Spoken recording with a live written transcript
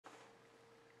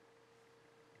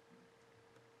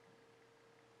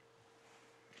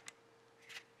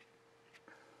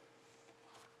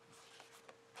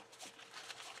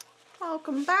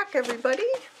Welcome back, everybody.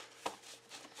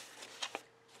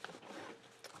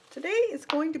 Today is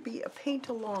going to be a paint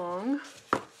along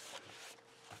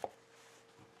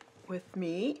with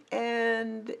me,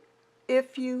 and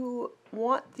if you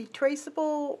want the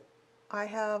traceable, I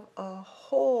have a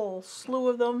whole slew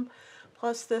of them,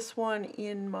 plus this one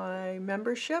in my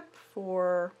membership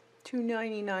for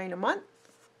 $2.99 a month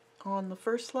on the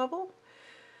first level,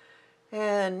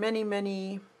 and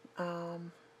many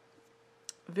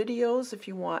videos if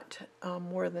you want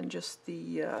more than just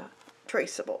the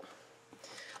traceable.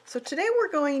 So today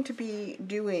we're going to be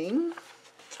doing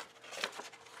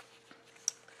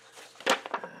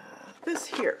this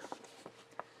here.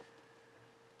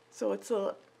 So it's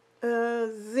a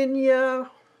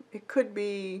zinnia. It could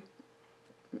be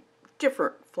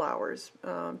different flowers.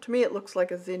 To me it looks like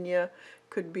a zinnia.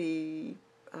 Could be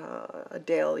a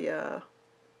dahlia.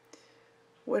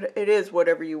 It is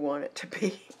whatever you want it to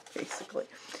be, basically.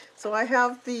 So I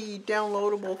have the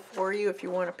downloadable for you if you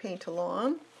want to paint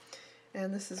along,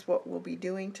 and this is what we'll be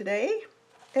doing today.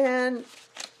 And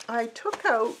I took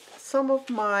out some of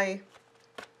my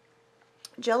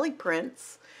jelly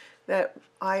prints that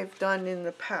I've done in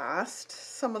the past.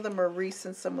 Some of them are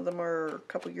recent, some of them are a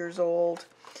couple years old,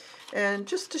 and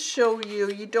just to show you,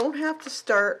 you don't have to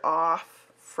start off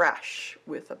fresh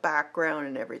with a background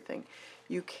and everything.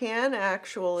 You can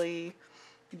actually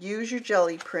use your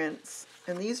jelly prints,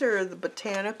 and these are the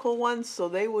botanical ones, so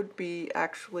they would be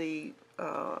actually,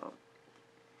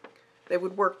 they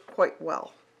would work quite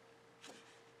well.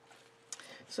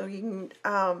 So you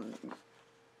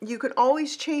can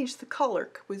always change the color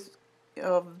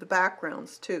of the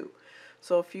backgrounds too.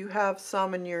 So if you have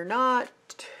some and you're not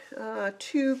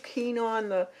too keen on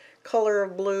the color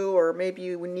of blue, or maybe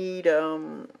you need a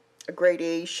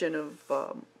gradation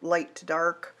of light to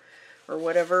dark or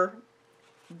whatever,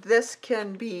 this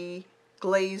can be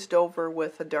glazed over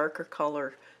with a darker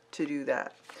color to do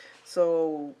that.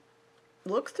 So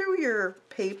look through your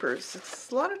papers.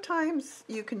 A lot of times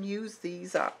you can use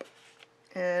these up,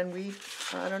 and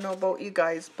I don't know about you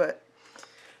guys, but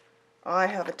I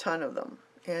have a ton of them,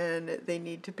 and they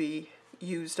need to be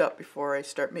used up before I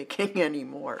start making any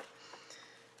more.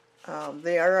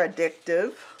 They are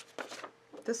addictive.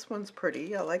 This one's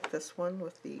pretty. I like this one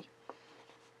with the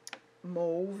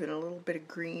mauve and a little bit of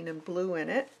green and blue in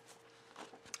it.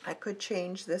 I could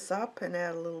change this up and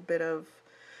add a little bit of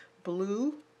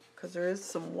blue, because there is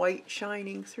some white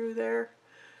shining through there,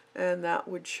 and that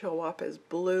would show up as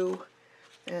blue,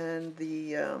 and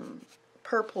the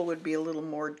purple would be a little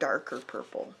more darker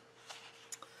purple.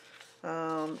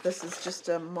 This is just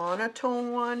a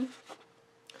monotone one,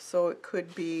 so it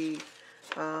could be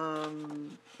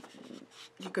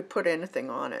you could put anything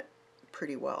on it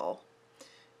pretty well,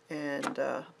 and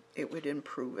it would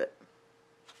improve it.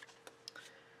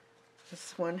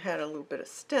 This one had a little bit of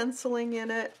stenciling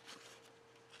in it.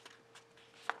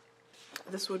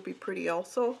 This would be pretty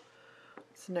also.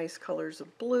 It's nice colors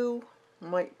of blue.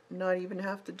 Might not even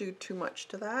have to do too much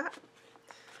to that.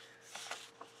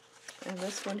 And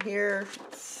this one here,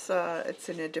 it's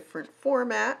in a different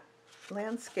format,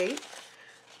 landscape,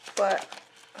 but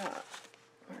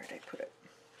where did I put it?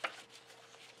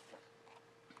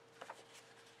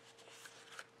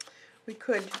 We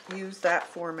could use that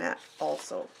format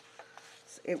also.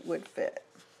 It would fit.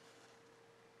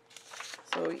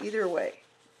 So either way,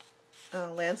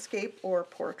 landscape or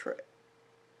portrait.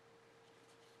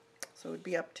 So it would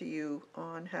be up to you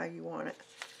on how you want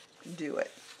to do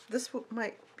it. This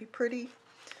might be pretty.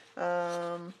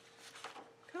 Kind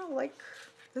of like,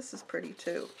 this is pretty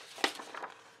too.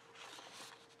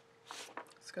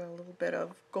 It's got a little bit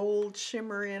of gold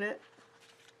shimmer in it.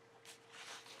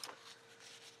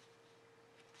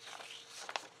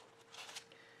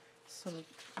 Some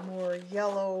more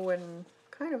yellow and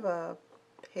kind of a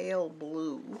pale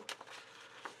blue.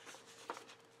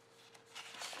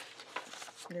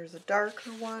 There's a darker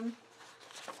one.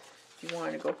 If you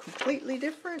want to go completely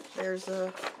different, there's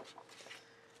a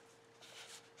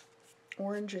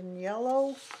orange and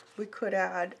yellow. We could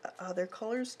add other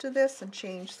colors to this and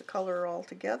change the color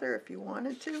altogether if you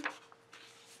wanted to.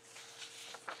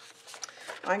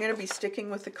 I'm going to be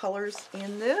sticking with the colors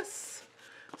in this,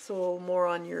 so more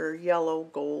on your yellow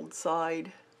gold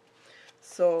side.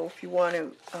 So if you want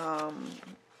to,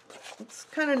 it's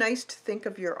kind of nice to think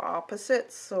of your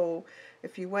opposites. So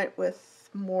if you went with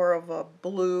more of a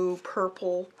blue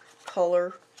purple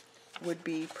color, would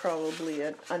be probably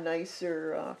a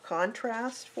nicer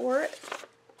contrast for it.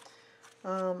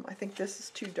 I think this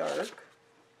is too dark.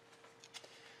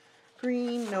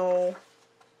 Green, no.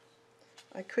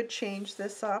 I could change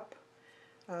this up,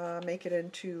 make it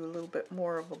into a little bit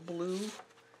more of a blue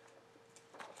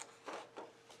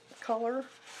color.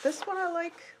 This one I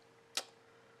like,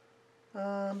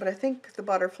 but I think the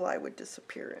butterfly would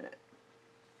disappear in it.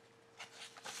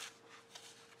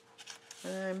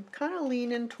 I'm kind of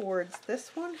leaning towards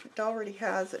this one. It already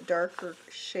has a darker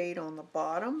shade on the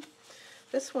bottom.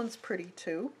 This one's pretty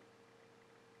too.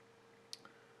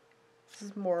 This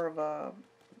is more of a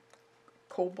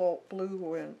cobalt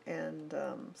blue and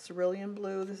cerulean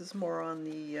blue. This is more on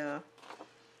the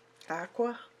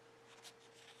aqua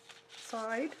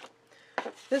side.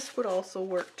 This would also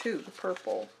work too, the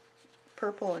purple.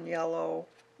 Purple and yellow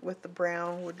with the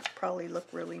brown would probably look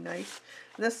really nice.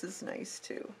 And this is nice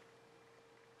too.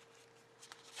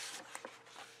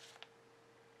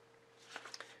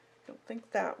 Don't think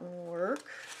that one will work.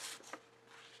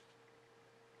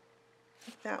 I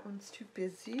think that one's too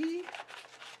busy.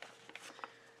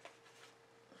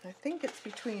 I think it's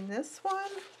between this one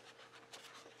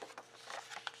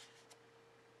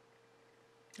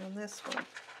and this one.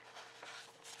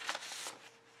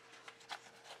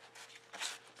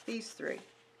 These three.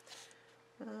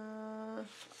 I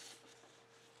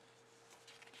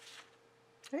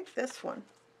think this one.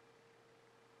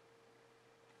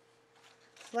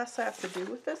 Less I have to do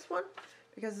with this one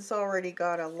because it's already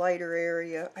got a lighter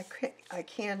area. I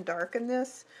can darken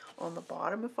this on the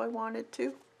bottom if I wanted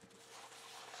to.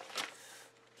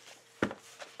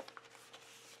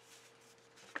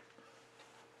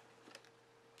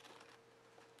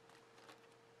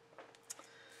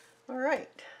 All right,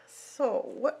 so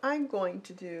what I'm going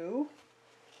to do,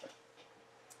 see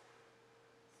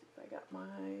if I got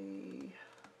my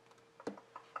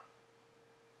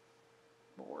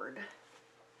board.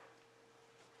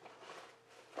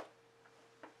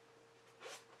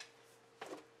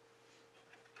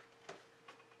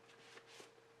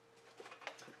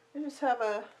 I just have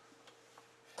a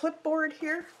clipboard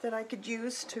here that I could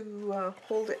use to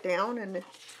hold it down, and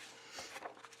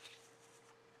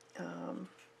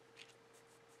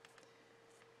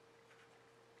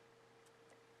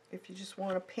if you just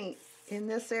want to paint in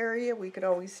this area, we could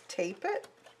always tape it.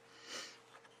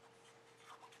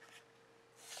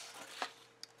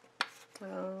 Let's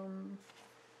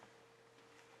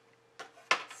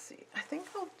see, I think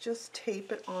I'll just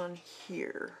tape it on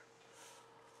here.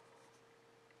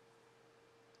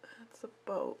 That's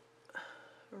about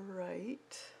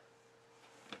right.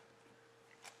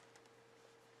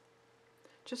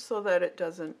 Just so that it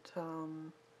doesn't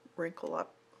wrinkle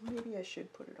up. Maybe I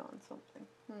should put it on something.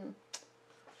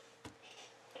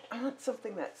 I want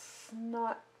something that's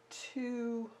not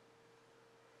too...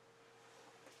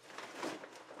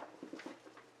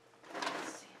 Let's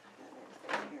see if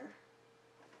I got anything here.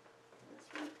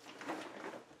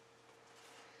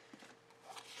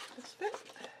 This one. This bit.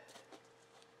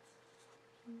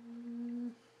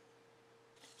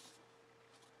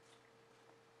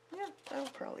 Yeah,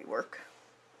 that'll probably work.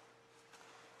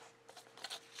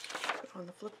 Put on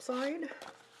the flip side.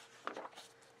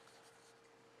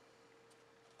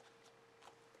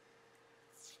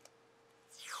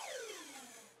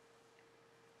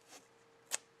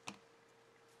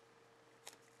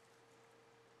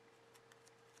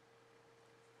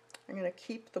 I'm going to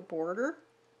keep the border.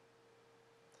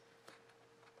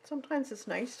 Sometimes it's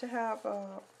nice to have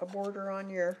a border on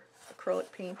your acrylic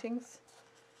paintings.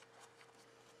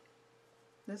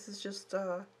 This is just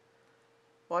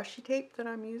washi tape that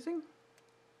I'm using.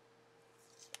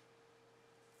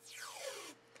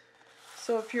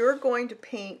 So if you're going to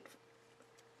paint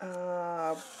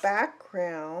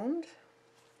background,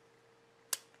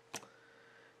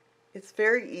 it's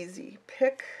very easy.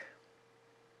 Pick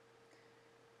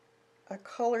a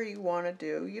color you want to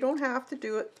do. You don't have to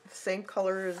do it the same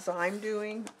color as I'm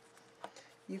doing.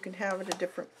 You can have it a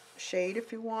different shade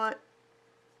if you want.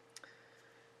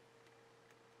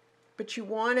 But you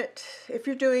want it, if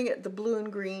you're doing it the blue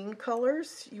and green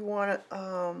colors, you want it,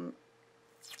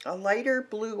 a lighter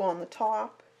blue on the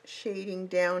top, shading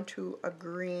down to a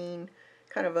green,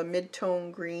 kind of a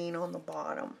mid-tone green on the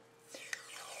bottom.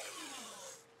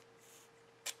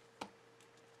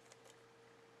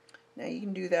 Now you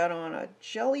can do that on a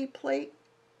jelly plate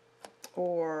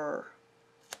or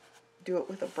do it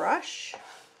with a brush.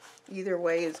 Either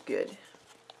way is good.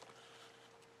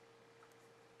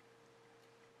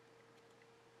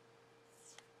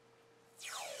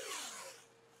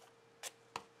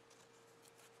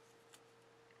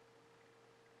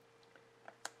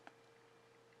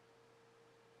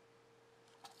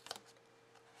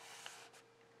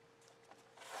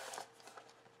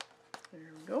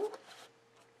 There we go.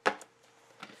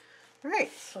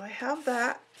 Alright, so I have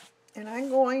that, and I'm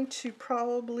going to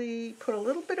probably put a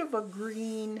little bit of a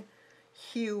green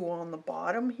hue on the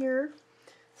bottom here.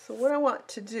 So what I want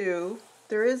to do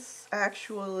there is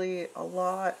actually a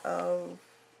lot of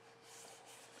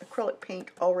acrylic paint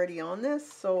already on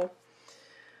this, so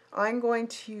I'm going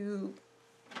to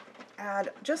add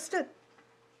just a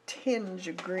tinge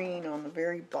of green on the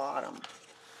very bottom.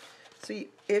 So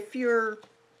if your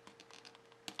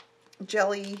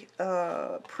jelly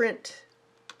print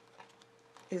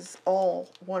is all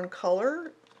one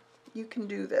color, you can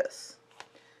do this.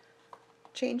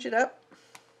 Change it up.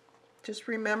 Just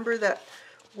remember that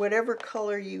whatever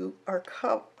color you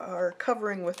are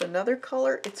covering with another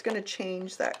color, it's going to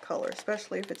change that color,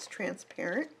 especially if it's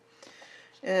transparent.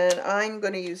 And I'm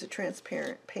going to use a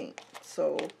transparent paint.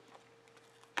 So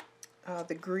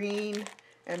the green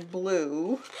and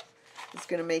blue is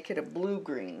going to make it a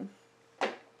blue-green.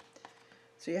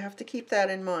 So you have to keep that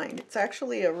in mind. It's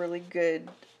actually a really good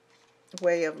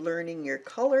way of learning your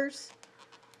colors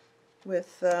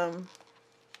with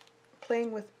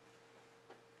playing with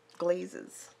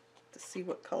glazes to see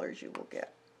what colors you will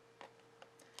get.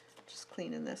 Just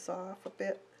cleaning this off a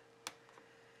bit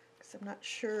because I'm not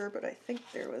sure, but I think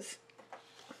there was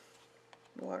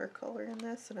watercolor in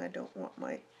this and I don't want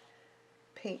my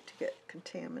paint to get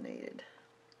contaminated.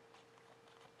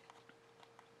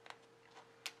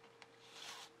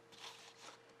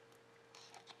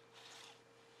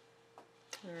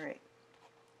 Alright,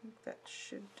 I think that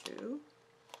should do.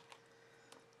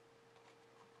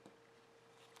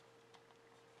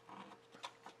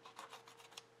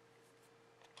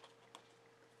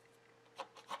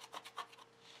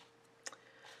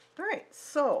 Alright,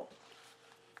 so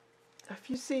if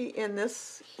you see in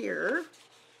this here,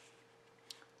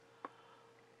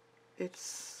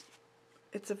 it's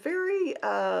a very,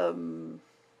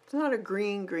 it's not a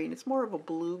green, it's more of a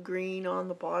blue-green on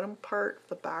the bottom part,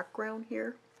 the background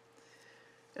here.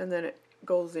 And then it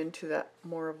goes into that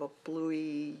more of a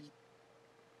bluey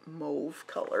mauve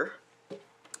color.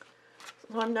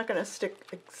 So I'm not going to stick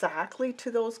exactly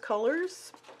to those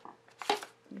colors.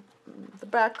 The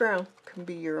background can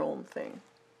be your own thing.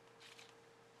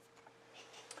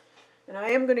 And I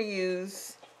am going to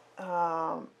use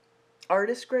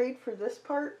artist grade for this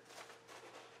part.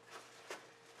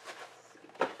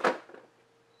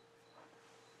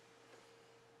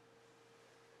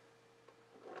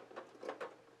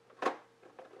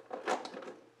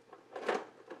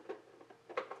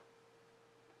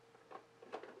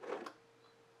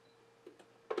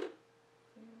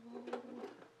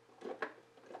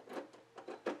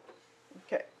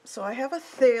 Okay, so I have a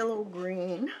phthalo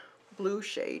green blue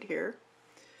shade here,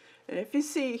 and if you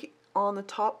see on the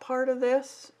top part of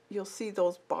this, you'll see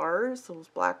those bars, those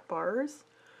black bars,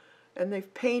 and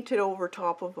they've painted over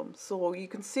top of them, so you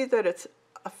can see that it's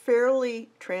a fairly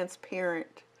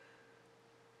transparent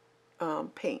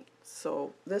paint.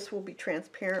 So this will be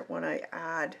transparent when I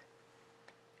add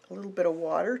a little bit of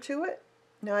water to it.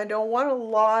 Now I don't want a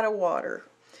lot of water.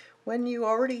 When you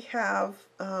already have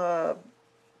a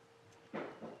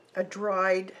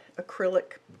dried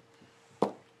acrylic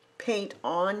paint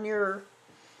on your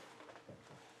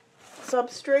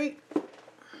substrate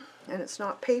and it's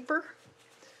not paper,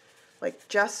 like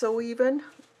gesso even,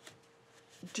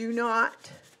 do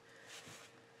not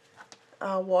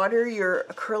water your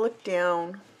acrylic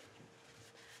down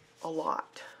a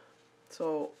lot.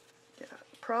 So yeah,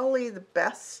 probably the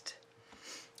best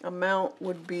amount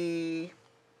would be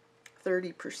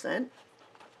 30%.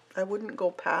 I wouldn't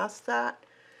go past that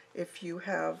if you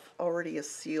have already a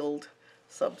sealed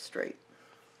substrate,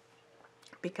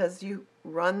 because you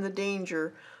run the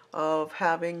danger of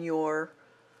having your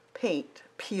paint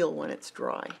peel when it's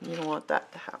dry. You don't want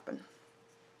that to happen.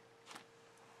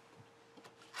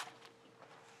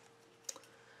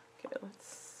 Okay,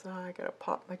 I gotta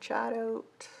pop my chat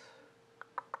out.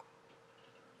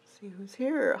 See who's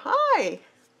here. Hi!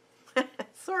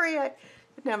 Sorry I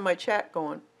didn't have my chat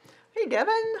going. Hey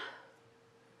Devin!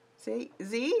 Z?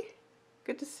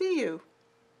 Good to see you.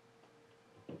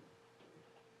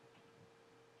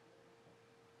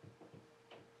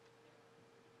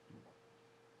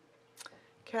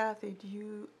 Kathy, do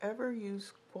you ever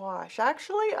use gouache?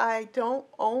 Actually, I don't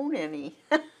own any.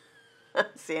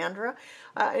 Sandra.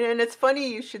 And it's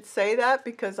funny you should say that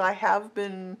because I have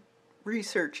been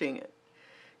researching it.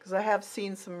 Because I have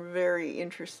seen some very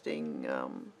interesting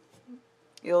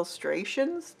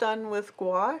illustrations done with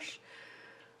gouache.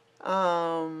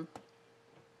 I'm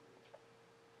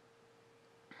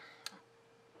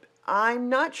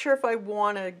not sure if I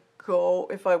want to go,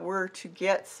 if I were to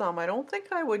get some, I don't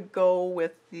think I would go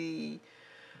with the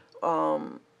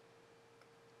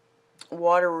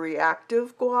water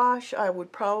reactive gouache. I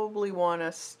would probably want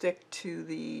to stick to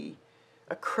the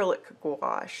acrylic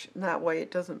gouache, and that way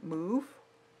it doesn't move.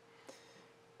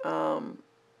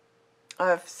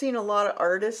 I've seen a lot of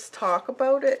artists talk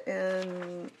about it,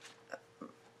 and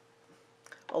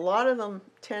a lot of them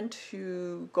tend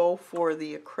to go for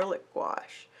the acrylic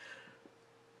gouache.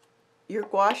 Your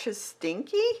gouache is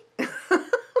stinky?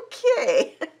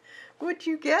 Okay. What'd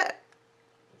you get?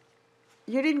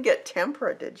 You didn't get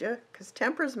tempera, did you? Because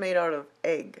tempera's made out of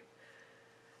egg.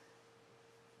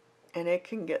 And it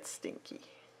can get stinky.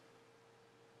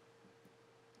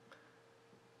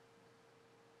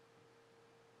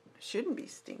 Shouldn't be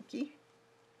stinky.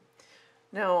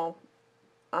 Now,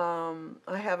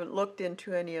 I haven't looked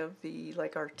into any of the,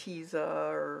 like Arteza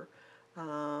or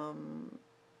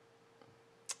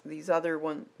these other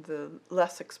the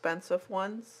less expensive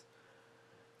ones.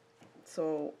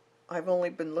 So I've only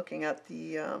been looking at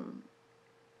the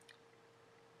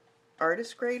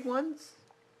artist grade ones.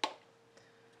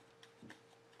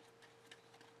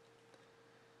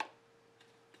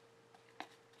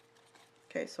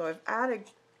 Okay, so I've added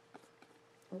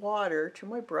water to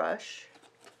my brush.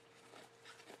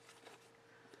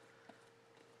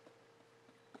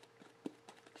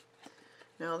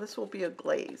 Now this will be a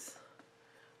glaze.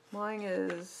 Mine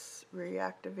is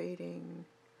reactivating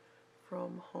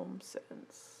from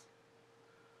HomeSense.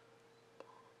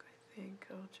 I think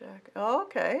I'll check. Oh,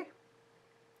 okay.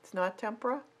 It's not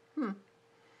tempera?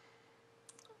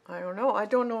 I don't know. I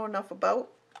don't know enough about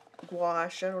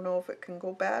gouache. I don't know if it can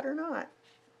go bad or not.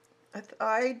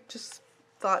 I just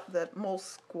thought that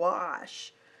most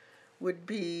gouache would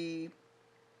be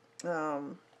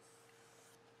kind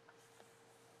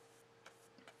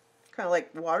of like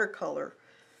watercolor.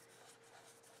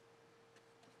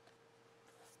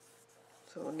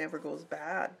 So it never goes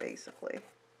bad, basically.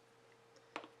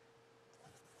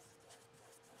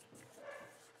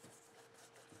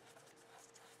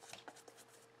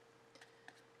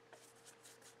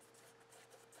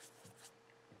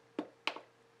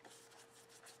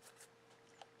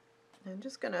 I'm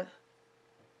just gonna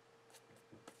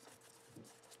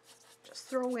just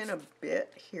throw in a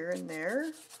bit here and there.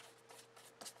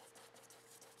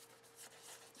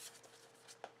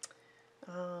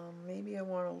 Maybe I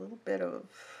want a little bit of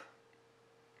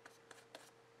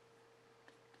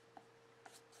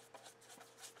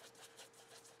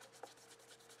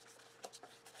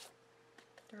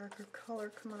darker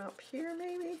color coming up here,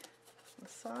 maybe on the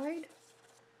side.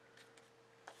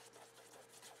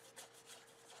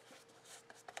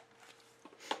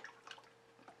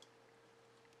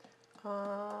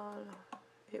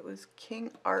 It was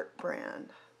King Art brand.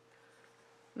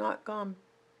 Not gone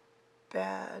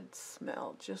bad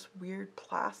smell, just weird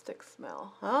plastic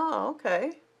smell. Oh,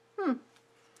 okay.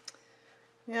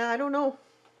 Yeah, I don't know.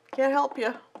 Can't help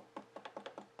you.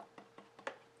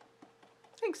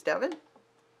 Thanks, Devin.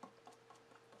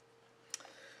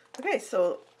 Okay,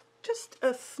 so just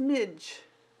a smidge,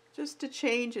 just to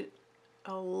change it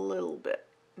a little bit.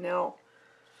 Now,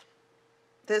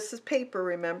 this is paper,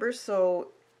 remember, so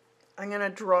I'm going to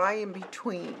dry in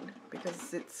between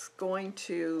because it's going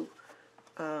to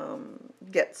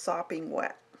get sopping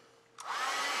wet.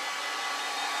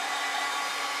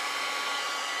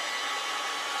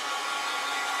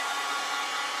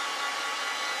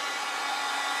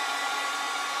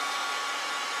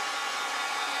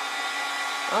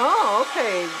 Oh,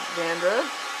 okay, Vandra.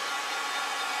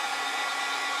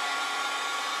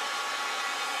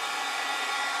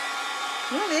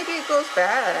 Well, maybe it goes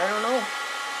bad. I don't know.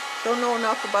 Don't know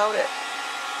enough about it.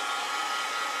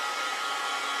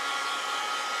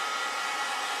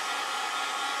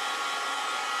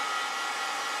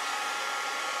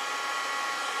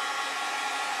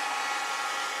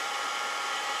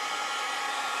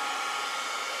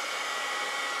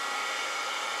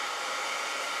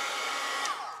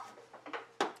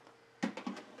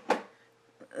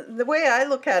 The way I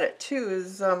look at it too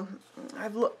is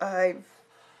I've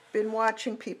been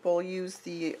watching people use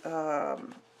the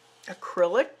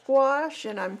acrylic gouache,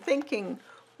 and I'm thinking,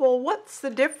 well, what's the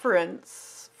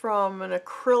difference from an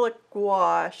acrylic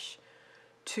gouache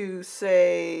to,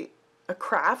 say, a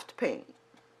craft paint,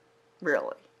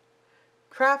 really?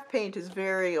 Craft paint is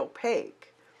very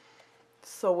opaque.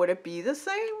 So would it be the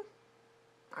same?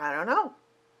 I don't know.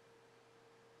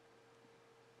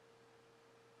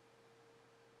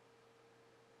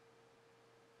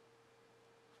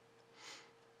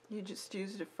 You just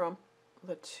used it from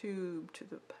the tube to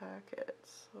the packet,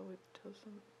 so it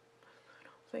doesn't, I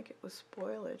don't think it was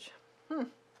spoilage.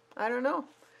 I don't know.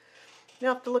 You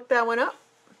have to look that one up.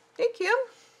 Thank you.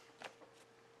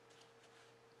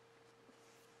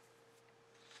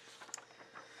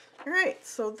 Alright,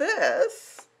 so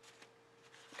this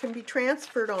can be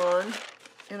transferred on,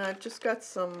 and I've just got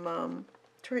some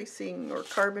tracing or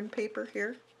carbon paper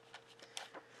here.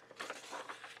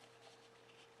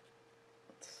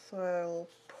 So I'll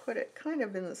put it kind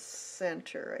of in the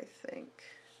center, I think.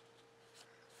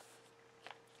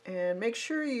 And make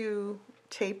sure you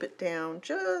tape it down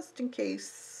just in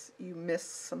case you miss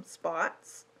some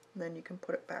spots, and then you can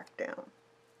put it back down.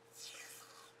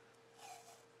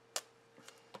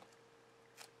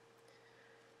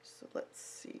 So let's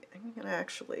see, I'm going to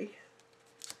actually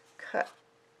cut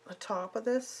the top of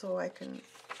this so I can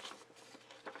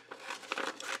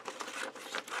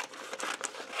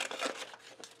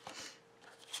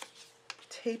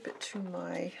tape it to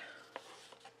my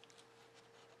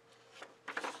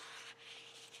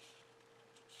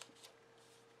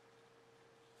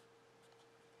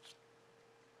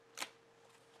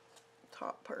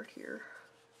top part here,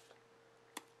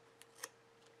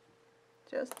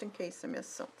 just in case I miss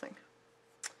something.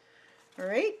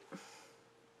 Alright,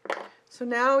 so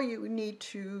now you need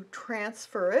to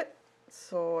transfer it.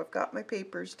 So I've got my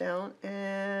papers down,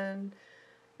 and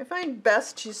I find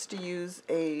best just to use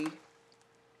a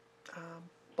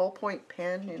ballpoint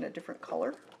pen in a different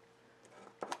color.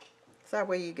 So that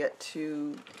way you get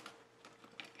to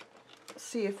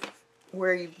see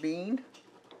where you've been.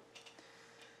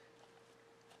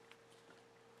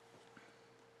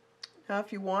 Now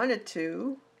if you wanted to,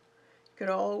 you could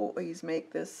always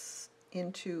make this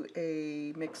into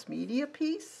a mixed media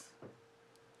piece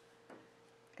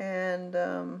and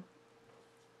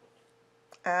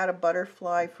add a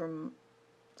butterfly from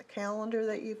a calendar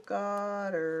that you've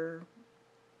got or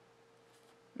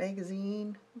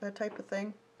magazine, that type of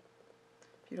thing.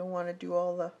 If you don't want to do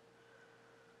all the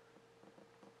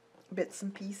bits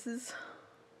and pieces.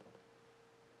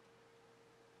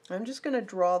 I'm just going to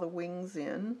draw the wings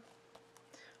in.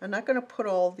 I'm not going to put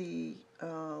all the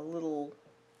little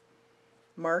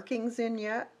markings in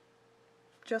yet,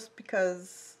 just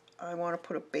because I want to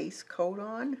put a base coat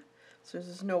on. So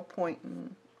there's no point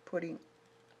in putting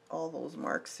all those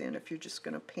marks in if you're just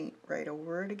going to paint right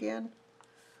over it again.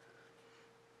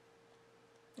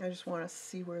 I just want to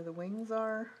see where the wings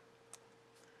are.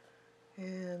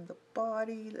 And the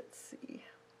body, let's see,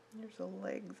 there's a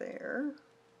leg there.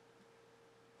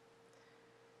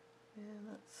 And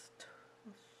that's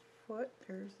a foot,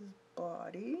 there's his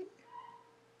body.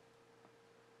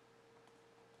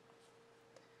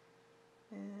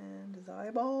 And his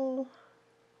eyeball.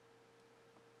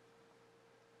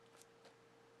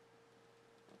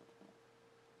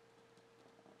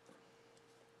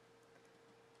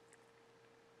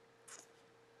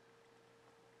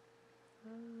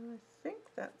 I think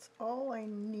that's all I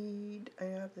need. I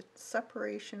have the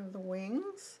separation of the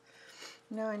wings.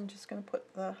 Now I'm just going to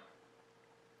put the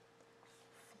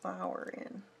flower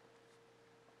in.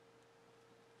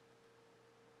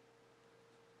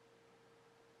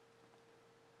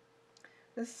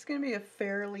 This is going to be a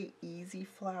fairly easy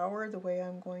flower the way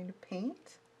I'm going to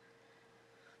paint.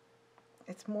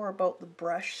 It's more about the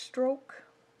brush stroke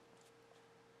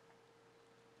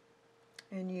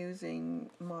and using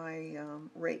my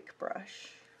rake brush.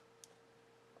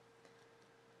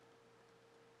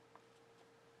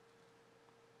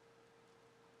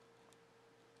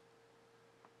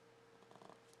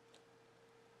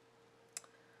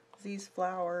 These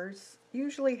flowers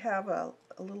usually have a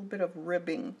little bit of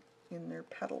ribbing in their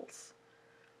petals,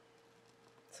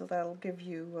 so that'll give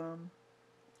you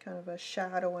kind of a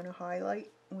shadow and a highlight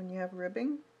when you have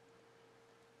ribbing.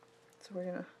 So we're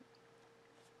going to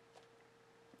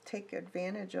take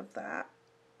advantage of that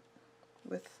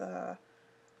with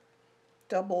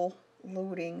double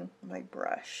loading my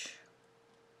brush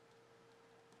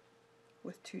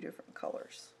with two different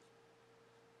colors.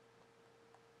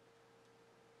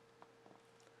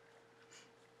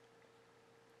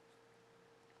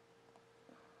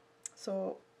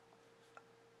 So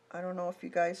I don't know if you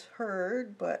guys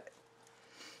heard, but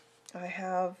I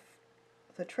have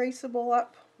the traceable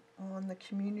up on the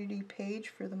community page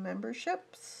for the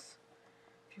memberships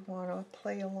if you want to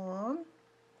play along.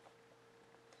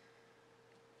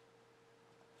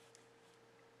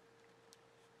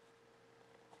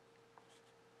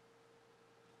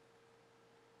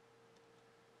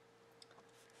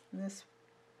 And this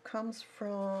comes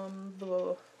from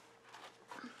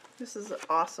this is an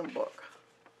awesome book.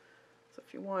 So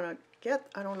if you want to get,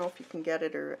 I don't know if you can get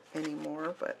it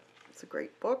anymore, but it's a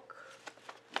great book.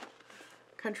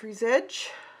 Country's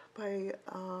Edge by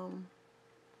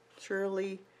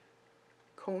Shirley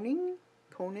Koenig.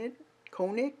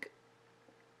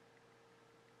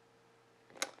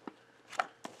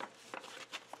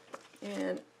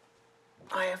 And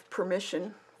I have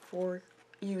permission for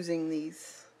using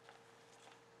these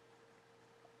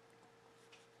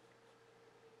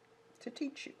to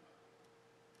teach you.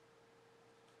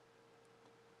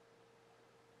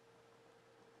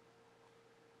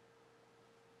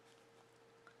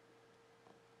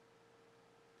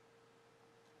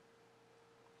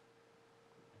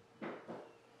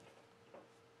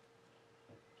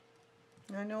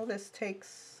 I know this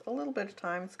takes a little bit of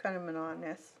time. It's kind of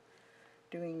monotonous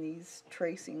doing these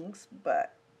tracings,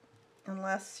 but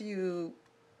unless you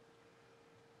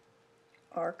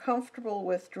are comfortable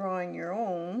with drawing your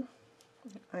own,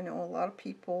 I know a lot of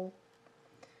people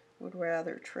would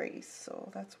rather trace, so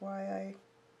that's why I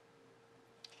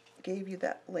gave you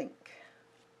that link.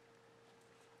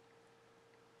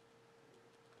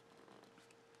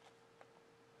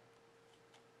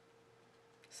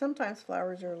 Sometimes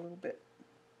flowers are a little bit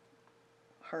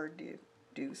hard to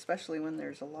do, especially when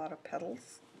there's a lot of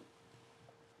petals.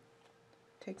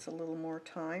 It takes a little more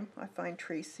time. I find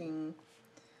tracing,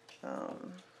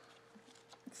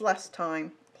 it's less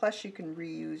time, plus you can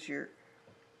reuse your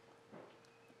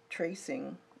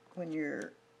tracing when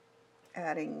you're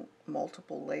adding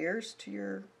multiple layers to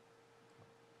your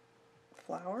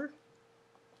flower.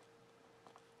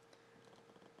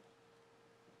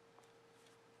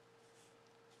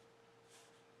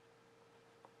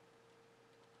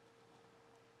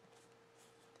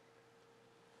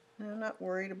 And I'm not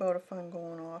worried about if I'm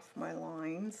going off my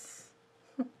lines.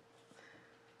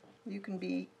 You can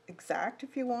be exact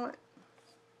if you want.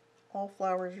 All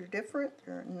flowers are different.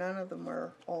 None of them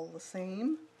are all the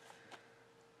same.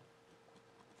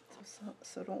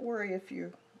 So don't worry if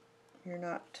you're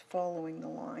not following the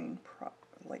line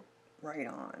like right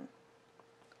on.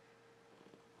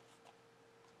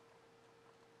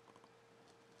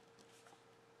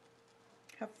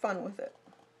 Have fun with it.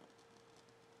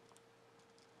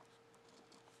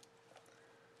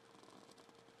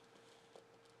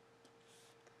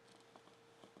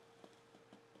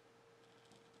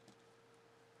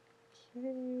 Okay,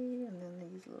 and then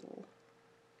these little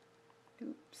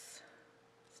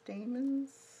stamens.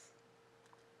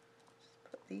 Just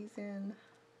put these in.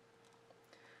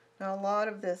 Now a lot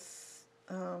of this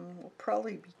will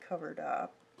probably be covered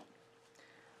up,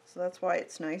 so that's why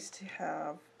it's nice to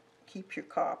keep your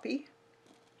copy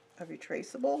of your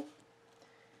traceable,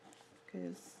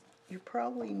 because you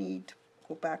probably need to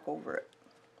go back over it.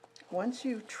 Once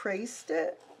you've traced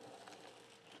it,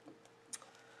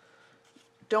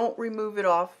 don't remove it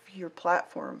off your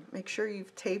platform. Make sure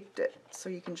you've taped it so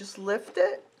you can just lift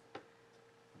it,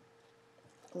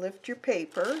 lift your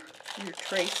paper, your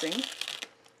tracing,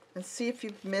 and see if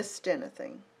you've missed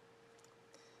anything.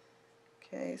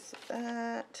 Okay, so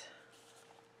that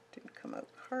didn't come out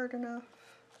hard enough.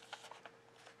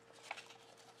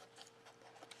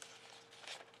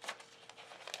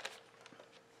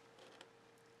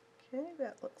 Okay,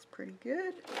 that looks pretty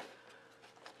good.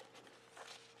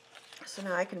 So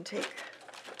now I can take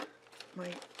my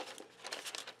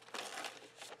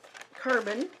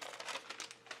carbon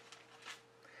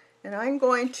and I'm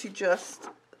going to just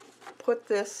put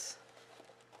this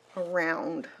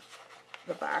around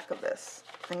the back of this.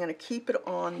 I'm going to keep it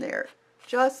on there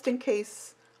just in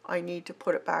case I need to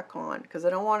put it back on, because I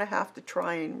don't want to have to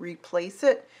try and replace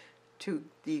it to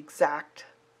the exact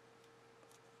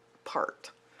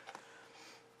part.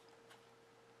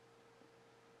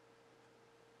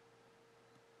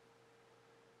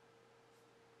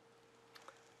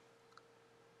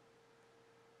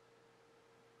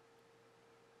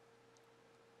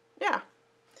 Yeah,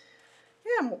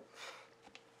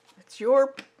 it's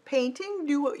your painting,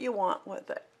 do what you want with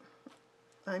it.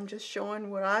 I'm just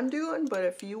showing what I'm doing, but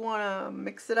if you want to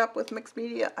mix it up with mixed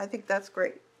media, I think that's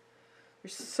great.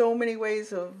 There's so many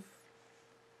ways of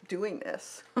doing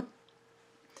this.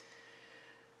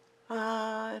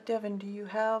 Devin, do you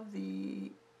have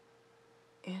the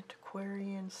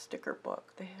antiquarian sticker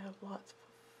book? They have lots of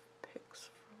pics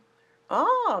from there.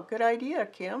 Oh, good idea,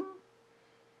 Kim.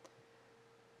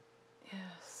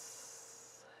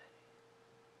 Yes.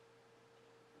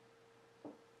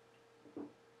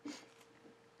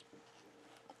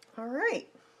 All right.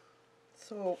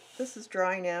 So this is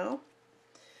dry now.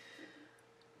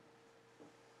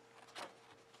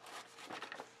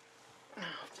 I'll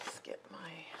just get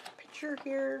my picture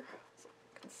here so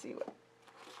you can see what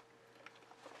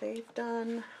they've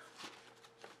done.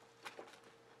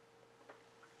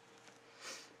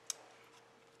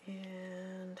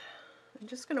 And I'm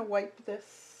just going to wipe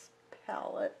this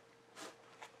palette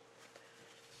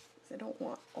because I don't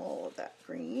want all of that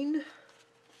green.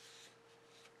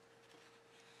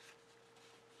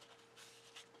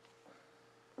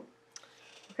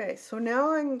 Okay, so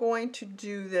now I'm going to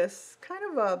do this kind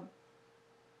of a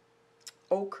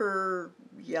ochre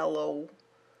yellow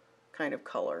kind of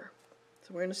color.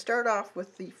 So we're going to start off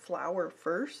with the flower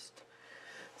first.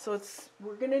 So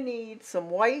we're going to need some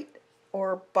white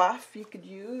or buff you could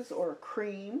use, or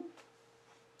cream.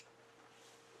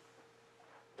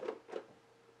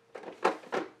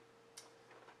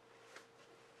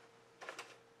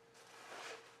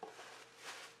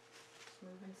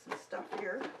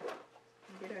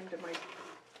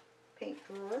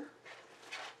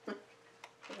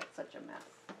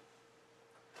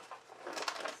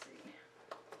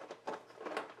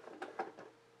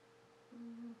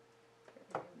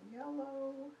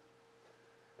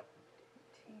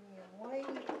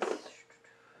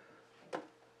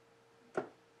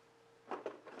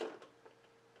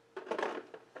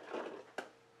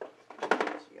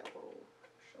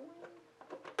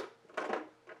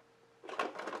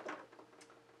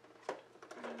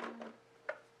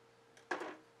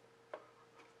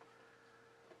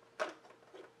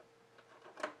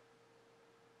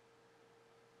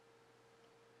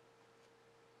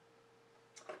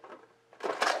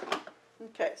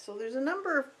 Okay, so there's a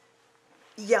number of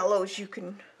yellows you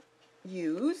can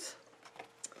use.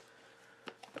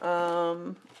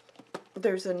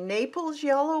 There's a Naples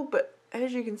yellow, but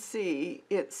as you can see,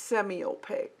 it's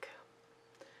semi-opaque.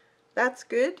 That's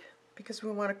good because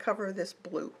we want to cover this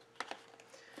blue.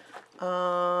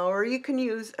 Or you can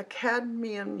use a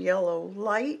cadmium yellow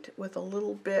light with a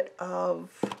little bit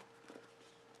of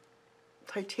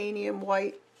titanium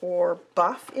white or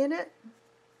buff in it.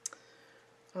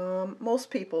 Most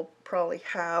people probably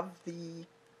have the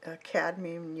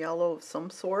cadmium yellow of some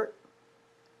sort.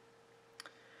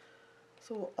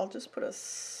 So I'll just put a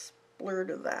splurt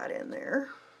of that in there.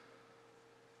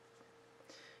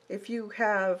 If you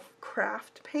have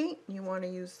craft paint, you want to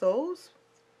use those.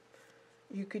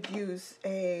 You could use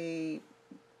a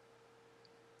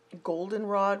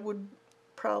goldenrod would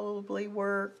probably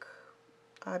work.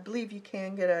 I believe you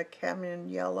can get a cadmium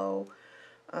yellow.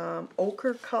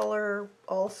 Ochre color,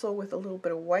 also with a little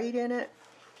bit of white in it.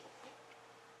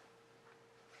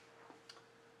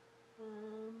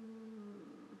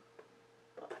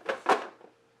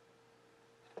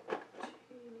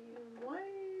 Titanium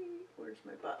white. Where's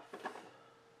my buff?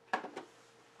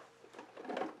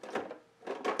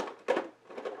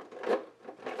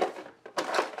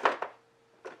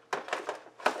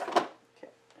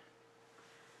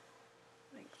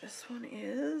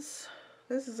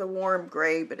 This is a warm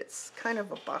gray, but it's kind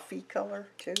of a buffy color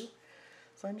too.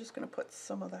 So I'm just going to put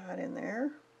some of that in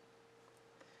there.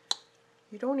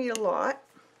 You don't need a lot.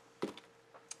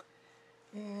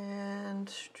 And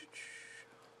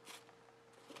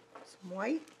some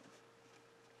white.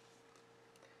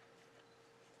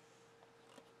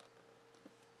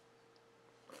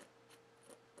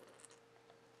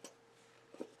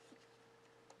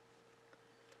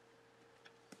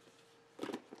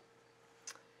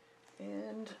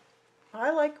 And I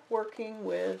like working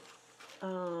with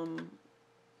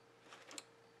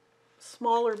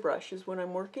smaller brushes when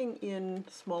I'm working in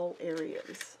small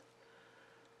areas.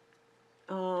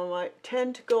 I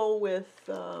tend to go with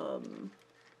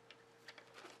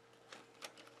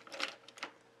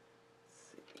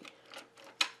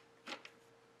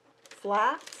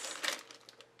flats.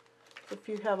 If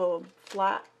you have a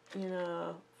flat in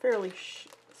a fairly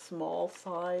small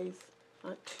size,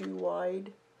 not too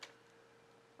wide.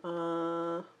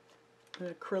 An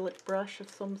acrylic brush of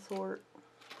some sort.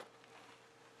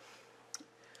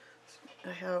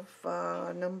 I have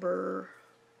number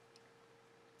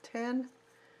 10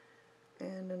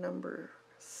 and a number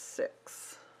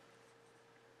 6.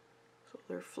 So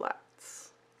they're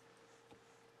flats.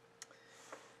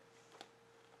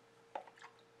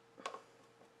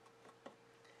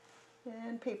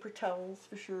 And paper towels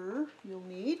for sure you'll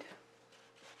need.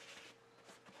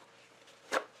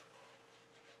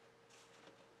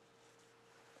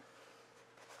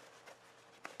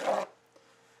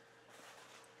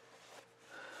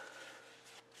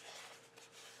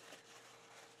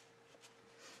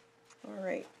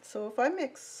 Alright, so if I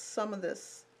mix some of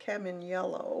this cadmium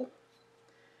yellow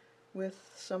with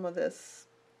some of this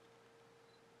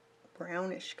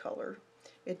brownish color,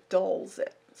 it dulls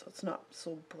it, so it's not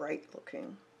so bright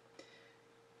looking.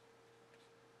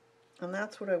 And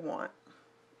that's what I want.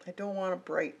 I don't want a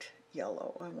bright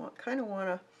yellow. I kind of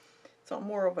want it's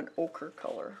more of an ochre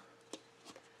color.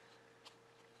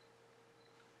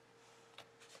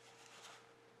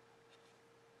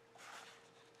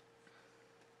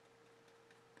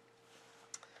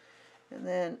 And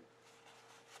then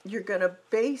you're going to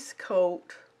base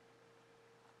coat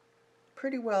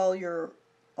pretty well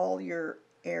all your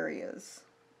areas.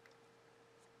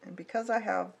 And because I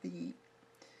have the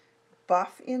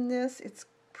buff in this, it's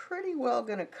pretty well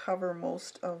going to cover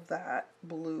most of that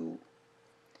blue.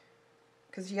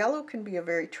 Because yellow can be a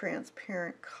very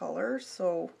transparent color,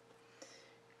 so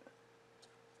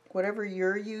whatever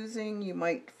you're using, you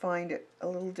might find it a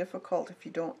little difficult if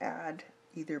you don't add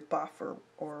either buff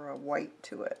or a white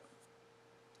to it.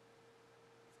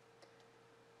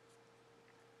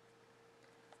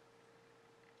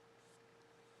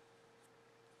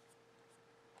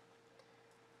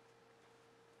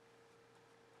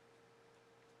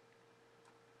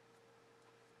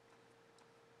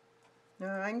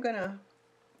 Now I'm going to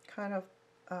kind of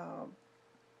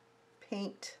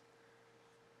paint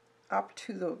up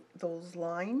to those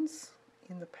lines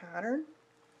in the pattern.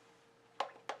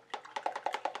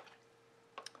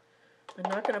 I'm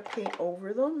not going to paint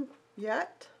over them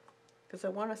yet because I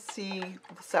want to see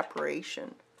the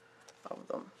separation of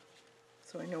them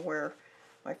so I know where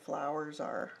my flowers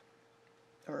are,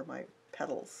 or my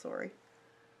petals, sorry.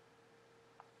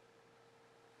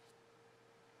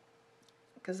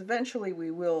 Because eventually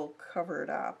we will cover it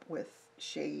up with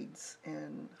shades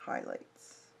and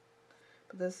highlights.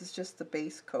 But this is just the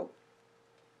base coat.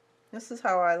 This is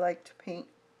how I like to paint,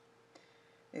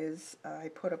 is I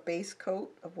put a base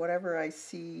coat of whatever I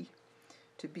see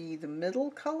to be the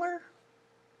middle color,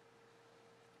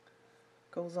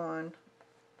 goes on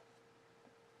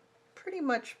pretty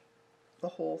much the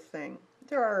whole thing.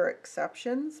 There are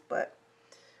exceptions, but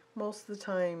most of the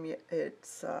time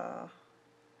it's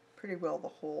pretty well the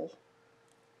whole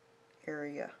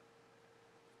area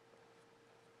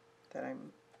that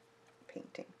I'm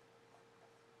painting.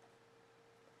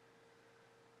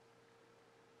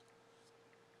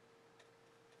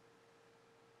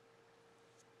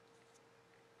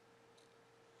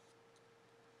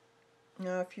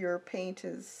 Now if your paint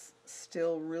is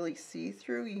still really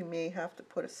see-through, you may have to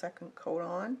put a second coat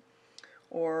on,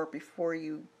 or before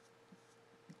you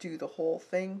do the whole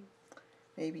thing,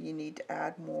 maybe you need to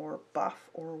add more buff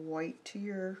or white to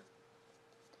your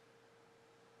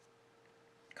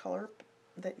color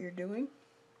that you're doing,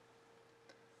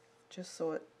 just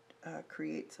so it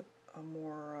creates a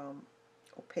more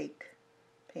opaque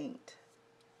paint.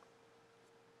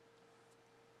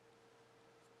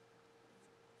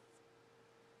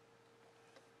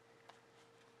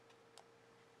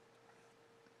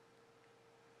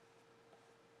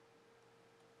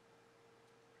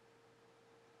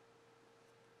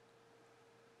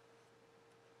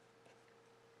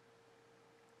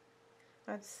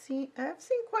 I've seen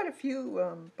quite a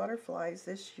few butterflies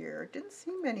this year. Didn't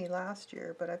see many last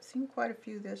year, but I've seen quite a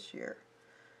few this year,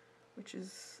 which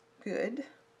is good.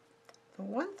 The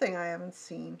one thing I haven't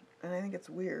seen, and I think it's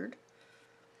weird,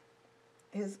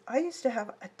 is I used to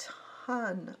have a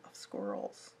ton of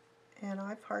squirrels, and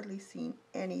I've hardly seen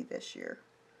any this year.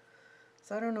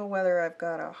 So I don't know whether I've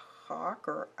got a hawk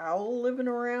or owl living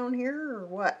around here or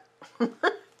what,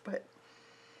 but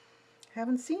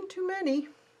haven't seen too many.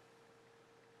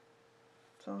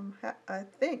 So I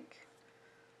think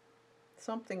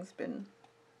something's been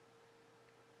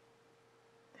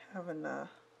having a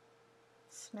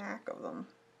snack of them.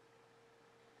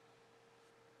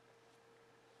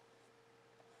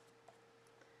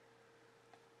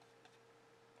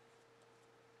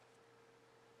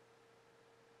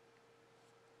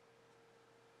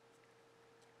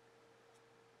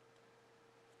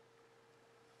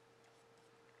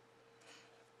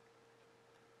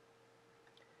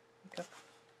 Make up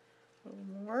a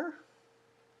little more.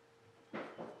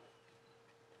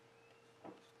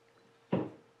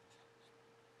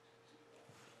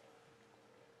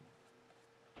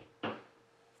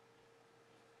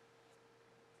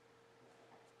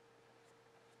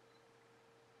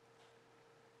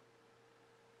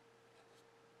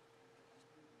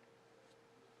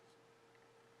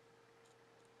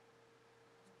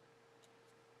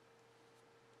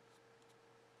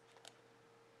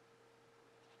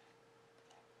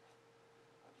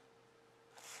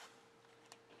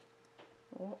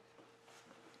 Oh,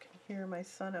 I can hear my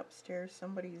son upstairs.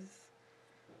 Some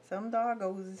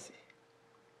doggos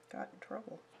got in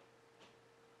trouble.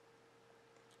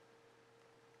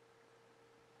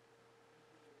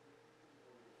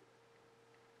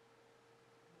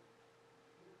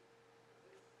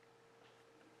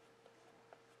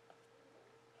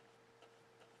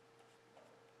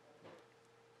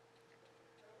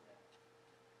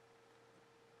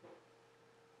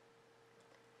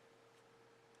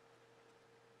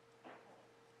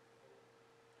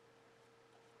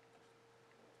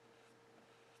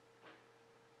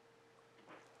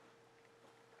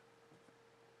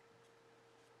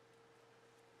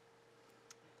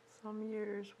 Some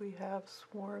years we have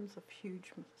swarms of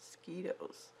huge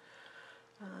mosquitoes.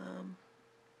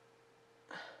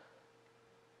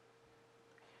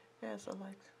 Yes,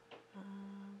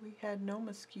 we had no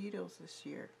mosquitoes this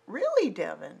year. Really,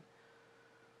 Devin?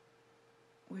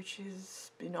 Which has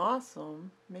been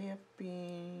awesome. May have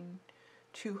been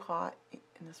too hot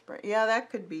in the spring. Yeah,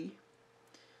 that could be.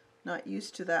 Not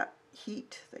used to that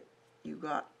heat that you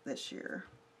got this year.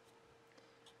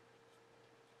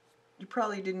 You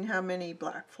probably didn't have many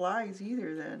black flies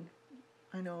either then.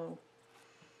 I know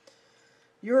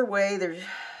your way there's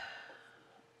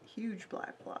huge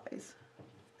black flies.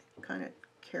 They kind of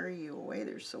carry you away,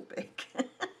 they're so big.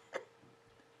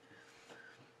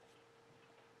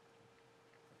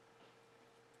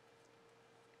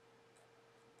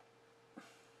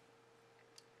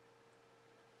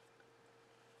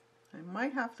 I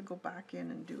might have to go back in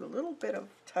and do a little bit of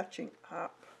touching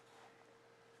up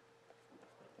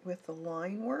with the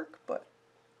line work, but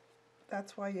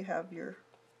that's why you have your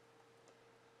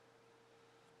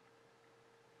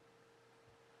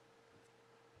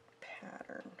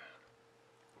pattern.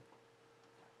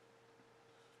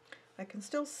 I can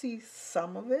still see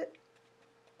some of it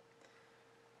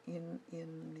in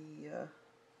the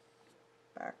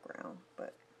background,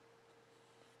 but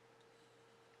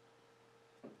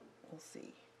we'll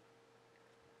see.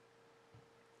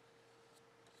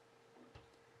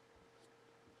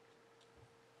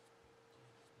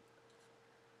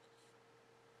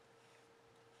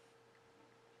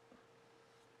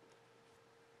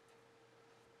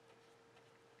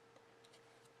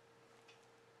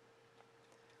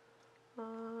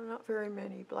 Not very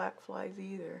many black flies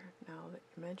either, now that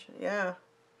you mention it. Yeah,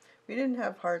 we didn't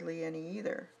have hardly any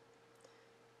either.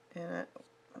 And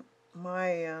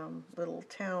my little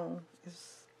town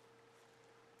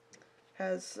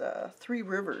has 3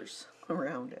 rivers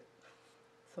around it.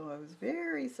 So I was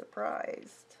very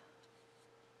surprised.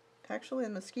 Actually,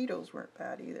 the mosquitoes weren't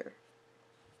bad either.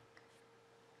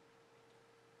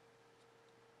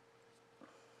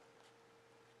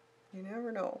 You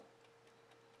never know.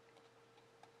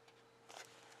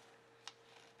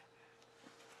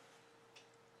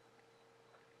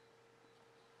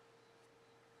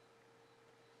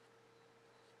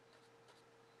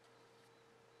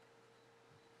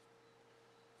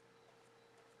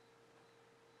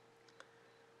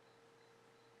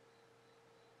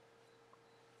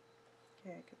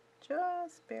 Okay, I could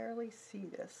just barely see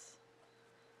this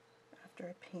after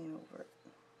I paint over it.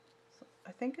 So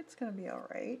I think it's going to be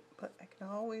alright, but I can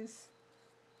always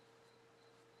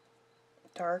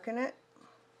darken it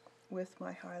with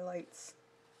my highlights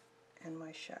and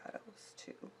my shadows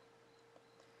too.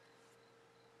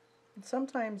 And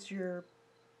sometimes your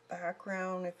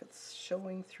background, if it's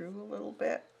showing through a little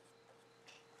bit,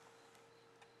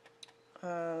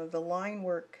 the line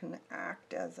work can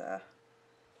act as a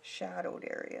shadowed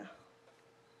area.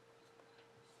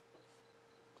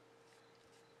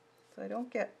 So I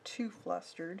don't get too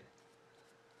flustered.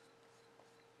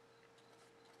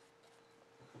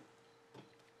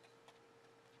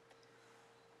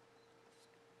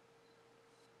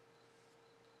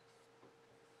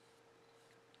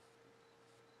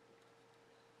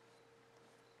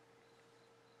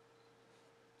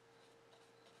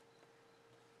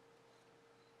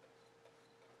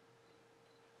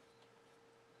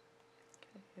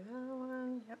 Okay, that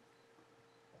one, yep.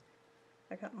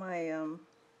 I got my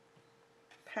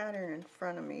pattern in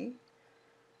front of me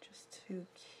just to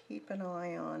keep an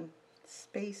eye on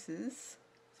spaces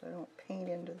so I don't paint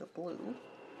into the blue.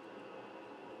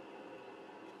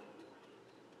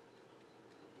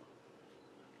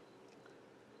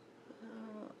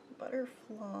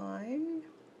 Butterfly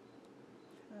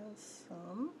has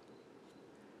some.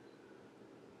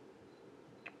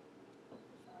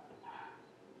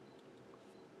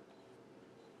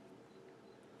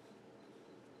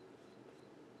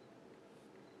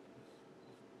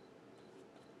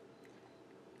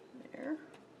 There.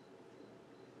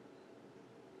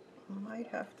 Might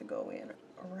have to go in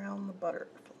around the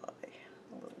butterfly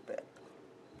a little bit.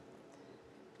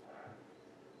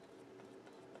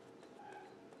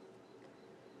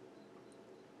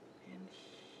 And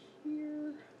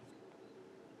here.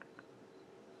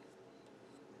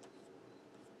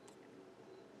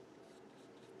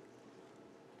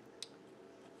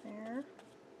 There.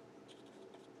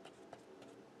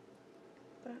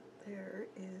 That there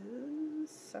is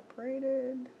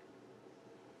separated.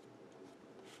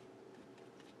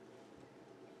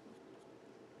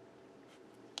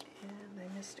 And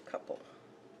I missed a couple.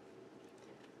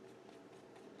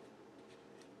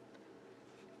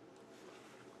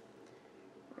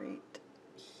 Right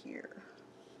here.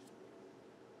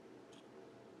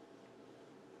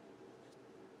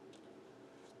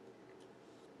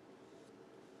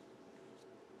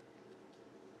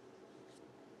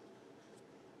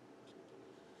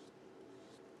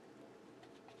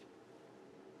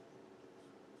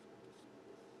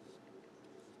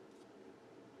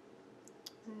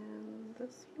 And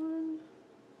this one.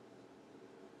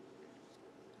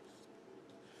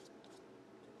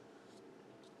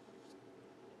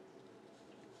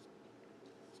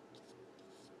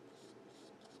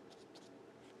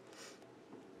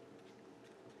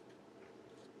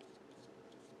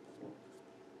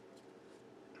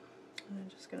 And I'm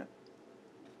just going to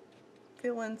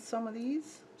fill in some of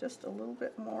these just a little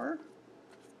bit more.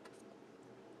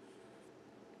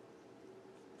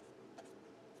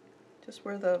 Just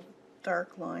where the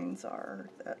dark lines are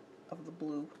of the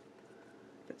blue.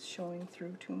 If it's showing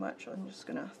through too much, I'm just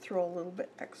going to throw a little bit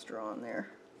extra on there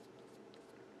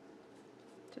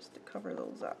just to cover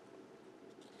those up.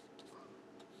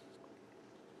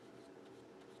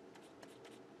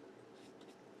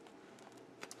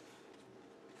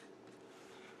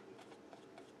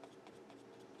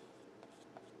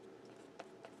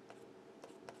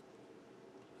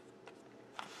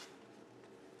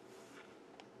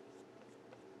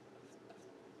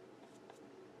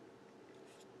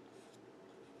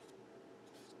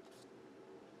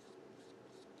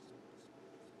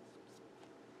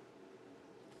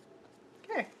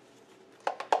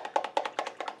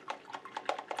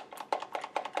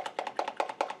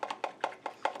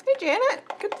 Janet.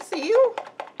 Good to see you.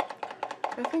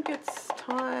 I think it's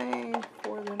time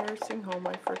for the nursing home.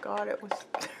 I forgot it was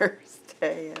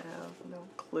Thursday. I have no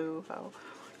clue how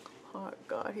it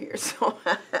got here so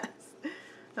fast.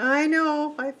 I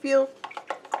know. I feel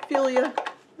you.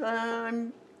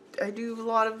 I do a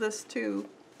lot of this too,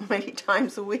 many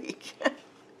times a week.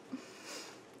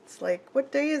 It's like,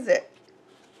 what day is it?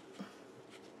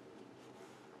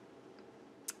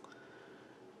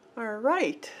 All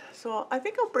right. So I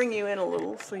think I'll bring you in a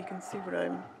little so you can see what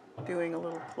I'm doing a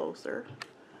little closer.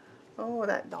 Oh,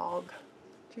 that dog.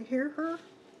 Do you hear her?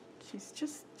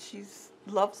 She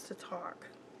loves to talk.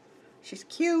 She's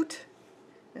cute.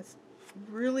 It's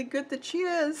really good that she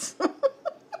is.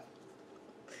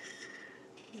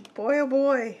 Boy, oh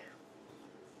boy.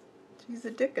 She's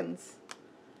a Dickens.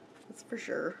 That's for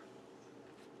sure.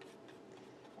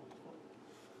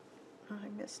 I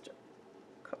missed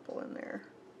a couple in there.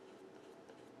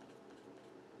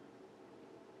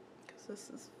 Because this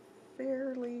is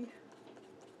fairly...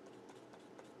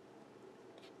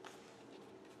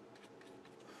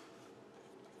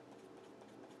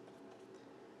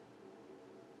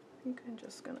 I think I'm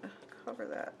just going to cover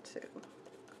that too.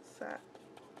 That.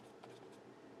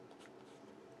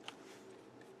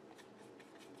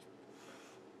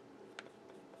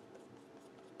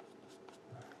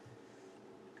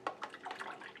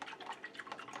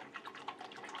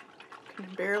 Can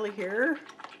you barely hear her?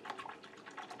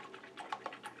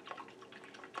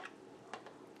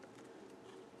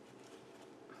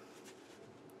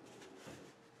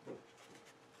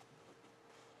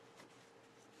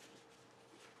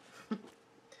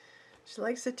 She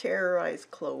likes to terrorize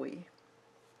Chloe,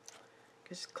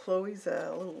 because Chloe's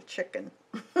a little chicken.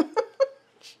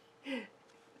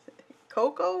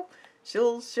 Coco,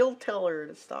 she'll tell her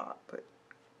to stop, but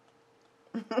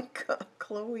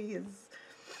Chloe is,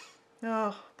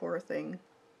 oh, poor thing.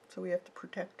 So we have to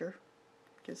protect her,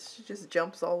 because she just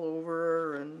jumps all over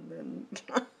her, and then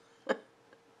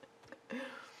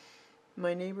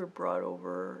my neighbor brought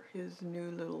over his new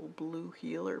little blue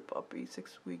heeler puppy,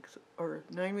 6 weeks or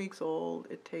 9 weeks old.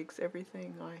 It takes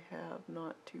everything I have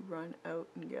not to run out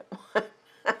and get one.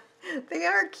 They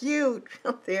are cute.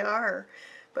 They are.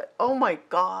 But oh my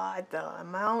God, the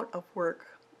amount of work.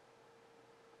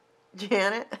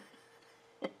 Janet,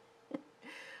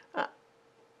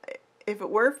 if it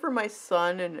weren't for my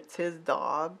son and it's his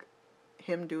dog,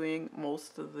 him doing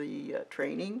most of the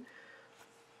training,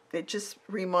 it just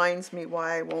reminds me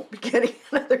why I won't be getting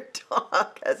another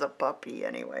dog as a puppy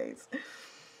anyways.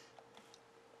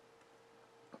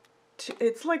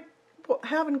 It's like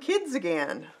having kids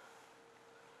again.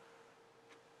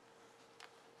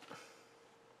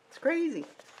 It's crazy.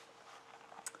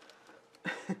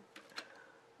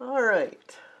 All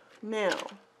right, now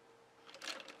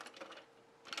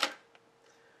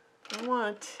I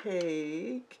want to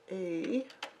take a,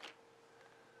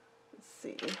 let's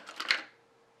see,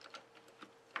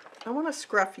 I want a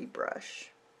scruffy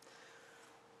brush,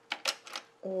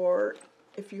 or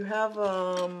if you have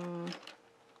a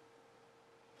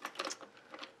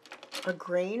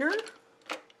grainer,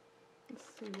 let's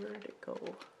see, where did it go?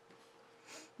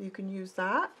 You can use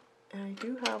that, and I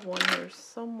do have one here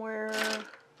somewhere.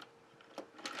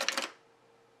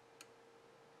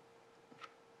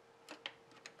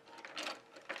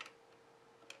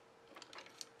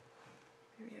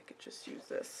 Maybe I could just use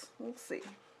this. We'll see.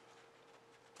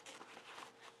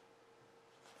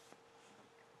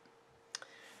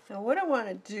 Now what I want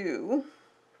to do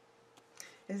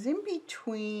is in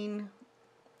between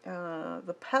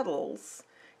the petals,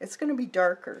 it's going to be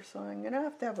darker, so I'm going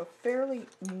to have a fairly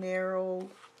narrow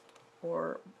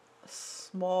or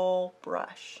small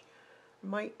brush. I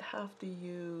might have to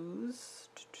use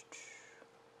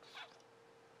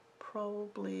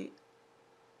probably,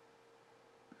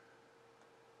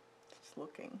 just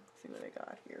looking, see what I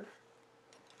got here.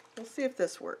 We'll see if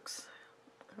this works.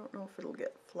 I don't know if it'll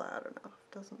get flat enough.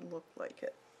 Doesn't look like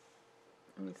it.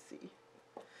 Let me see.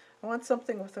 I want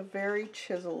something with a very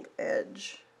chiseled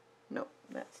edge. No,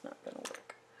 that's not going to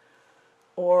work.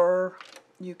 Or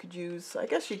you could use, I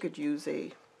guess you could use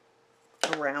a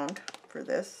round for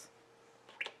this.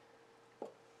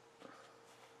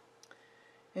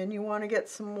 And you want to get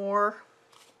some more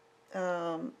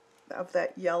of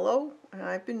that yellow. And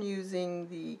I've been using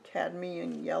the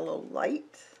cadmium yellow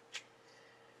light.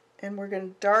 And we're going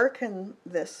to darken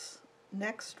this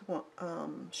next one,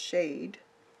 shade.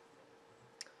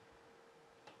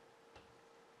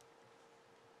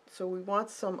 So we want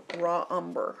some raw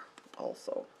umber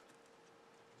also.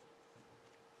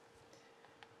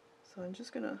 So I'm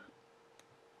just going to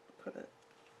put a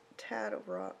tad of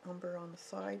raw umber on the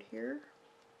side here.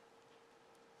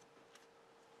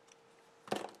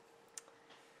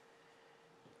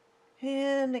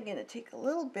 And I'm going to take a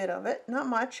little bit of it, not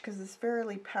much because it's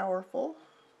fairly powerful.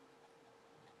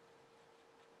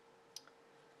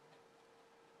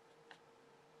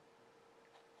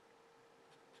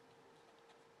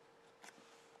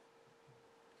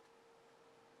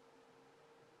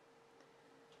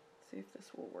 See if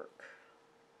this will work.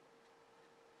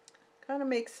 Kind of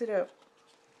makes it a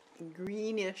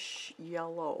greenish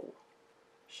yellow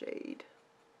shade.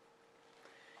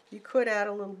 You could add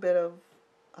a little bit of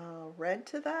red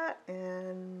to that,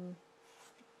 and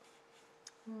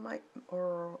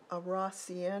or a raw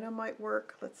sienna might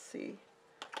work. Let's see.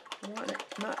 I want it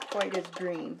not quite as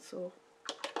green, so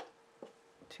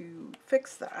to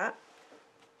fix that,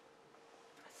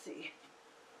 let's see.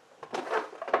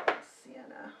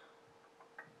 Sienna.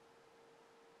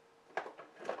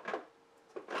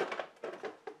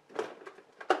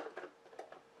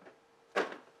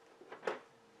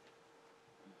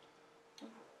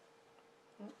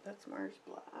 Oh, that's Mars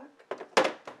Black.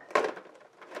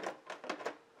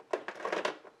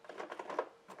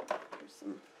 Here's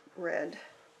some red.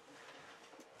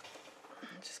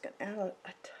 I'm just going to add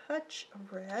a touch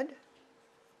of red.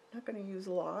 Not going to use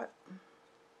a lot.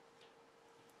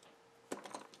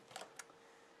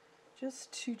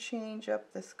 Just to change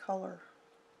up this color.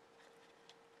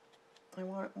 I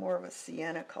want more of a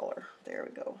sienna color. There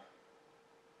we go.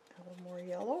 A little more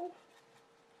yellow.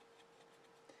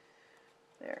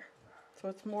 There. So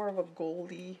it's more of a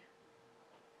goldy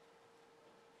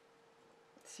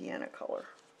sienna color.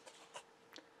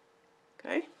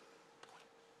 Okay.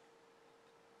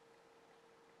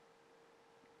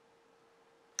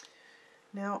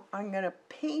 Now I'm going to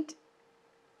paint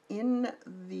in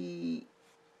the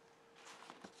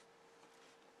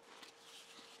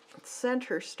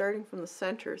center, starting from the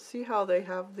center. See how they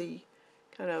have the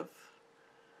kind of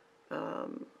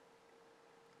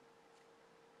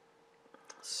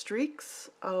streaks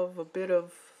of a bit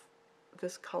of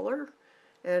this color,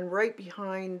 and right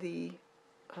behind the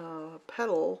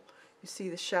petal you see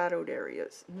the shadowed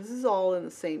areas. And this is all in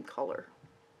the same color.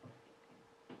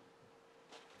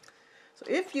 So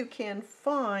if you can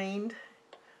find,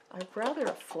 I'd rather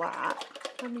a flat.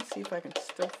 Let me see if I can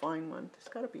still find one. There's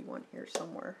got to be one here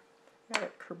somewhere. I got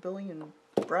a curbillion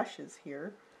brushes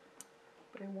here,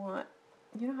 but I want,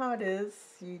 you know how it is,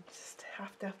 you just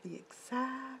have to have the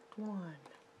exact one,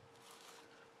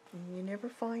 and you never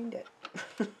find it.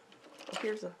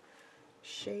 Here's a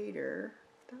shader.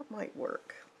 That might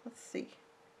work. Let's see.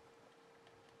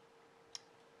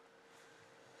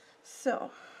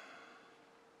 So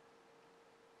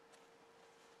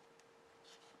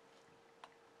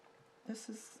this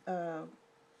is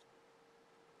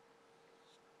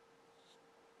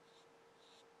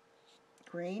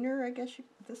grainer, I guess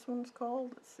this one's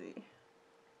called. Let's see.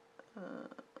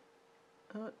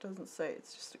 Oh, it doesn't say.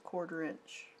 It's just a 1/4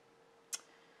 inch.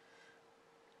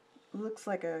 It looks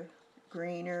like a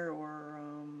grainer or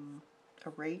a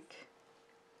rake.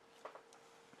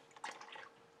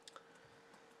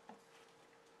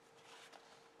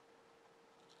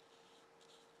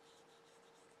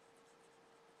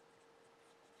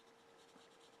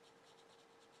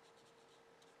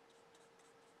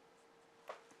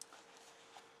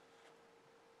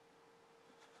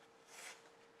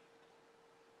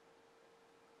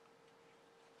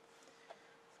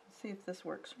 See if this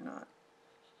works or not.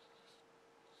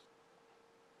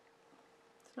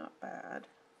 It's not bad.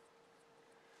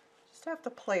 Just have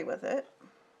to play with it.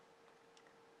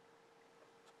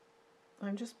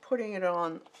 I'm just putting it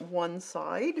on one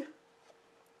side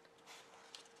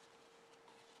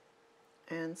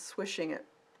and swishing it.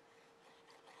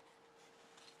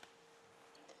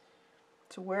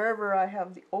 So wherever I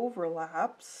have the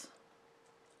overlaps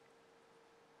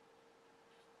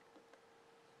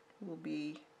will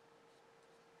be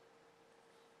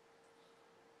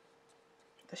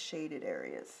the shaded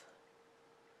areas.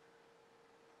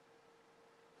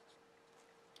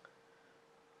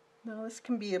 Now this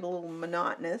can be a little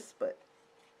monotonous, but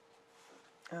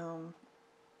if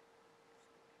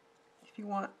you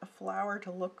want a flower to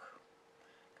look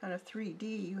kind of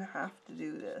 3D, you have to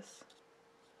do this.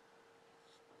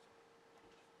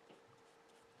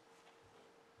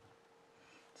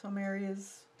 Some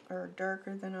areas are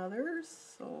darker than others,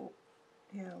 so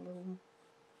yeah, a little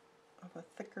of a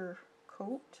thicker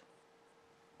coat.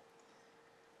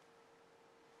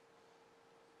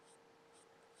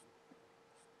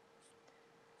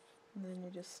 And then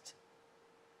you just,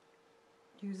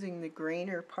 using the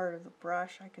grainer part of the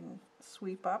brush, I can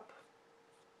sweep up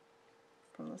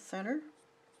from the center.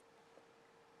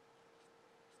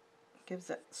 It gives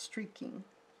that streaking.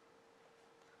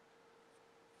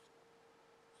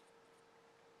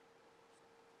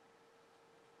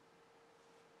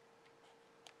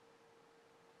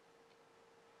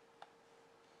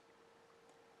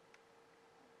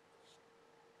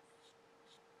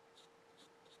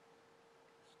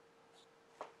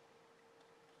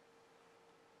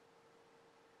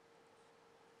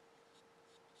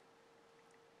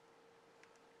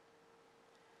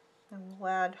 And we'll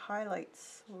add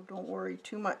highlights, so don't worry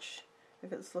too much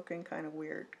if it's looking kind of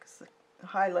weird, because the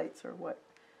highlights are what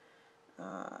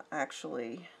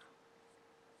actually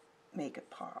make it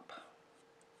pop.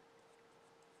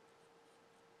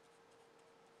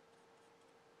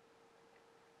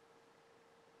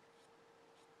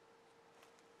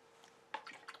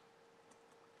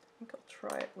 I think I'll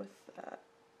try it with that.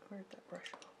 Where'd that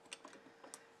brush go?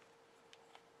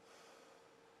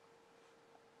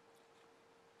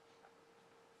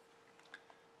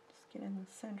 Just get in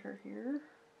the center here.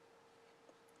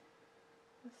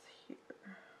 This here.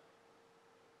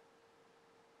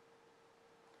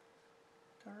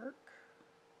 Dark.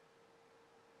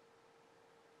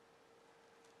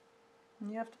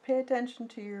 And you have to pay attention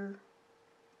to your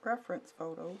reference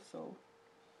photo, so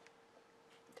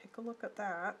take a look at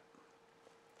that.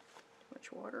 Too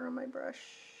much water on my brush.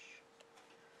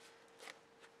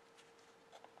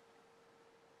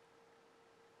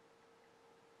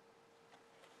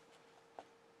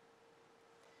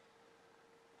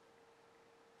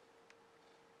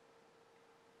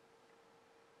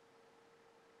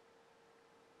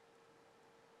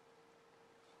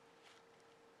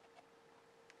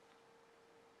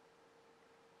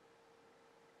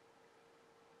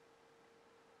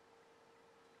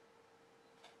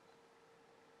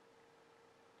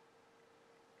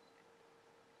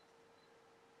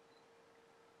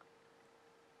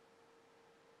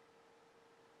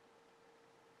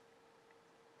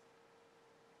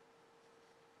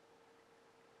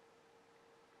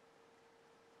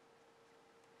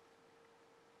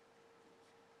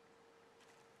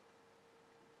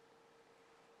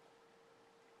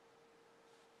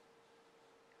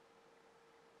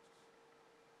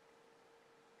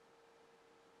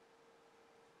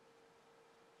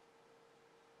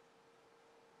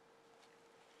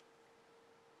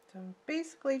 So I'm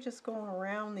basically just going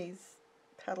around these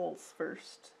petals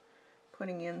first,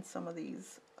 putting in some of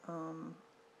these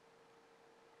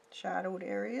shadowed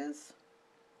areas.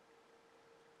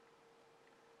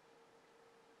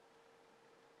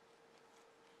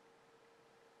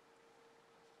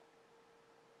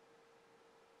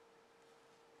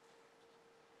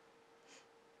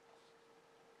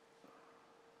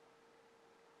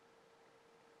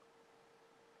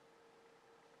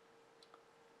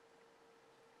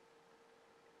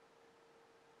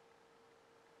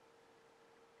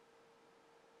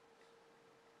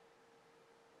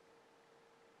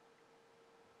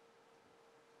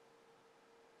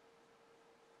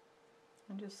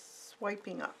 And just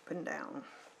swiping up and down.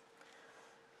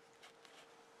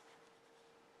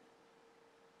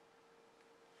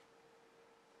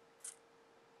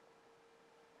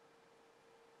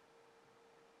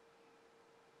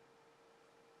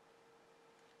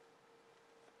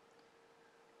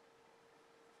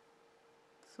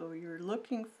 So you're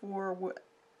looking for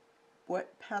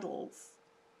what petals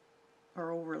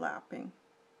are overlapping.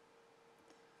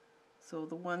 So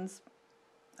the ones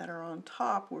that are on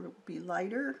top will be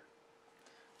lighter,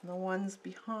 and the ones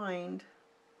behind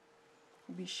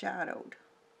will be shadowed.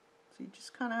 So you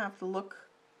just kind of have to look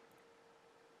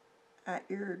at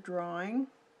your drawing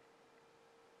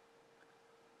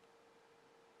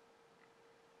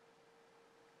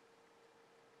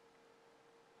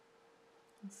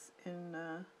and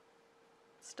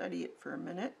study it for a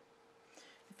minute.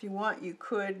 If you want, you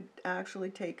could actually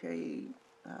take a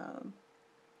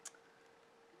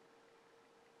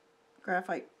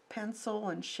graphite pencil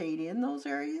and shade in those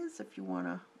areas if you want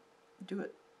to do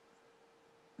it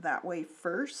that way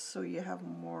first, so you have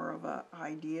more of an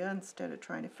idea instead of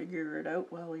trying to figure it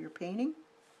out while you're painting.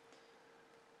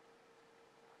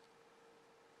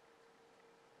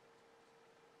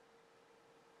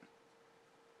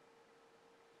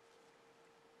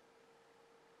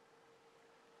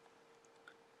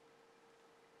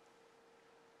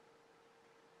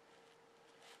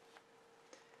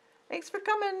 Thanks for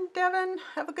coming, Devin.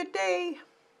 Have a good day.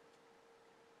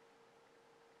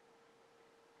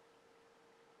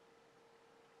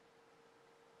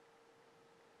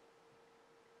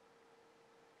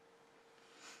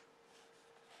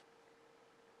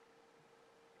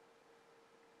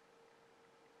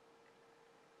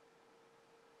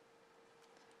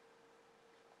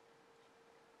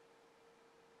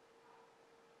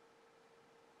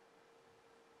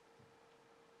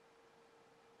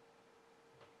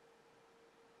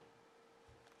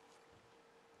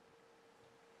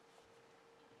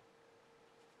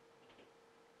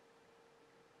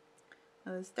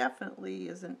 Now, this definitely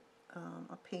isn't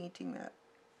a painting that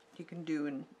you can do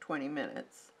in 20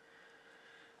 minutes.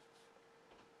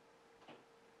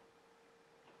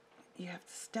 You have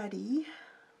to study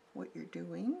what you're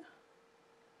doing.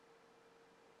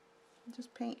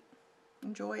 Just paint.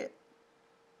 Enjoy it.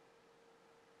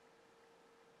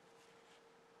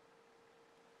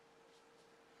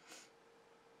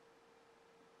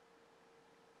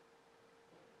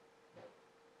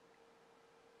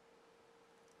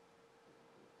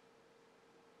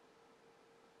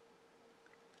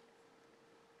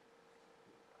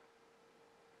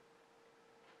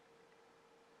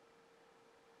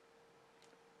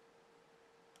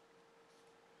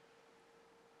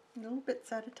 Little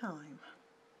bits at a time.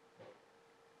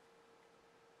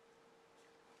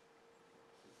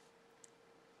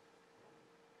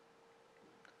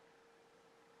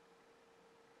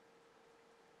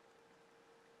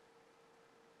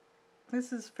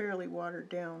 This is fairly watered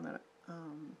down, that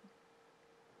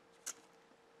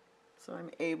so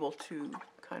I'm able to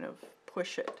kind of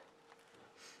push it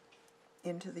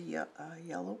into the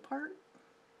yellow part.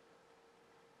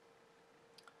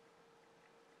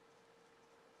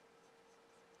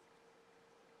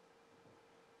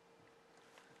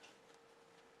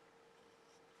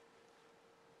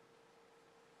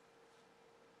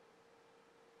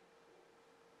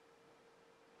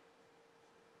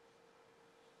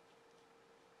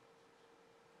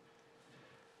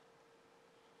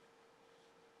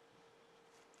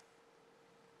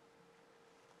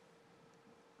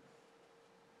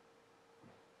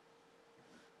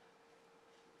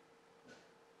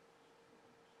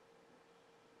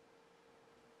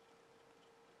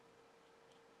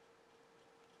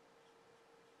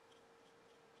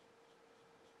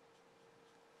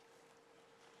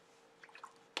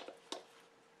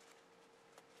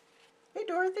 Hey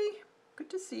Dorothy,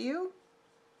 good to see you.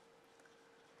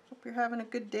 Hope you're having a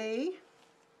good day.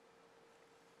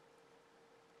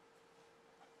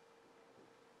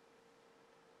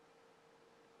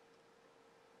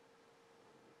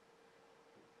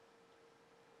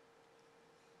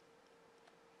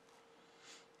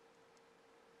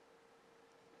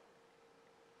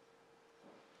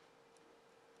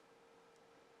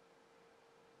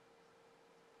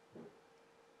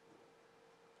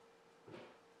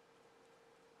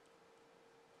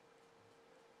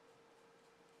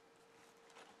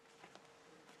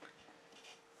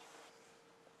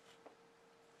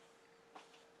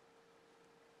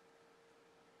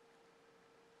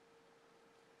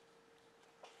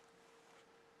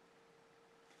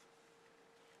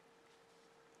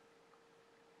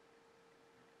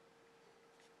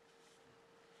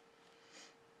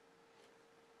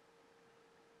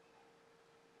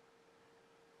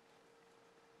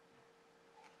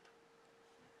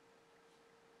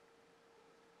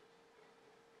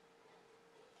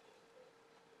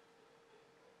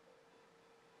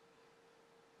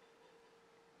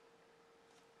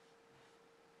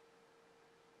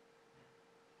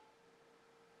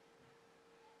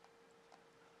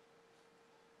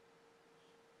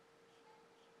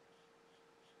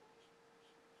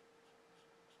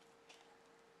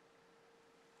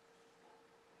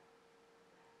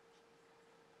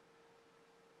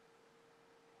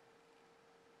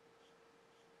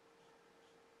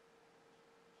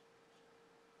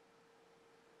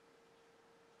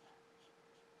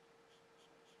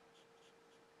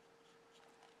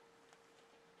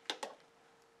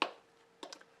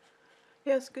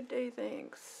 Yes, good day,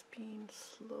 thanks. Being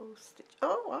slow stitch.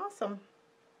 Oh, awesome.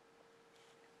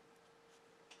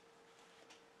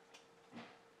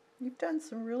 You've done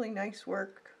some really nice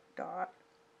work, Dot.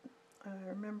 I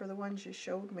remember the ones you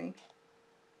showed me.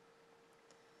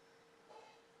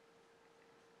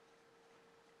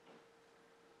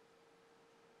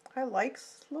 I like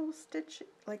slow stitching.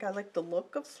 Like, I like the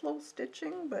look of slow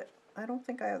stitching, but I don't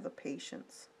think I have the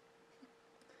patience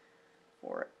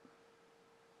for it.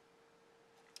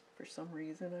 For some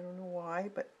reason, I don't know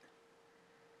why, but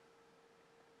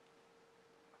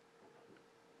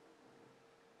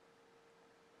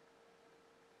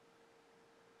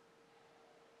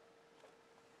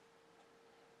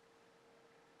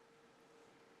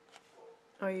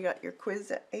oh, you got your quiz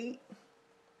at 8?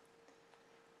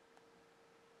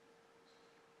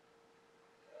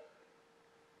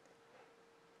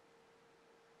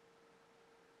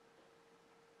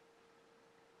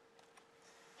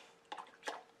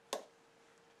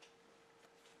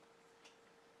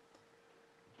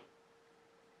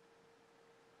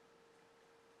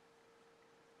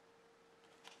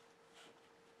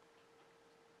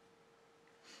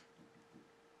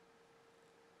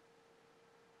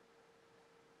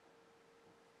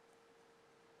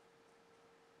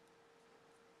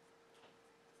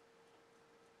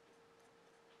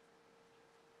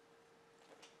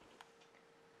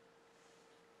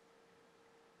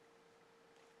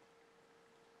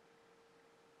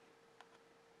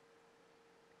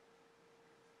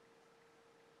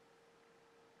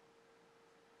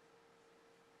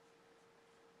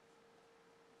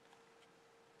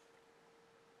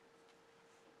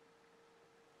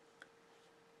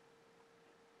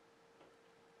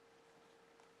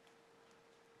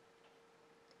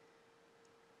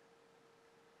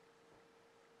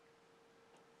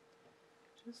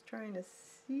 Just trying to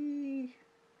see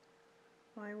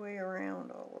my way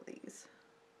around all of these,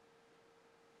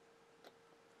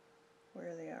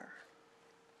 where they are.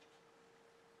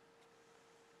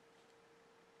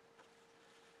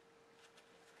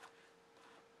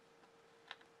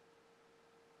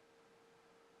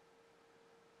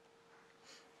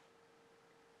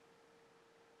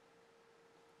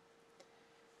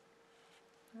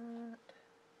 That.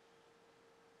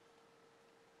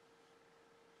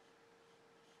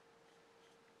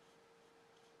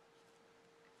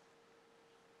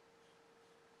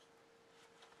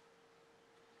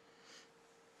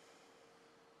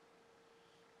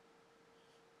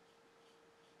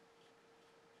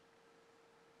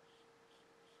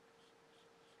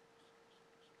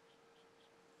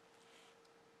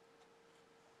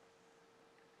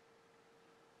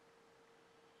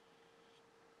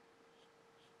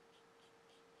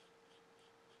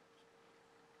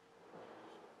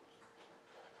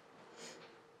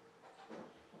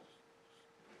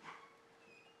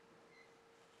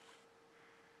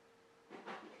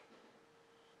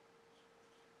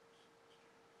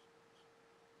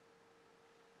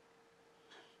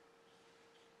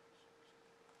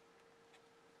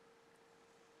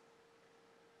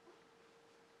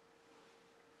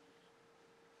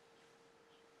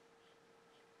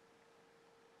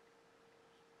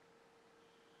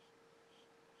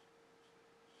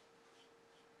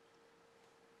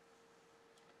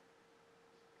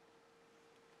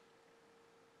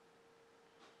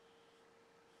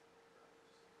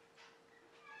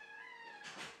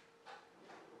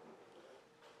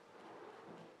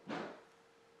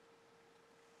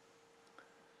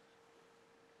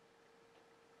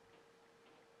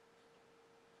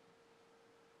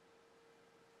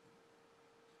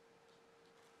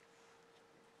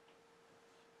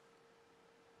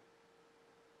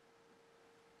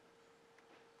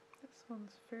 This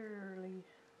one's fairly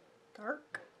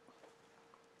dark.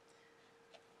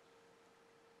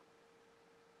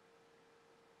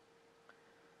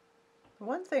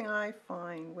 One thing I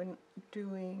find when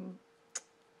doing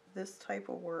this type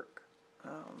of work,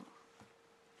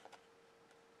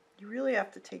 you really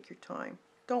have to take your time.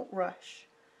 Don't rush.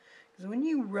 Because when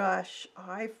you rush,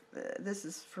 this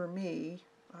is for me,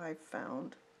 I've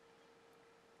found,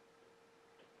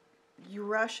 you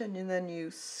rush and then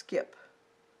you skip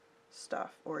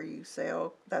stuff, or you say,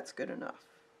 oh, that's good enough.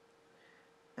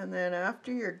 And then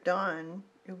after you're done,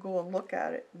 you'll go and look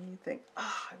at it and you think,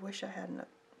 oh, I wish I hadn't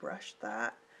brushed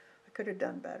that. I could have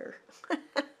done better.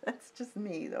 That's just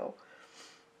me though.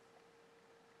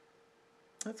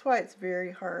 That's why it's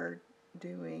very hard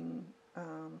doing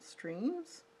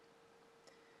streams.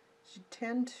 You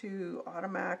tend to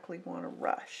automatically want to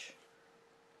rush.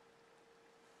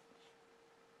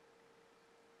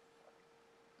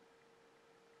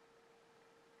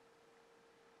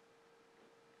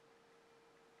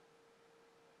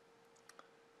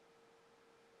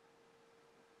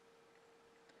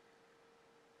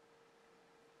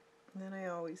 And then I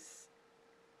always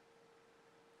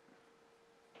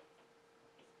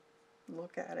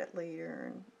look at it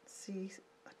later and see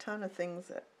a ton of things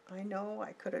that I know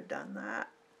I could have done that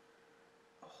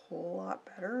a whole lot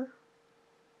better.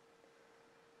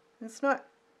 It's not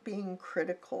being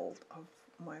critical of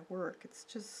my work, it's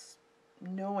just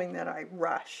knowing that I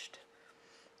rushed,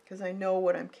 because I know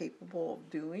what I'm capable of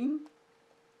doing.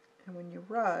 And when you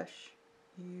rush,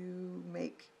 you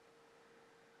make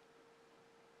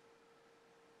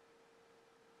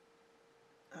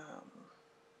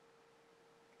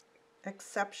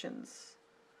exceptions,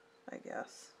 I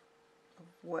guess, of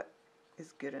what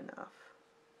is good enough.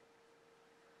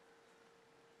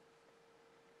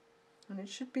 And it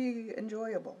should be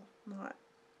enjoyable, not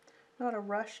a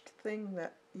rushed thing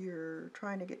that you're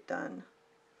trying to get done.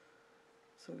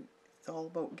 So it's all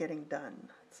about getting done.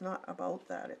 It's not about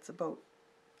that. It's about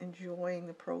enjoying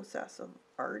the process of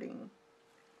arting.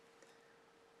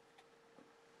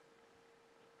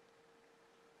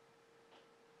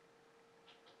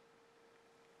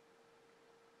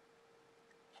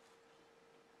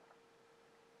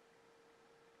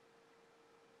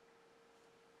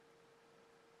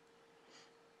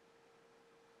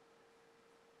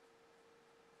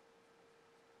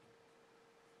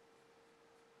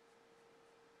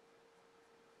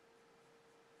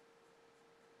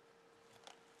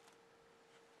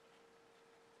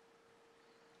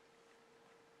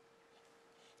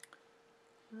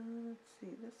 Let's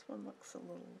see, this one looks a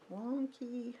little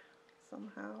wonky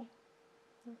somehow.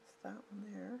 That's that one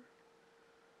there.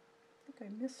 I think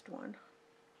I missed one.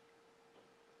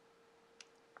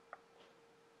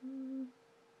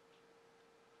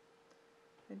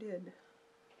 I did,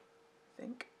 I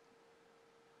think.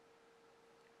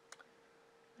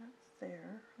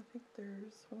 there. I think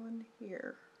there's one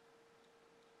here.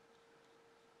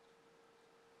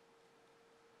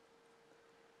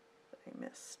 That I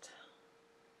missed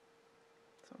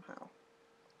somehow.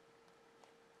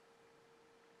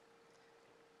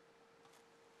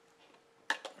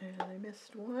 And I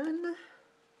missed one.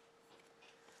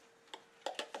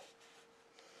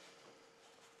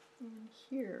 In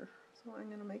here. So I'm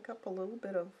going to make up a little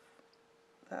bit of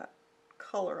that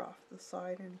color off the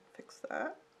side and fix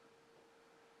that.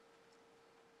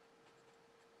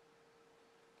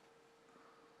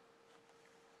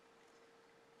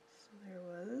 So there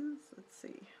was, let's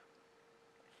see,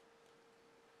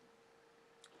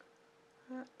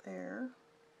 that there.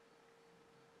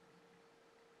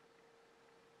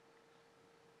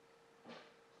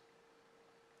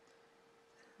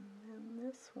 And then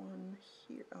this one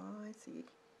here. Oh, I see.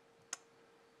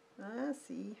 I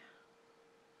see.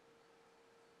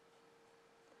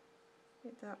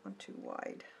 Made that one too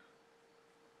wide.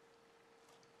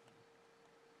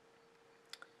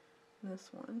 And this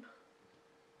one.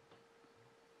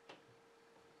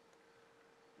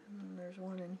 And then there's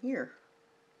one in here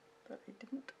that I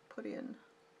didn't put in.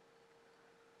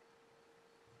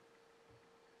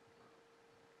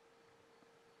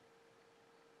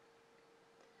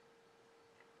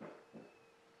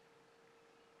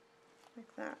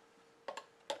 Like that.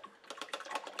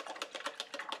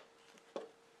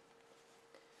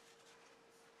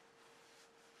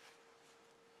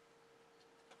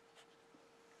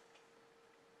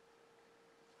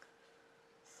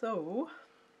 So,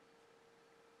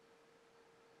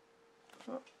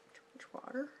 oh, too much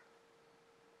water.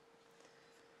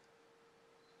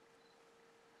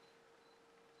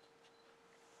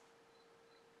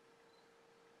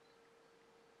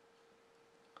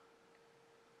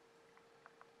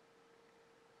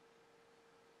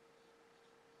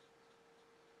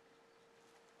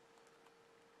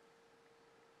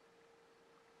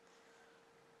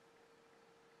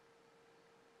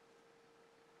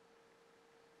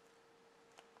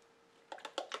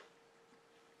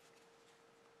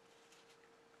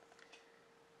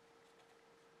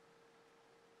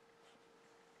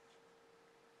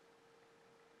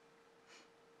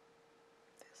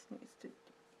 This needs to be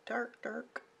dark,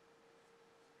 dark.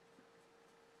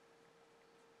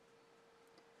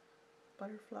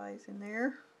 Butterflies in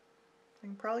there.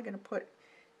 I'm probably going to put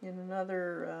in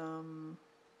another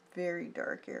very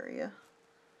dark area.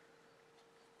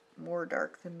 More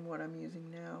dark than what I'm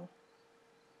using now.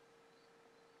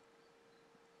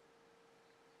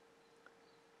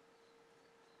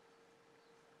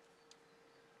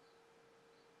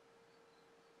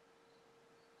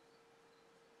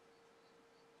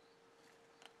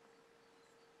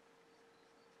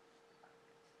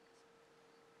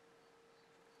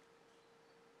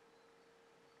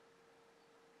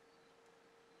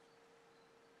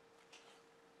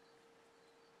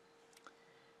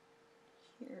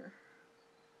 Here.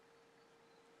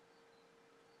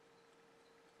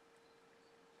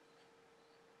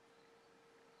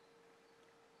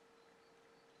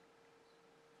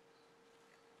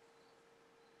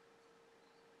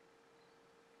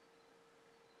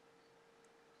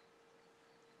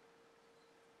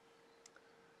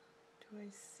 Do I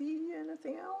see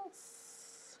anything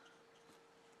else?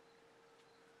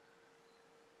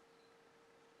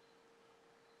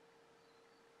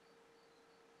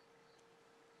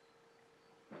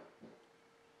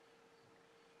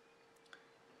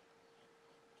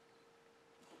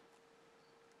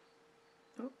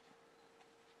 Oh.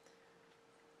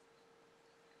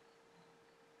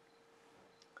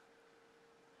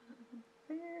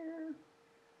 There.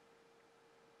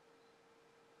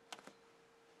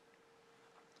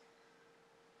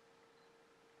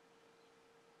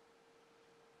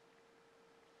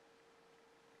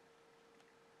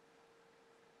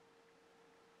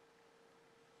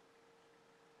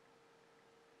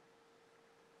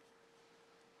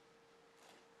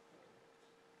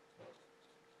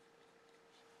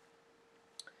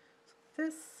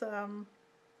 This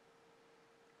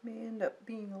may end up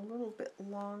being a little bit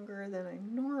longer than I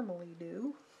normally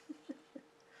do.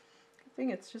 I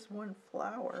think it's just one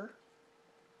flower.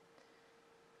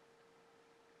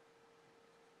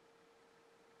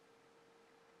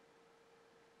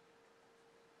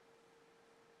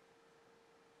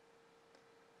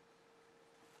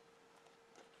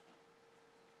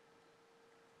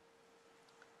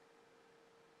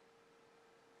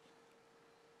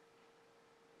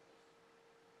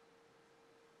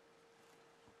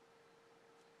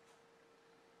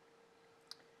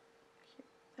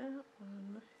 That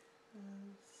one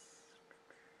is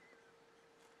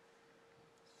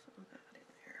some of that in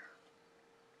there.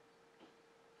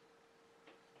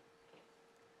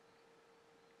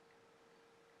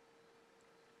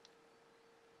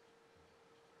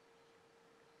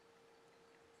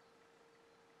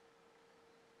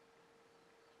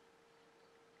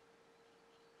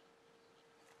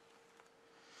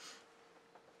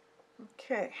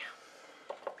 Okay.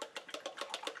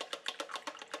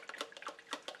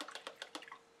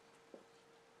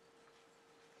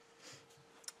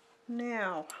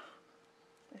 Now,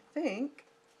 I think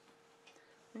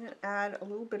I'm going to add a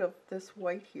little bit of this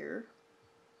white here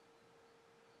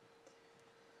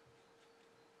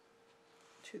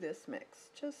to this mix.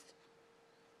 Just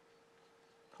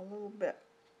a little bit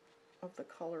of the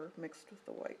color mixed with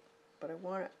the white, but I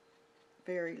want it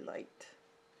very light.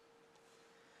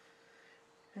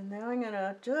 And now I'm going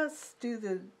to just do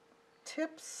the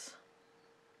tips.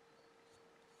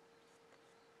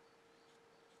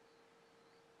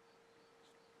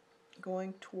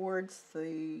 Going towards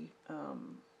the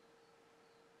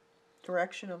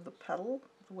direction of the petal,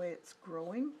 the way it's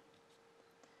growing.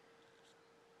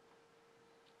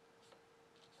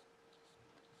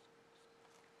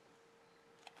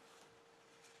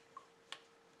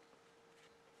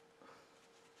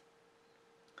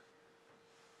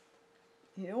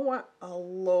 You don't want a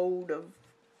load of,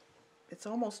 it's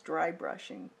almost dry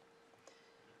brushing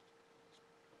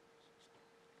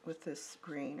with this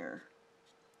grainer.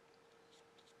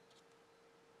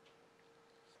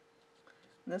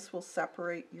 And this will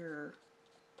separate your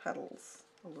petals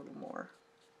a little more.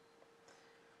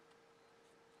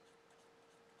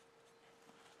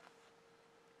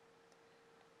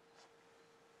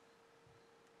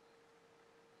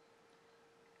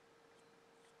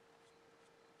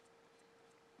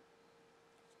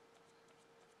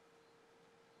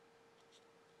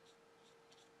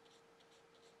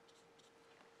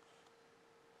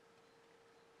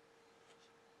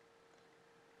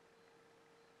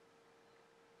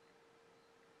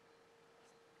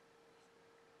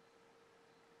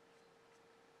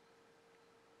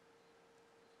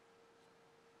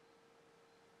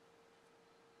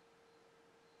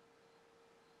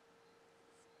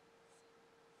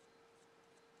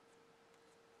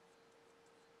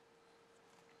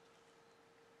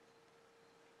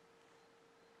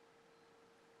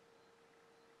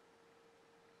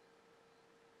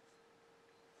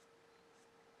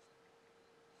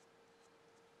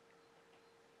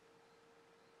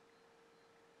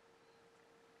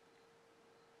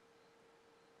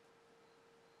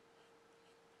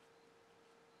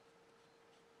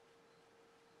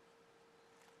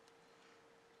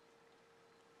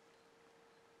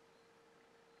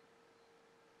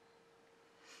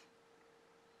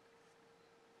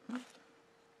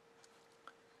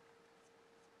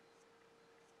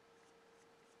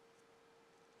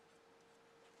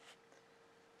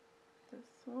 This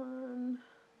one,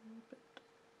 a little bit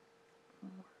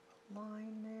more of a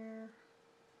line there,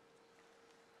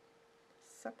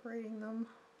 separating them.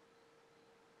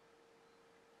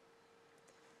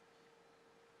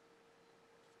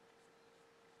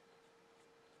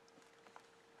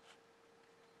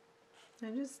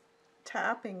 And just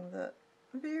tapping the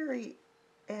very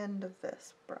end of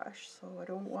this brush, so I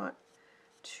don't want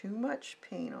too much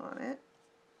paint on it.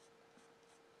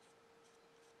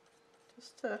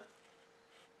 Just to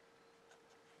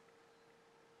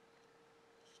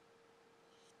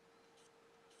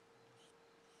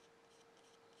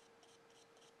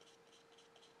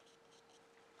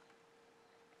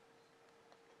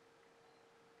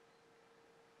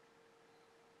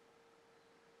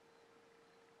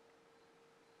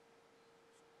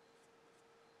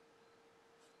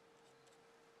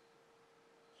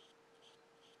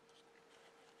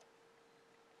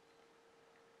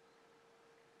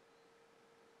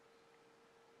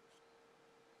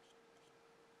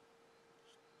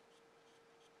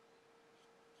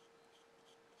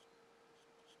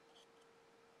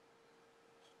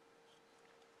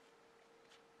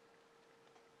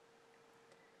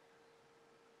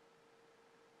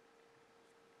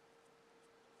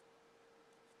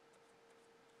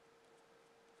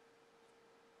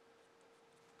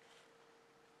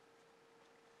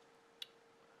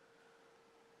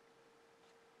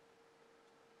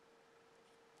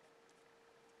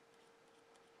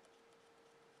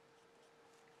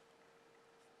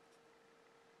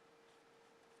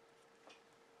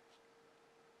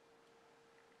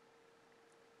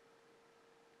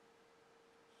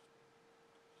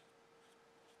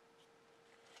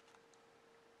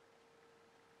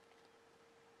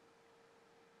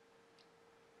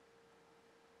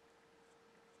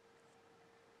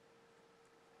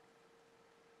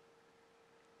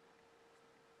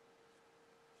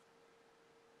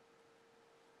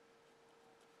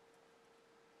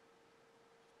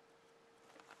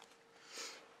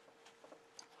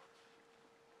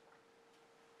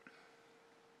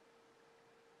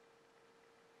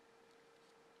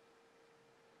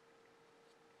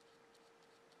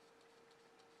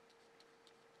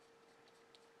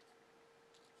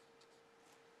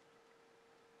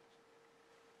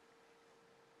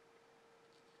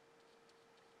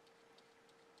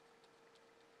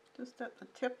just at the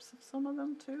tips of some of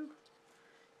them too.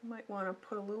 You might want to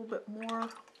put a little bit more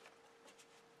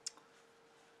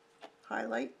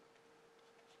highlight.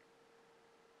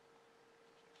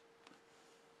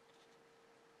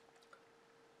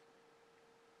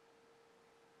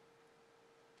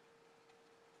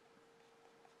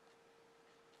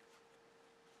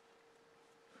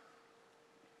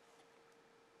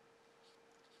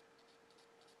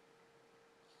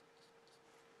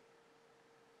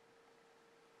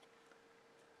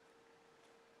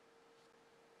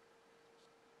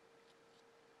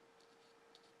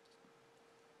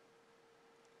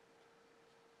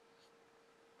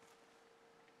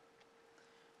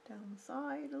 Down the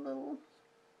side a little.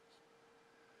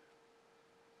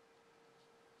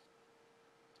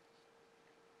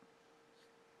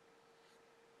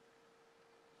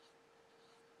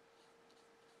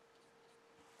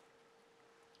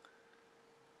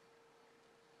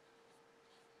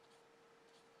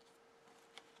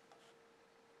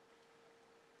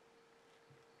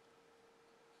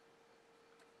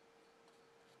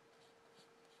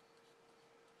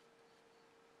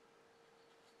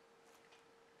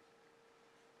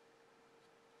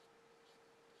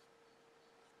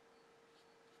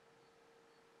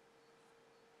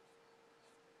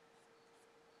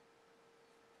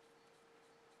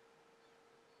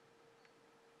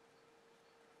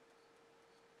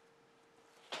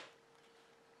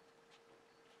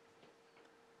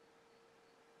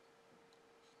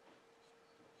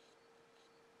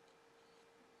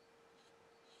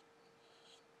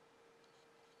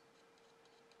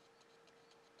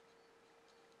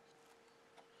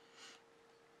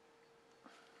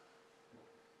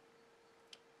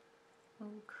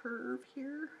 Little curve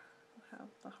here. We'll have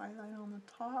the highlight on the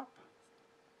top.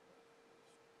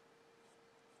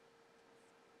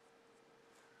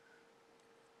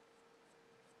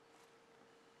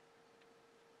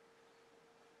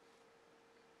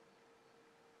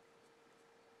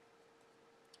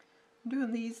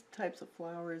 Doing these types of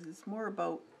flowers is more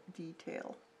about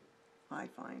detail, I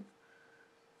find.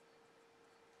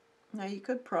 Now you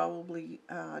could probably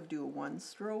do a one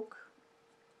stroke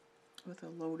with a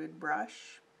loaded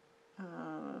brush. It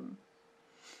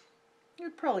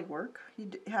would probably work.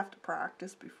 You'd have to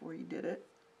practice before you did it,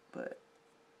 but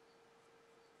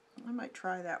I might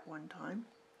try that one time.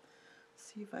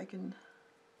 See if I can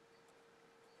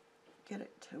get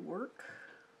it to work.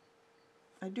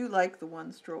 I do like the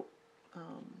one stroke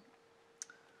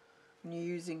when you're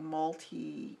using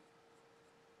multi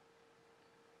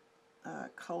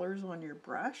colors on your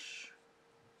brush.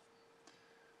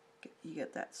 You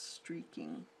get that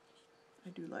streaking. I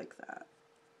do like that.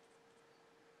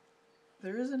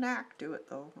 There is an knack to it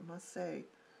though, I must say.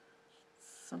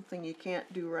 Something you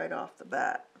can't do right off the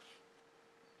bat.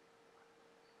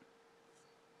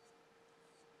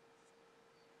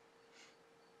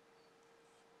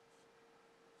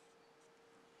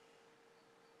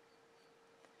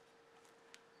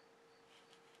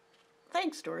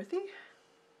 Thanks, Dorothy.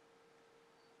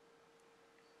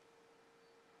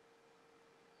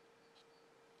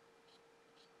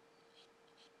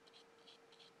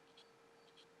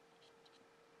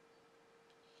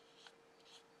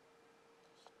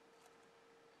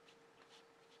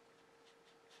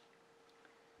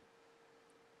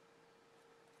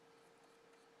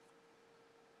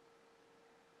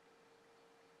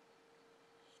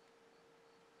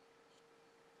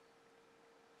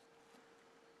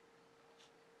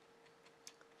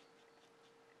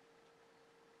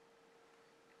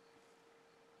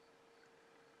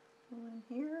 In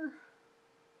here.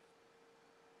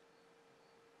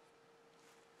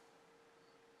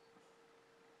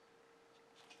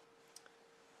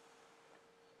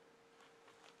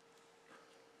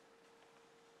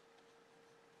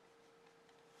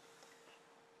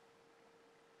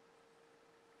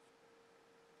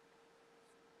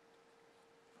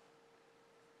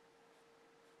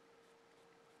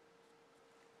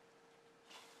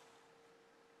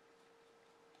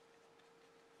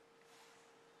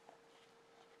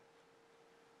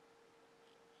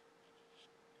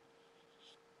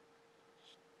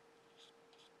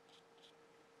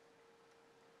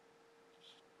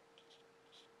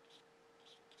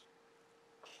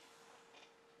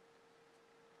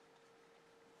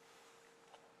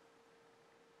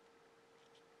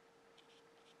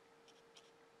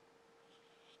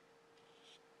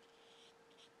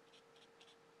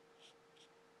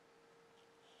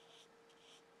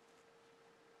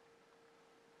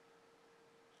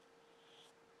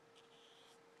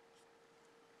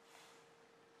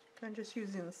 I'm just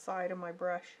using the side of my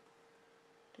brush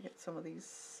to get some of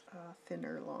these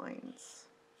thinner lines.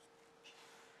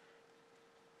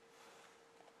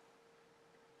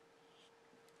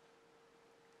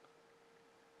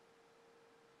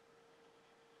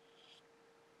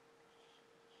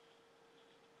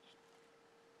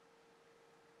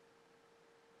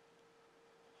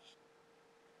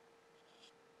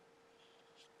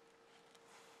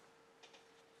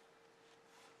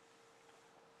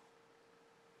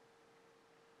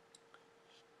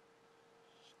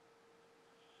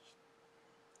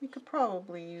 You could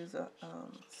probably use a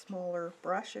smaller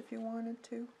brush if you wanted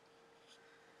to.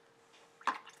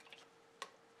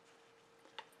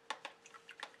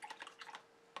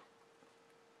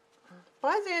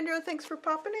 Bye, Xandra. Thanks for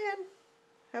popping in.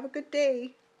 Have a good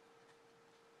day.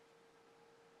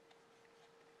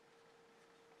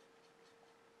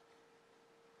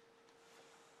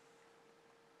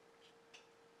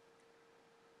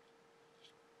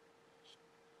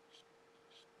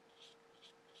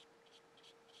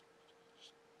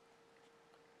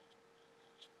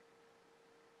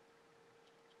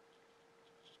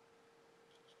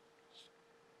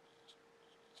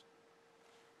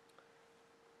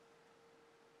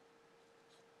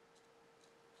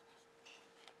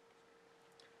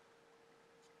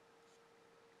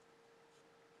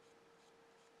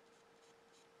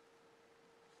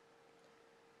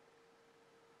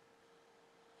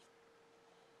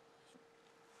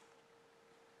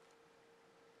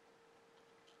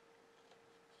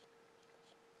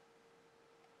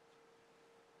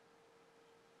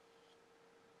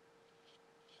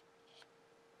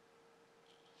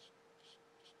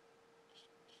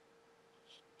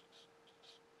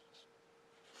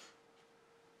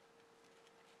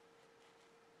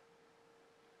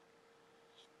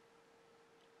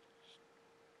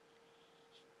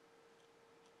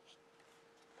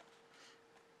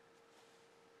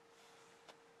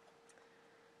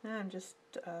 And I'm just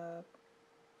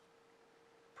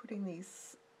putting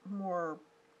these more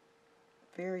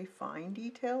very fine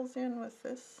details in with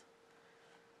this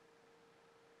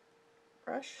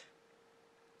brush.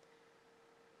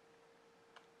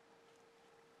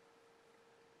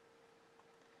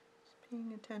 Just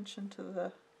paying attention to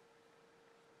the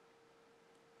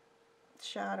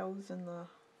shadows and the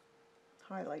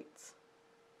highlights.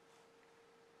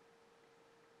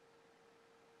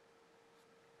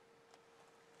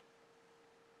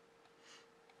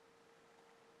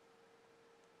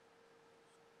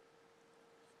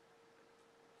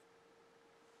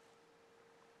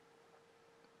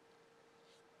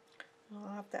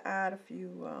 I'll have to add a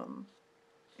few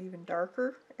even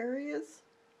darker areas.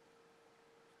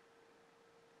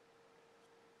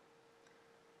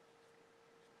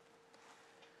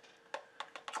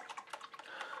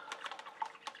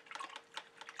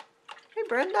 Hey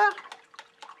Brenda,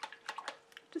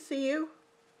 good to see you.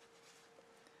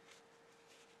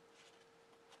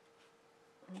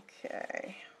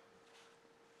 Okay.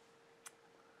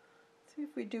 Let's see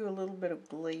if we do a little bit of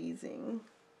glazing.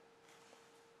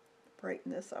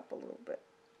 Brighten this up a little bit.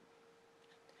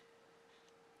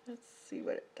 Let's see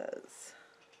what it does.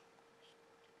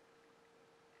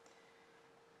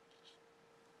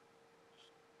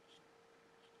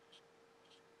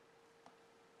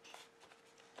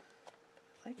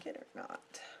 Like it or not?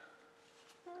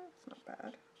 It's not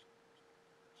bad.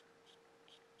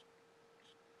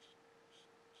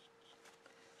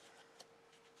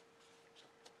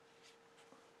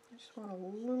 I just want a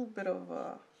little bit of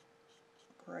a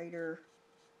brighter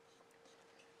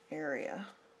area,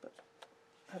 but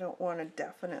I don't want a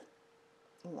definite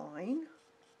line.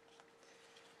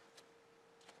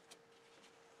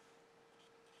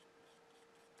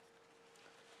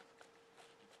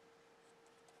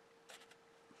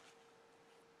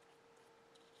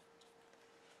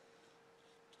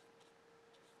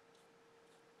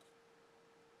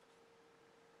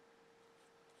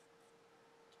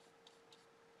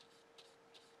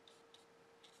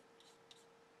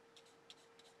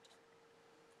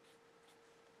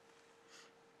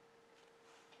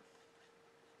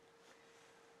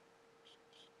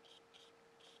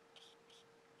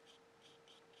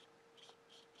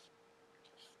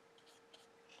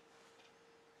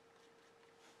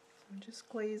 I'm just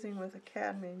glazing with a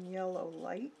cadmium yellow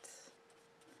light,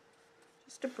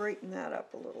 just to brighten that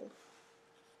up a little.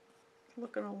 It's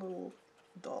looking a little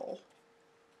dull.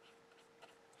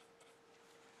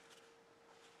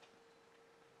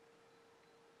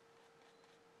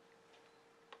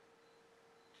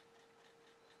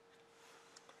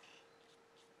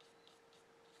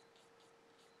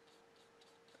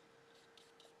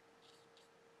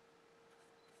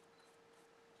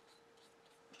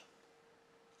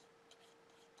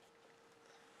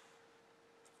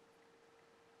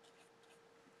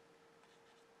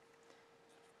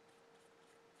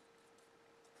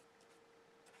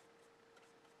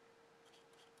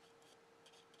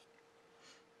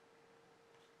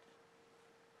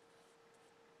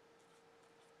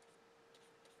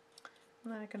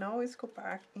 And I can always go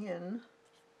back in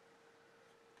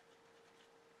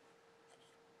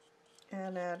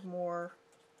and add more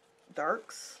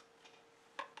darks.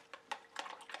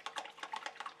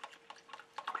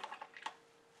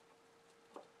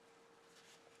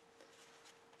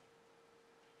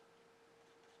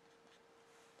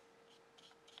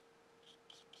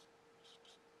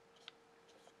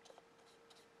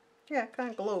 Yeah, it kind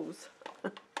of glows.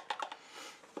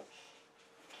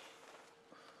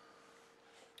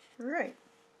 Alright.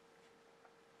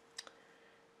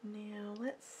 Now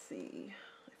let's see.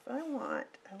 If I want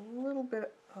a little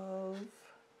bit of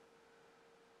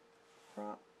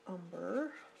raw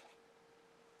umber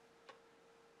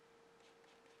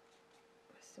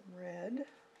with some red,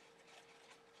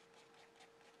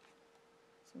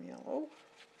 some yellow,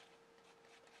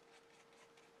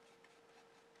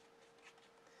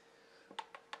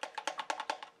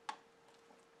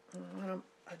 I want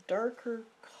a darker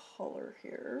color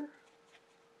here.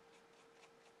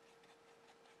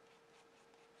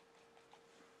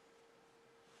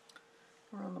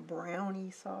 We're on the browny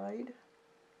side.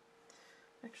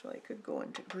 Actually, I could go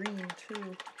into green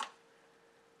too.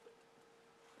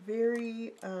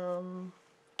 Very, see,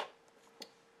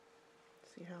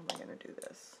 how am I going to do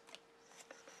this?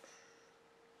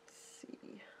 Let's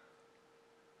see.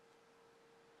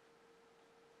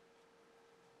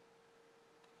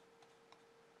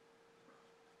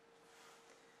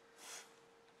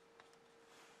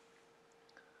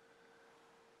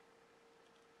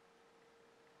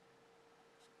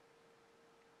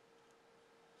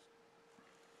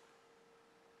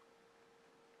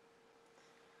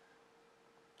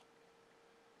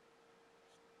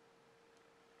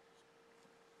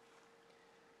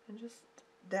 And just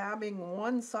dabbing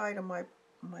one side of my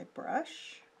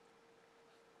brush,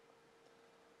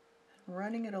 and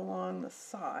running it along the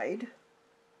side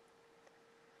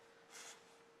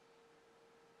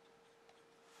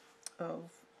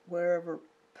of wherever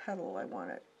petal I want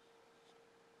to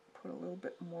put a little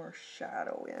bit more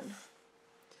shadow in.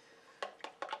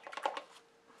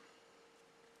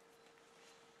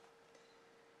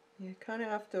 You kind of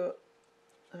have to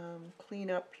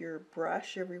clean up your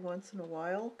brush every once in a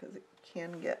while because it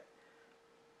can get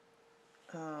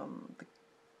kind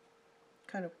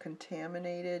of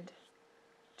contaminated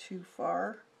too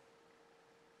far.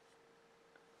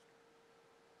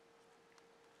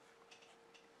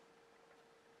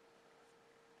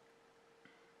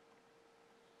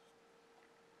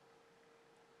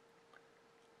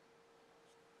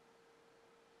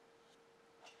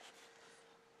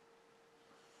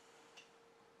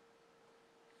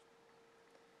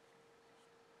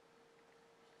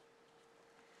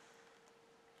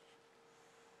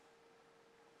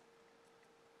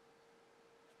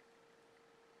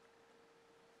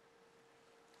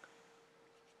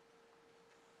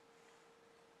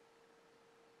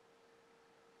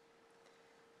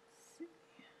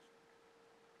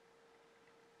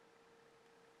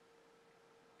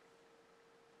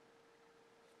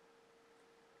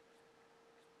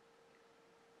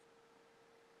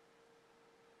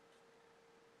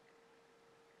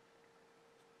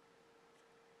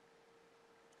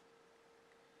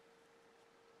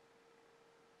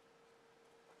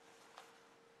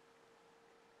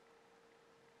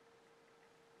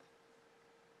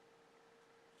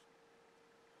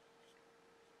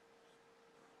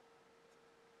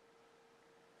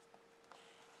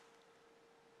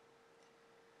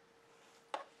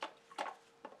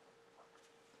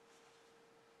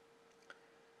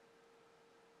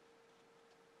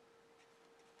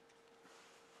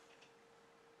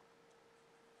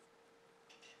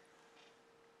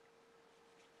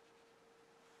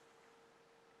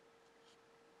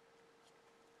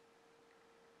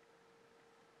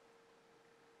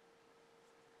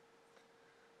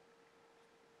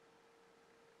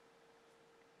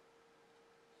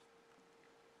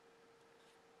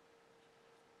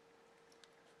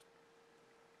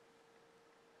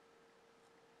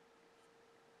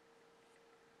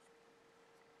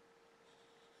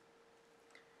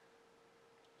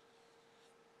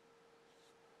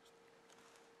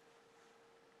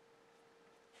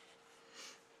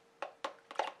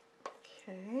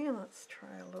 Okay, let's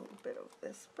try a little bit of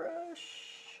this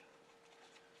brush.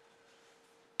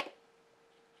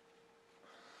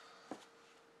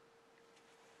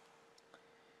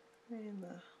 And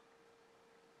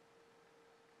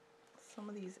some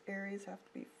of these areas have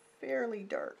to be fairly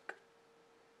dark.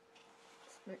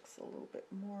 Let's mix a little bit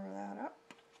more of that up.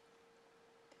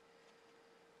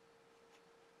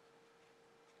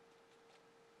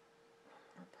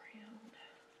 More brown.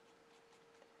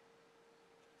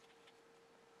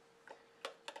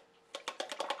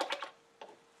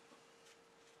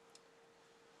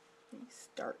 Nice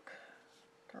dark.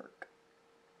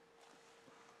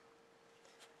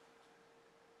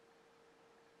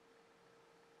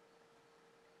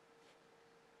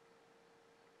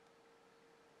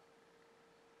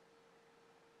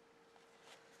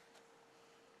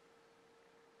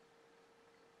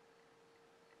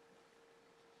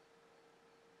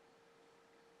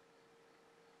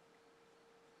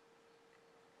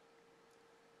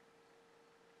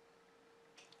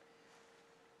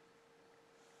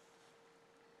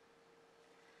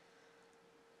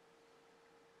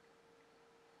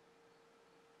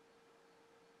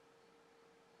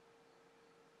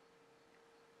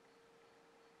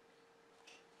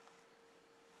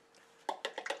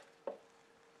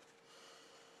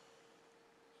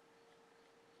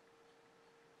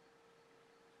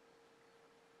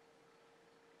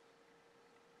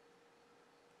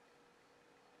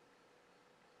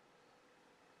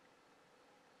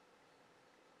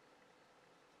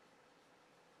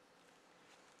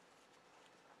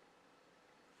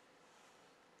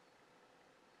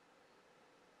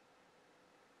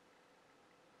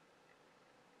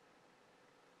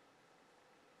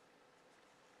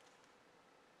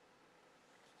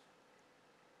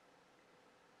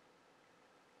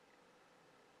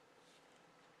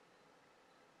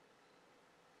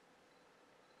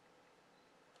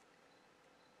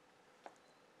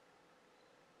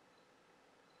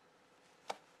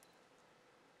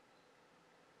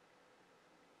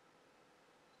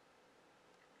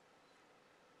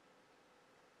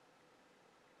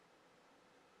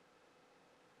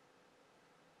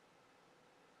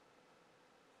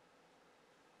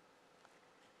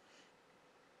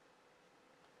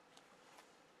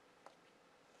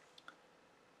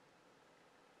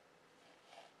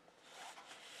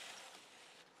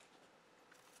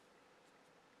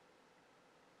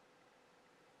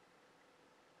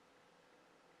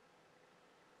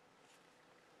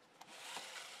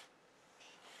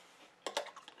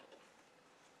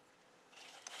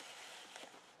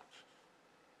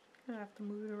 I have to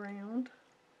move it around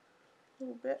a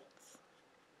little bit.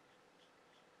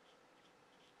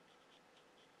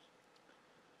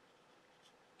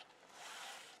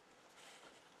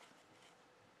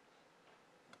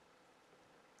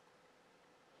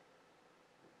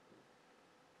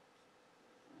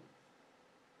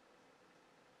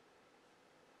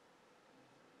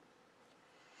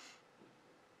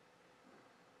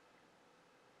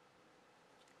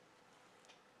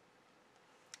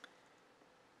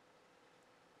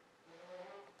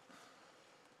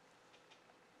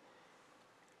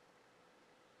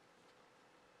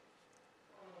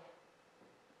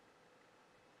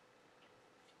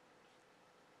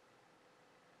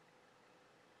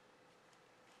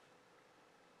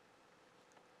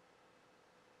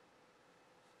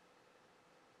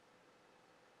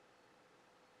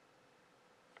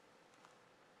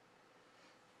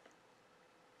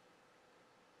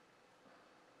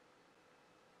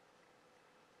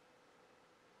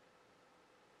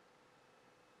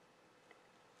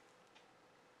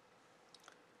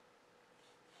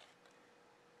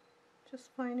 Just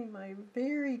finding my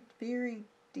very, very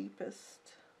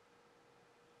deepest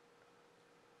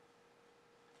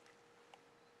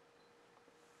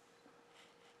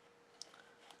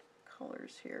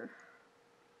colors here.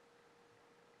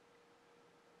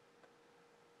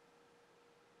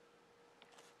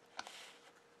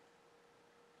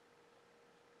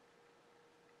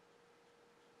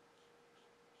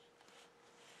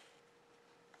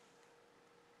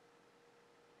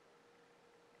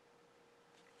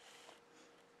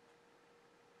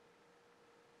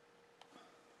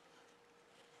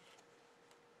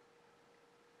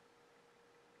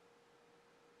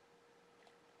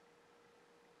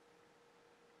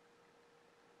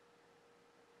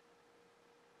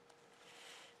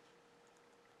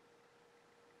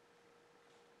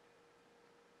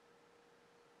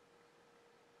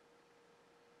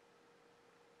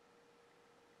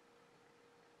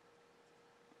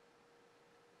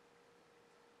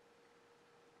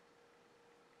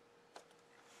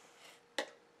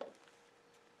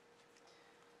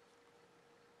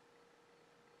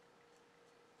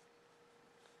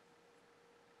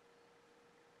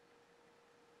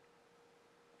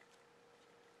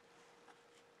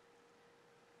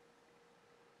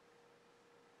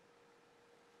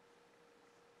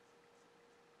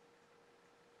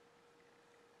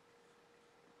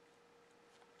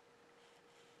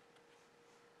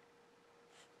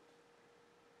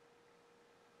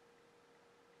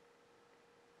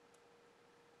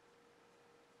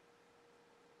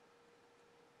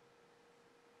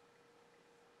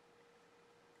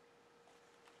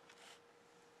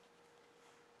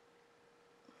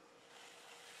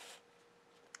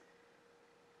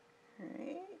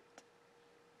 Right.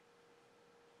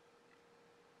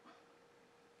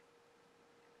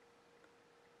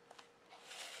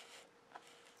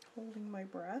 Holding my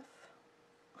breath.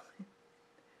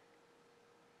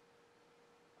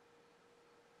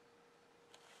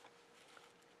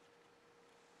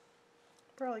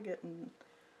 Probably getting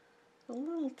a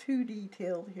little too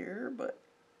detailed here, but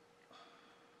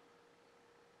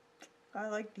I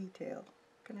like detail.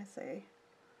 What can I say?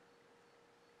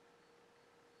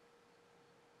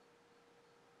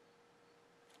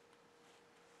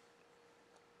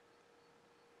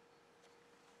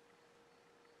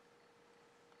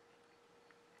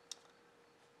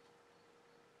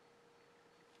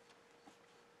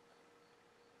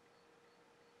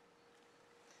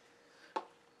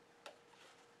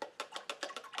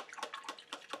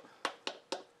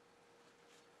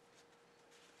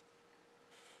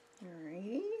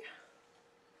 Alrighty.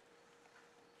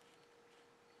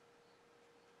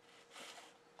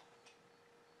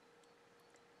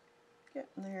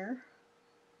 Getting there.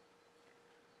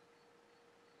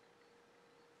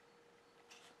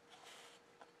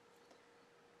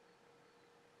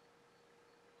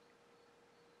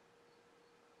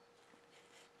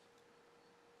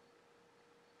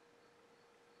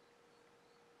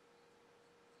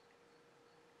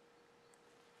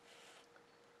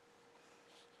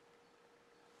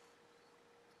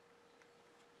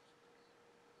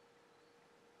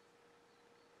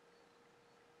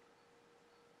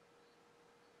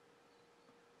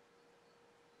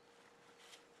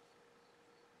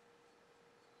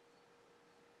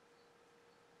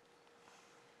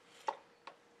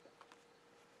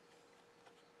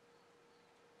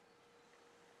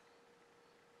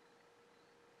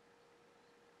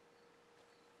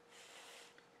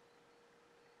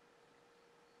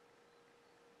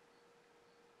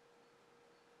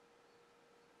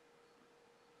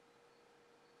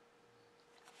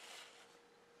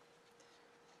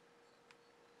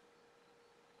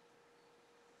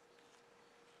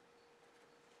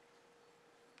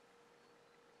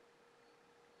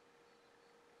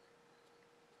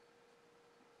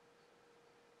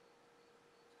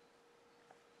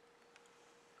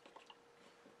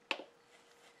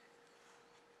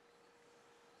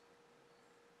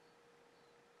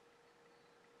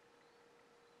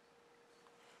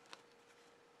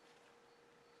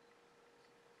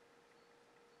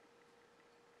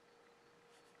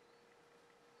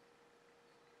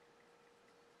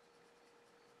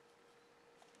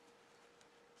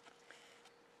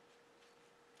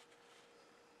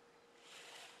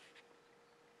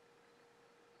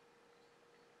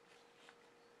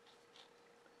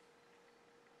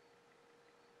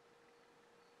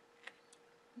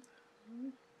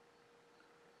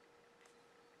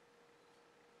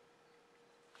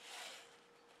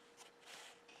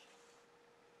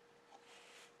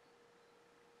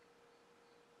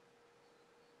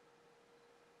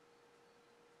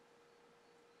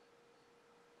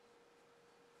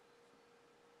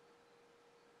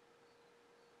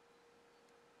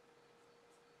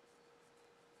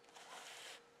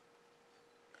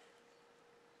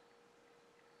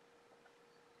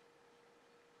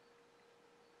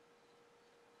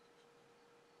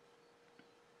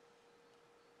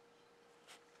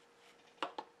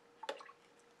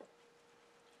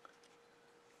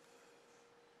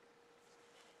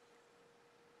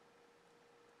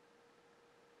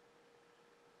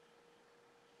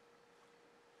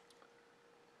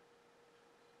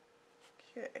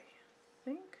 Okay, I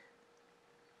think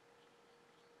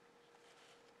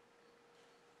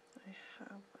I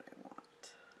have what I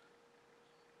want.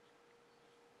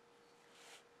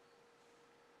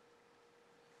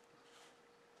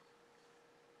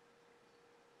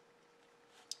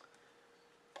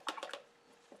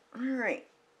 All right,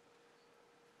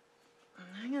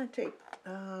 I'm going to take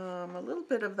a little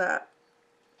bit of that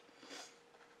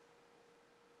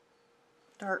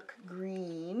dark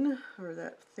green, or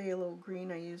that phthalo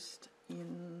green I used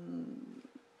in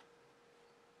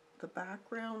the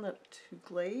background to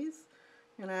glaze,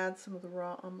 and add some of the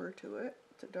raw umber to it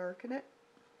to darken it.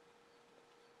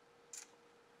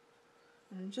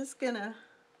 And I'm just going to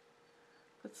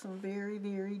put some very,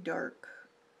 very dark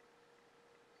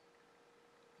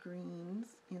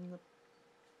greens in the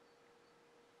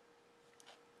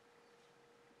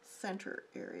center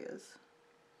areas.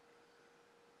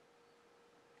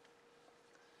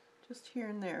 Just here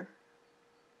and there.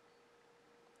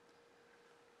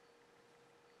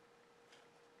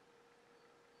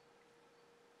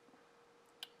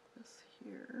 This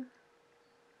here.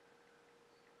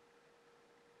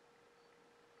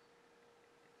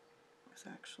 Is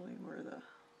actually where the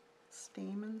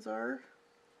stamens are.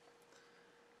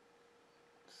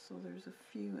 So there's a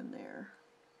few in there.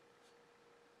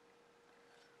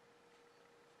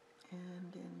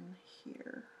 And in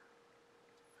here,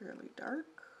 fairly dark.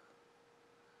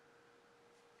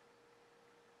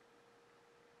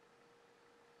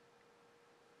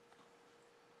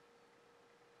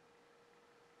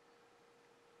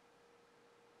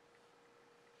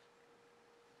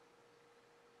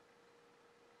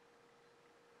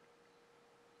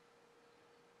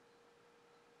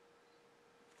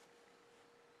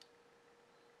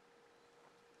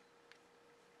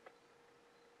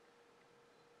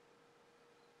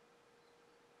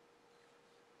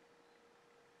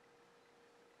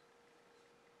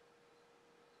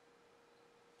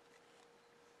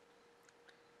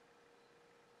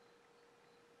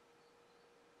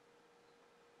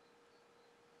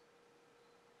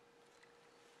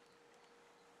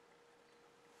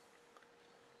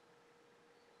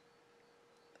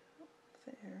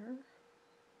 There.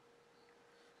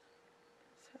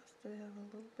 This has to have a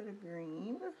little bit of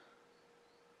green.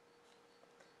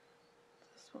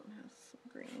 This one has some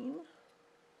green.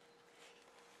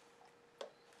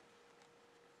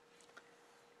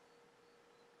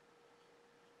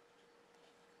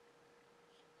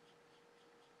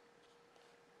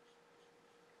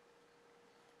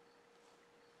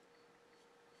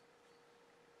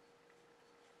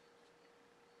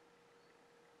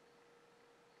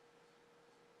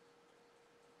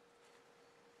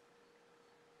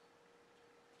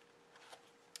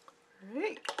 All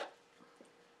right.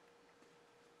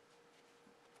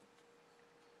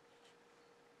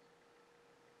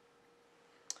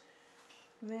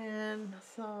 Then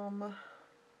some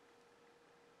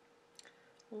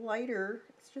lighter,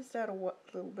 let's just add a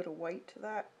little bit of white to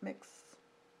that, mix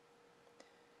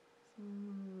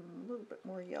a little bit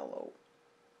more yellow.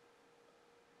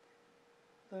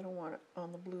 I don't want it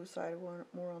on the blue side, I want it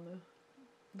more on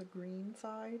the green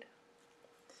side.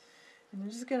 And I'm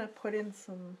just going to put in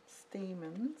some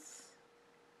stamens.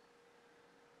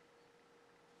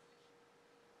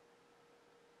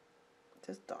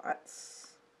 Just dots.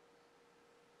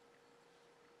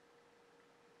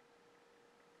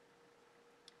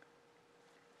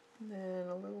 And then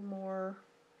a little more.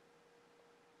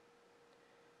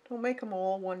 Don't make them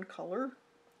all one color.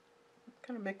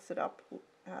 Kind of mix it up,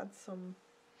 add some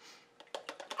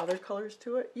other colors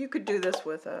to it. You could do this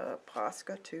with a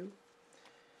Posca too.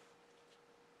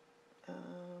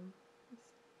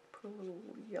 Put a little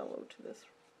yellow to this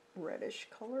reddish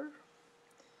color.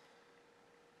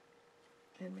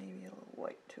 And maybe a little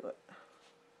white to it.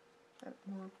 Add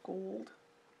more gold.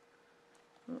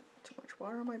 Oh, too much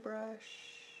water on my brush.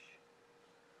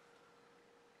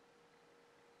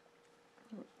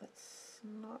 Oh, let's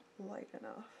not light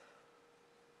enough.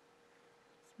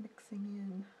 It's mixing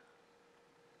in.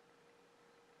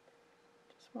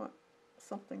 Just want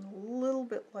something a little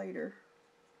bit lighter.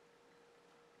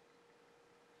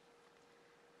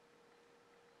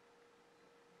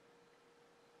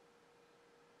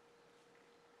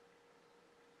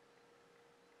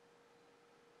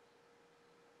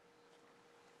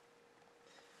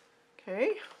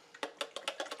 Okay.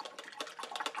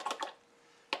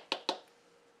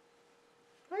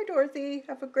 Hi Dorothy,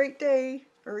 have a great day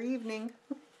or evening.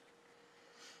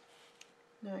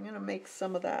 Now I'm going to make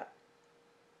some of that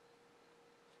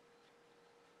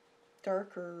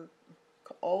darker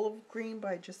olive green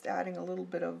by just adding a little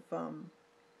bit of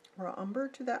raw umber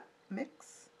to that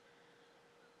mix.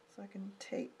 So I can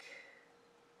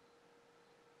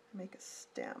make a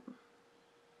stem.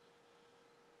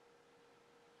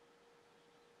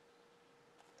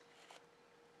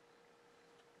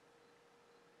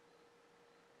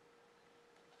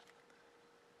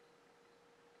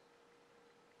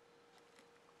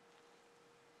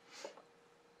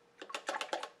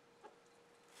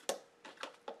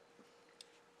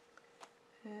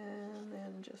 And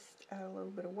then just add a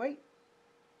little bit of white.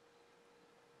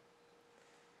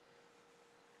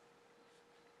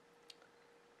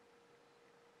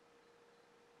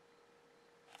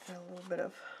 Add a little bit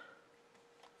of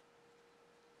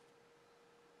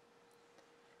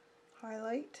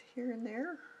highlight here and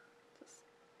there, just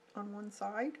on one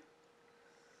side.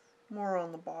 More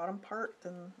on the bottom part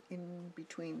than in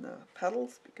between the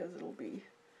petals because it'll be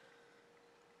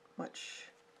much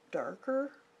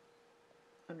darker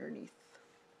underneath.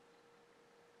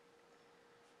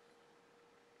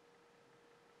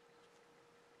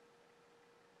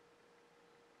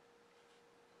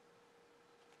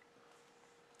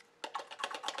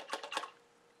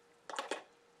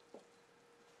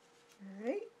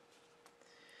 Alright,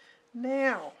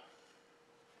 now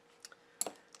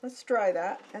let's dry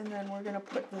that and then we're going to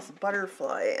put this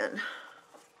butterfly in.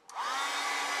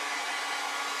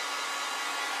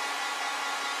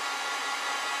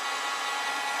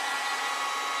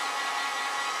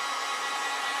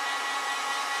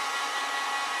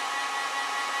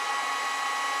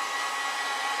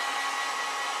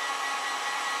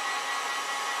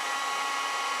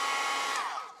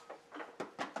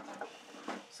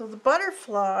 So the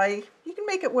butterfly, you can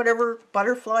make it whatever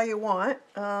butterfly you want.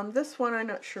 This one I'm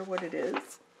not sure what it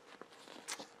is.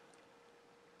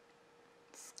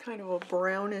 It's kind of a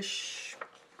brownish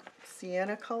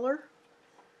sienna color.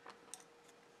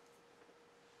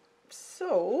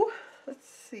 So let's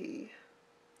see.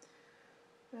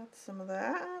 Add some of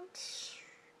that.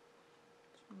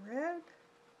 Some red.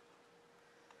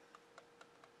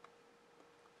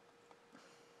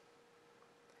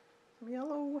 Some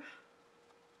yellow.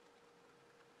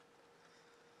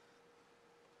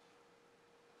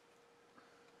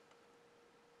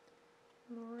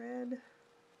 Red.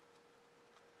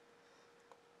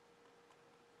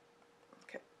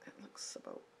 Okay, that looks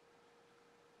about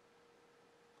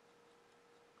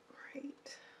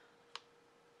right.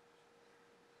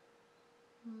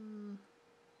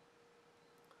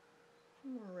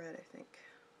 More red, I think.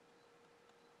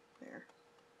 There.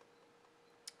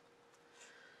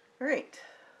 All right,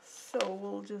 so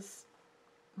we'll just,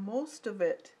 most of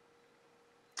it,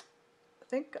 I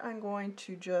think I'm going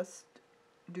to just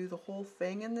do the whole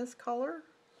thing in this color,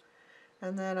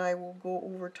 and then I will go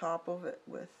over top of it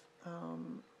with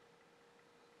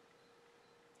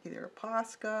either a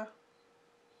Posca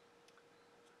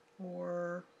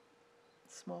or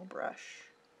a small brush.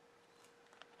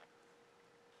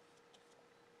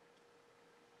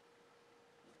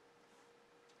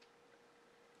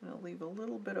 And I'll leave a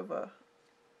little bit of a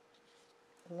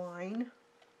line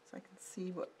so I can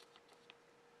see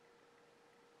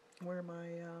where my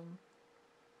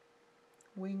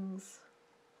wings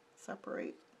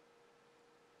separate.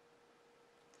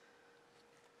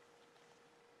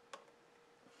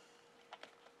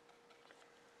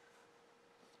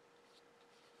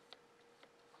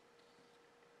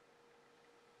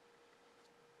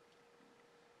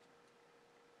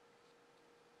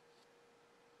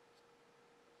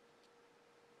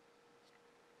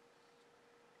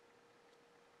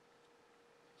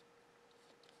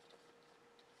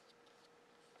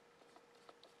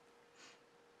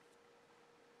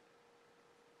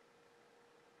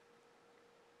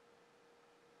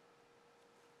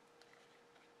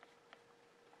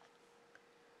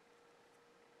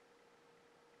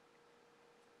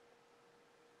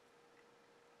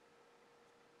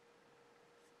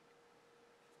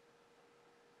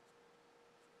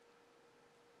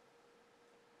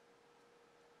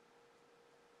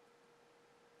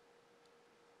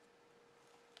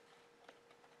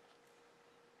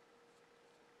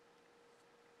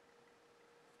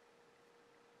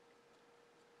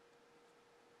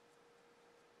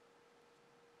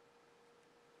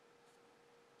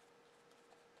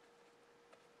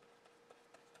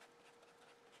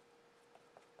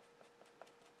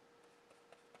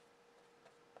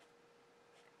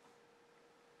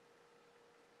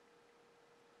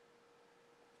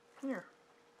 Here.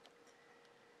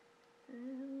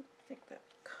 And I think that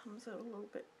comes out a little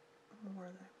bit more.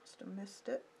 I must have missed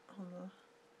it on the...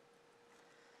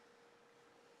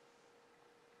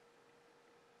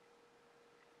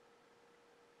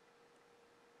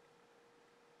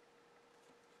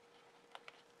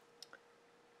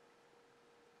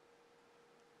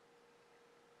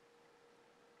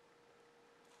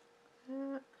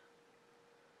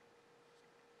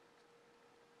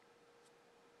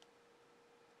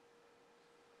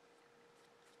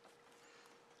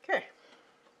 Okay.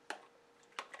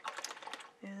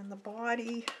 And the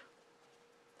body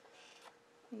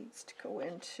needs to go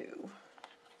into,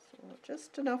 so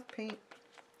just enough paint to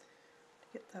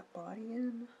get that body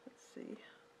in. Let's see.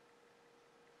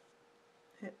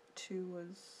 Hit 2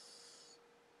 was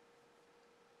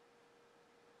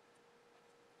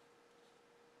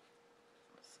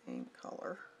the same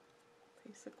color,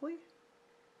 basically.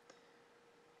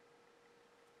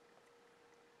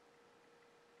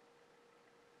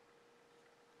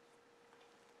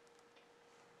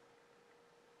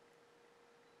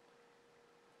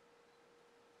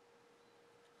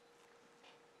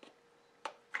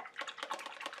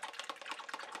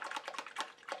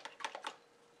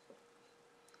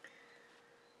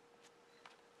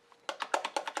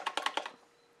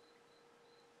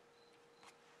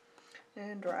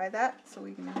 And dry that so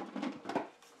we can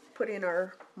put in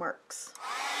our marks.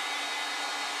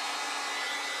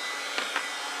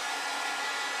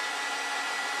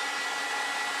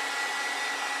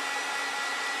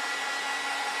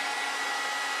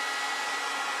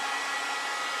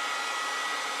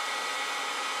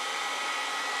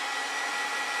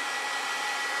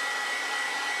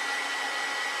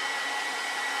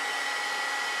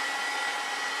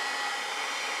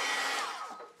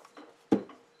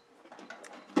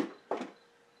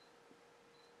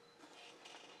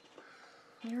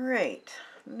 Alright,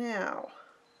 now,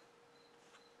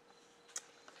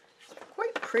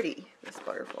 quite pretty, this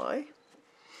butterfly.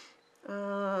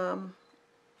 I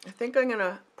think I'm going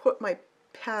to put my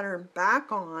pattern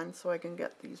back on so I can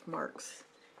get these marks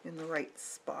in the right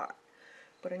spot.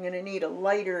 But I'm going to need a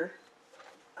lighter,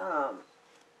 a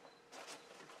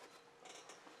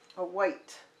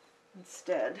white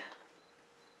instead,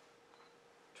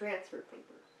 transfer paper.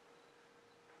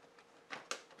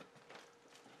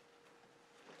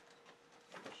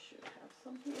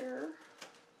 Some here.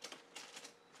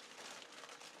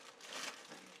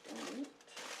 I don't.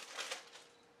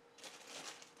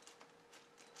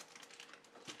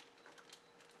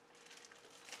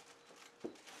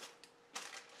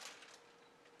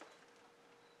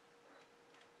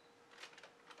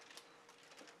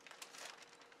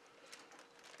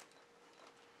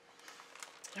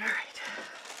 All right.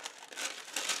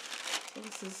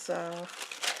 This is a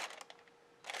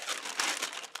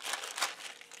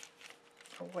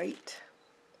white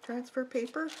transfer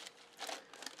paper,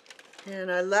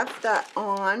 and I left that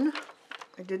on.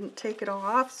 I didn't take it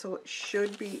off, so it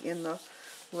should be in the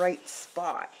right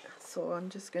spot. So I'm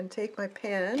just going to take my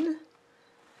pen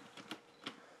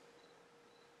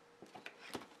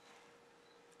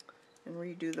and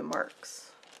redo the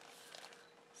marks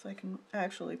so I can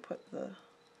actually put the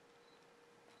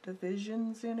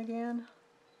divisions in again.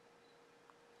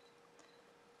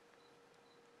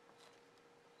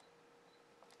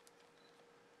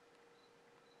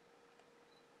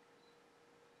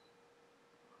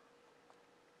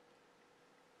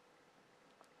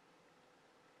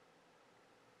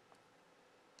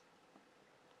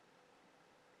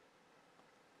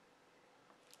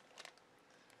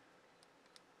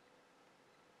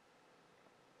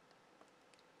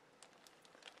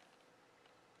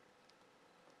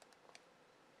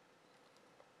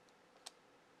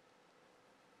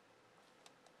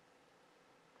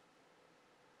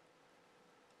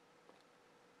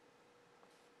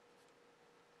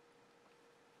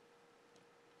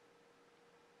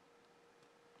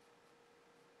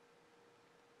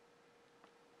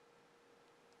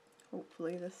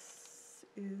 Hopefully this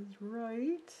is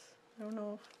right. I don't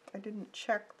know if I didn't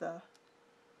check the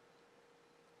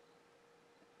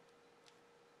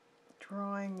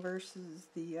drawing versus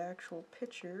the actual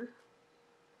picture.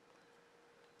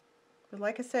 But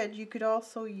like I said, you could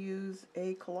also use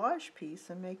a collage piece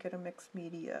and make it a mixed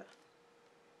media.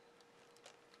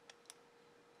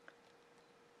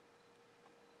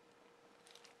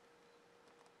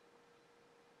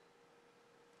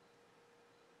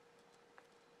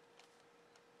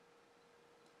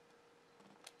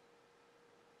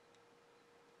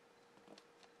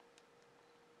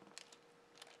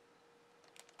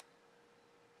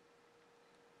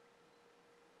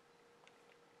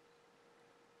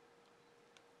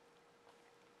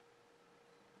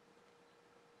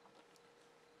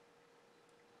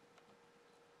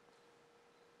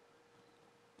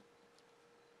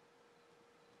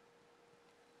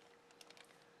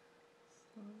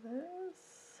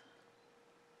 this.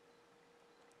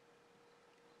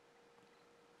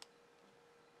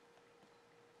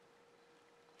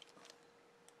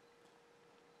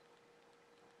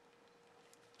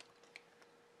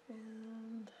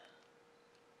 And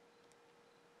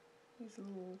these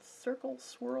little circle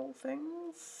swirl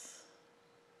things.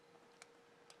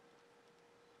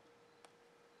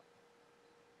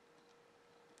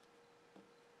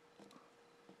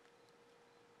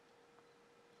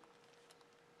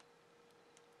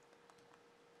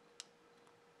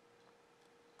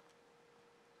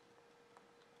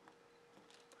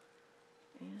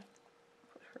 And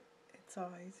put its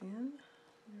eyes in.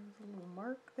 There's a little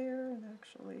mark there, and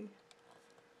actually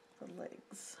the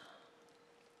legs.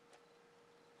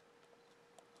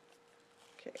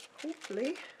 Okay,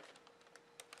 hopefully,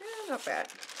 yeah, not bad.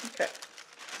 Okay.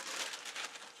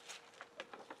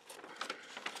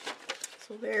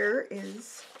 So there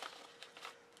is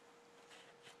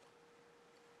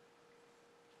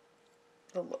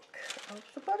the look of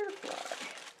the butterfly.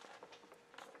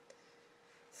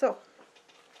 So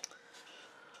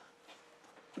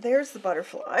there's the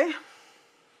butterfly.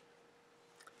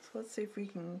 So let's see if we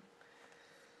can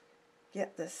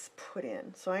get this put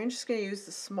in. So I'm just going to use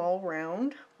the small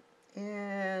round,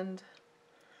 and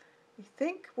I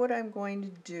think what I'm going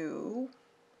to do,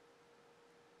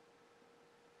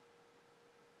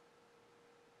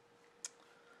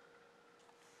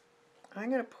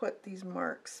 I'm going to put these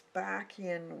marks back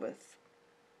in with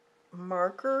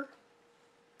marker,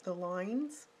 the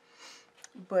lines,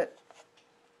 but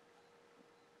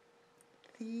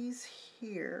these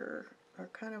here are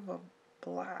kind of a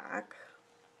black.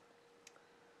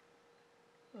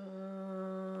 So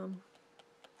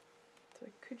I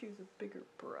could use a bigger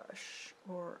brush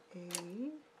or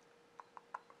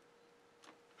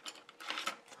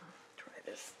try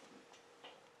this.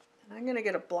 And I'm going to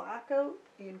get a blackout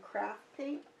in craft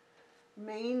paint,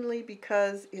 mainly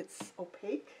because it's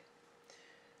opaque.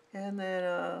 And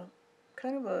then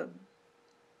kind of a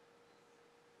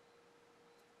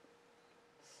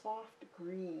soft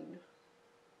green,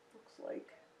 looks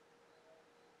like.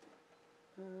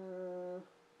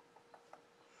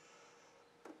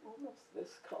 Almost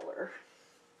this color.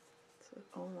 So,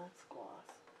 oh, that's gloss.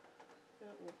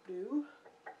 That will do.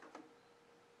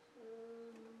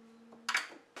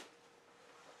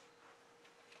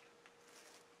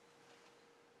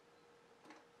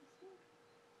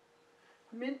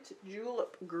 Mint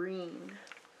julep green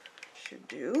should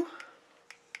do.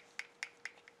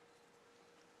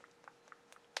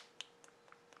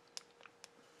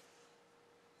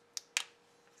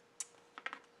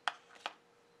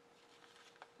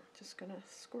 Just gonna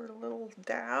squirt a little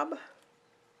dab.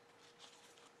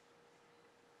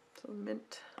 So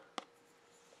mint.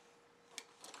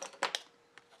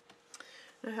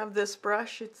 I have this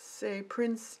brush. It's a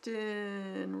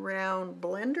Princeton round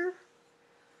blender.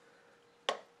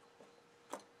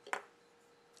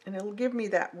 And it'll give me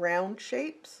that round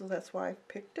shape, so that's why I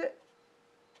picked it.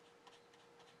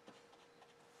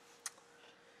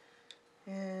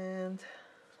 And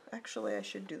actually I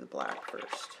should do the black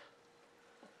first.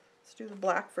 Let's do the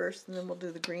black first, and then we'll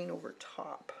do the green over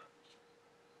top.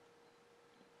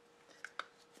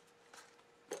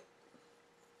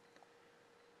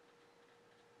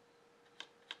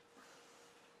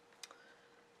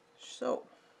 So,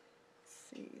 let's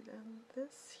see, then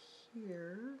this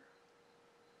here,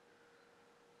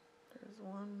 there's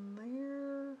one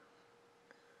there,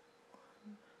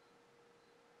 one.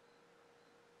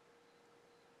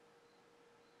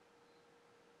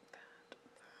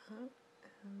 That,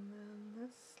 and then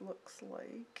this looks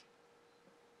like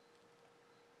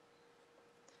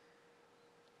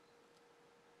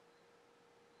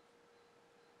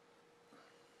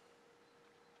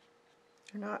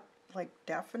they're not like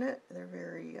definite, they're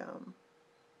very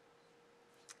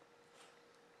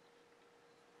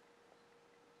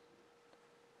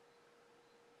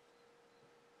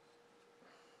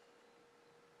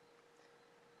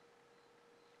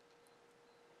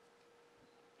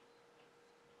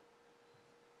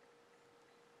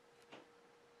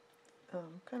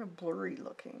kind of blurry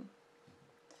looking.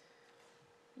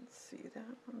 Let's see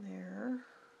that one there.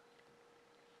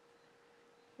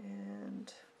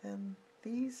 And then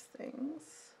these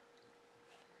things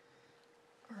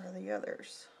are the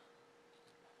others.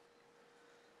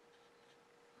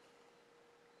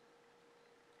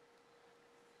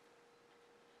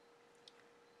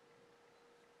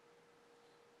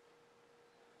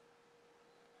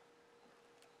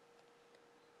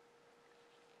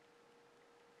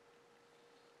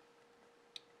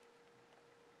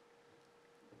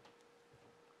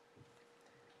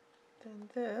 Then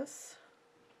this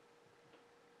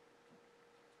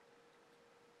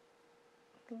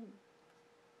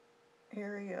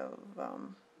area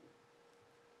of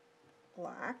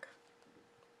black.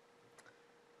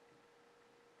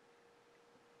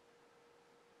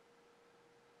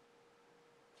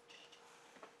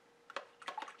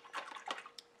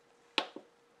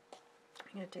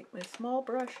 I'm going to take my small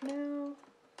brush now.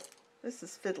 This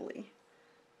is fiddly,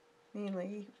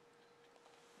 mainly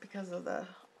because of the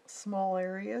small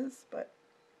areas, but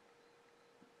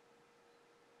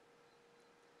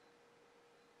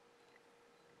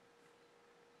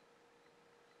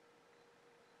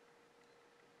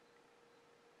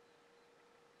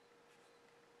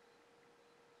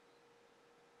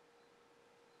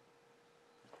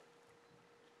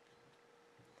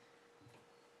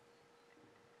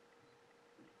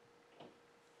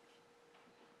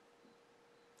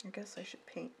I guess I should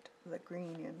paint the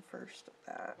green in first of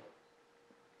that.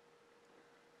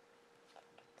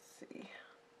 Let's see.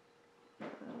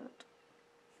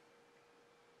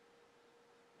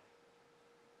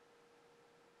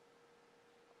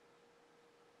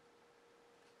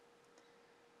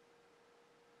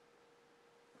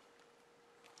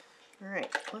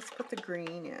 Alright, let's put the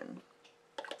green in.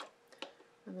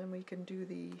 And then we can do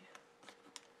the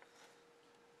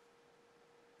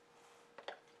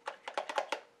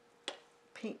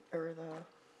paint, or the,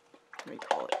 what do you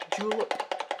call it, julep,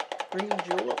 green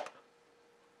julep.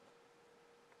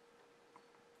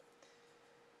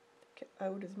 Get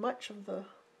out as much of the,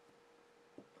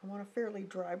 I want a fairly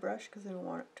dry brush because I don't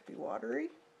want it to be watery.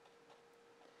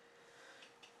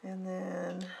 And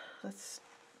then let's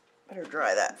better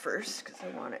dry that first because I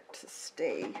want it to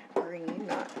stay green,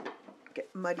 not get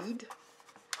muddied.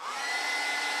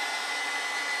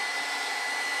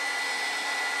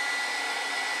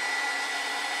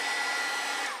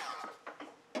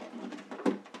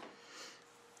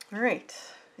 Alright,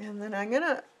 and then I'm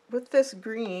gonna, with this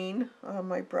green on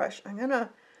my brush, I'm gonna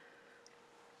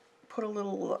put a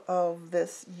little of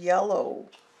this yellow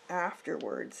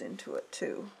afterwards into it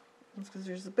too. Because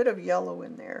there's a bit of yellow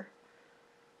in there.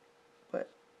 But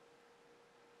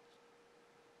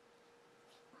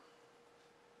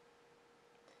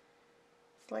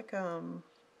it's like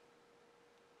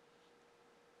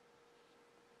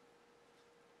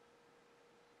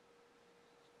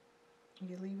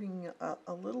you're leaving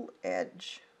a little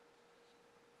edge.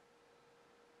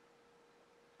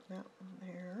 That one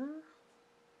there.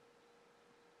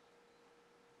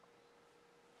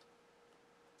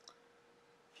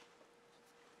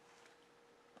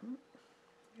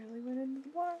 Nearly went into the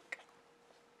black.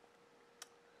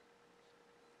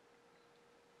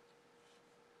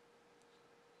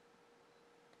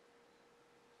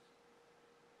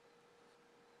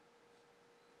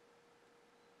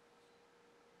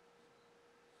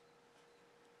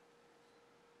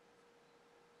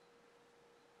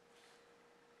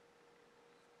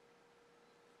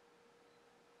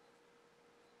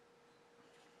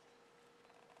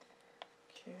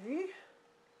 Okay,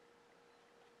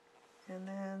 and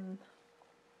then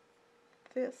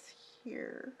this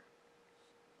here,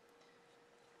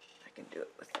 I can do it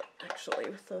with actually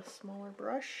with a smaller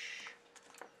brush.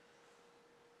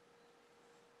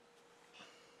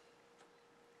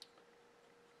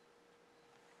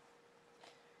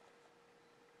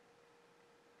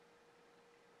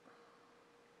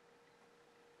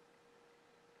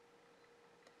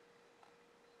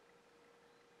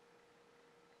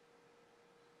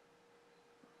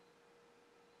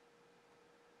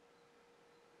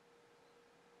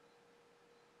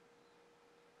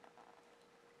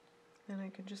 And I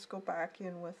can just go back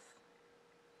in with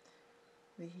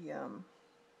the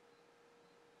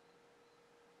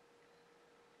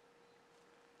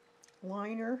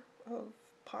liner of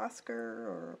Posca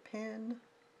or a pen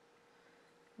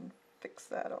and fix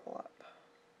that all up.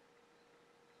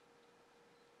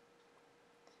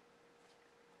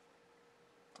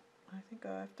 I think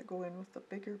I have to go in with a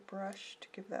bigger brush to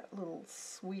give that little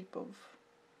sweep of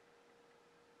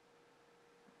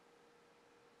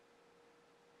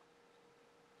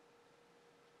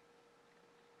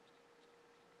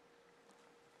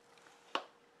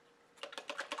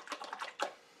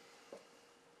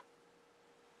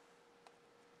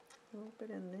a little bit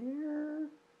in there,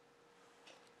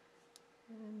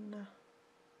 and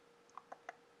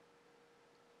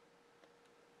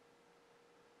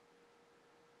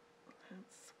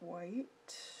that's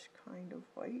white, kind of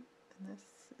white, and this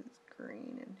is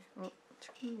green, and oh,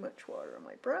 too much water on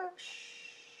my brush.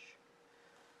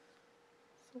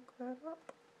 Soak that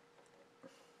up.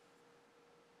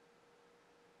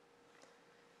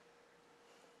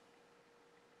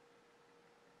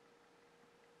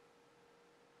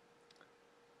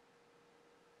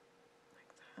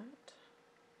 Like that.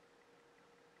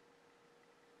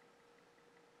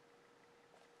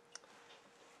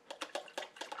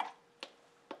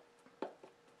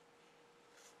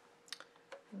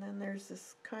 And then there's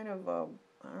this kind of a,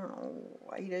 I don't know,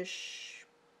 whitish,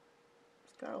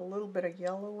 it's got a little bit of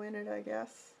yellow in it, I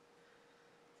guess.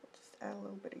 So just add a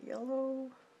little bit of yellow.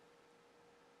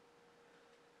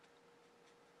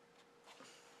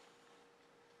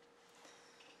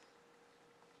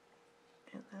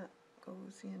 And that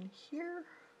goes in here.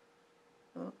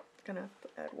 Oh, gonna have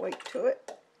to add white to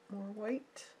it. More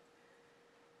white.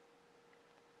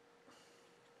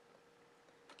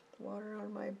 Water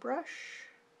on my brush.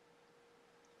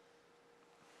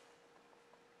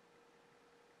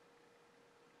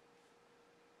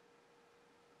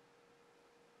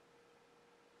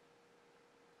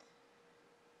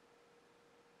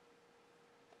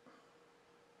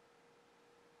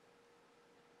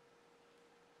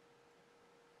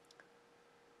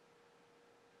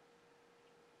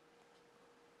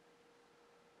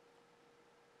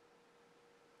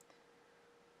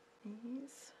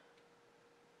 These.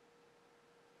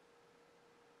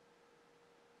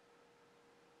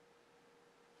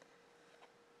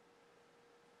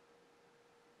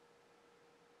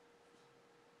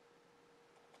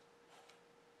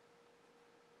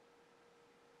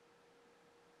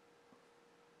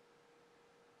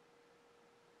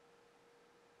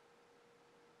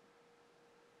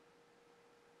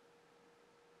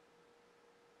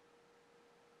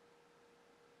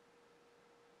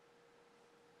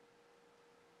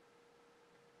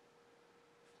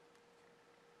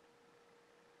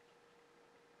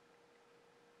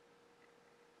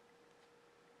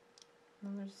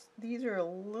 And these are a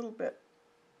little bit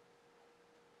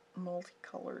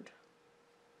multicolored.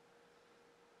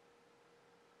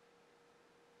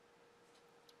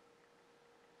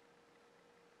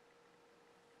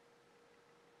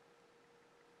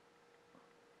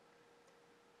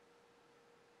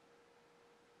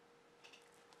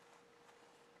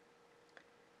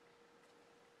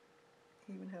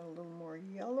 Even have a little more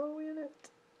yellow in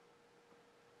it.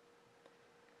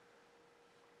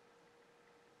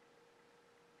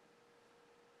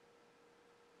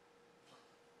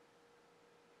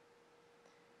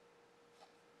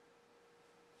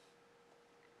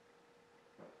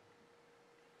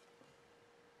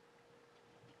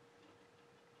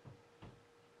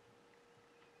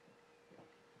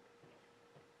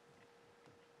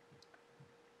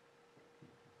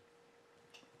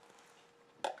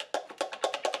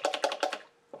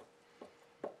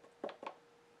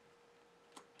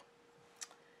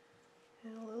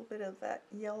 And a little bit of that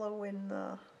yellow in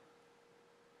the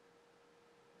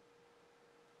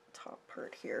top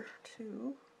part here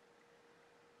too.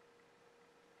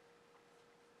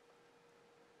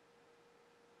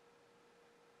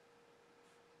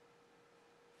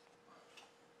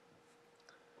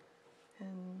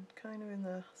 And kind of in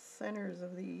the centers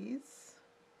of these.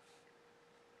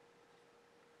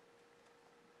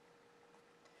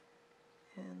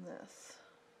 And this.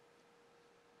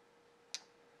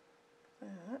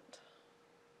 That.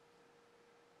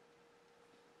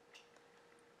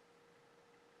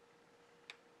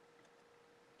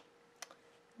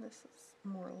 This is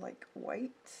more like white.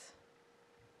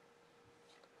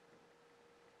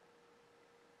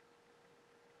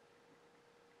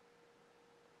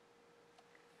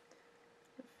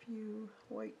 A few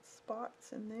white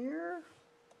spots in there.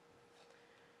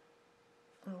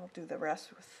 I'll do the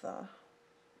rest with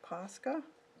Posca.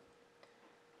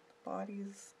 The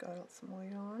body's got some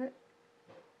white on it.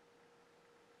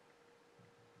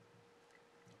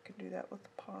 Could do that with the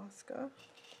Posca.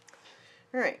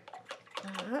 Alright,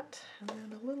 that, and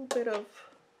then a little bit of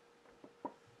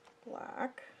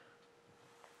black.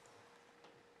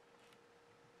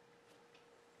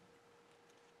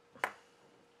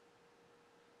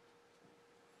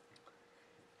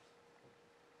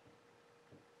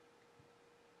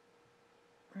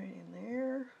 Right in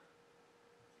there.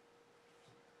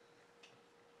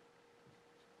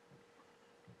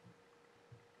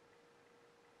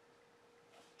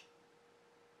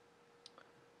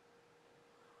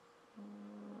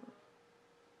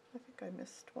 I think I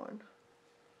missed one.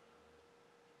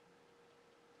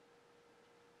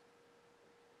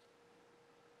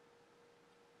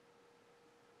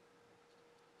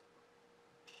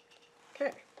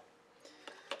 Okay.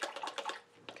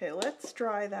 Okay, let's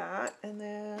dry that and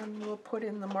then we'll put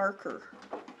in the marker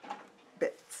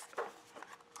bits.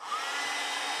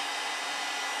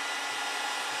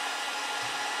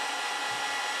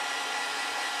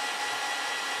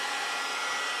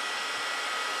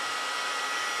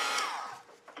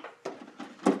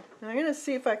 Now I'm going to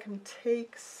see if I can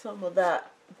take some of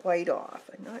that white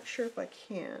off. I'm not sure if I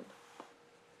can.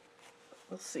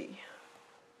 We'll see.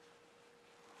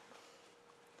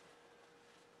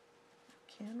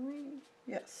 Can we?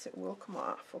 Yes, it will come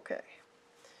off. Okay.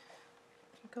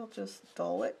 I think I'll just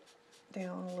dull it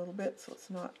down a little bit so it's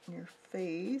not in your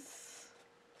face.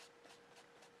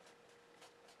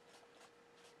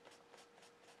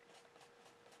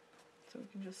 So we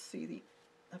can just see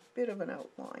a bit of an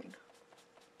outline.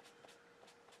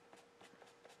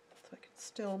 So I can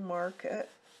still mark it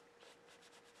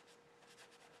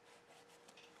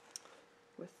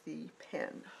with the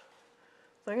pen.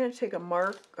 So I'm going to take a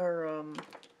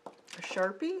a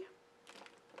Sharpie.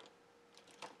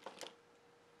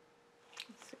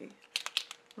 Let's see.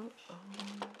 Oh,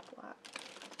 black.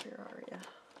 Where are you?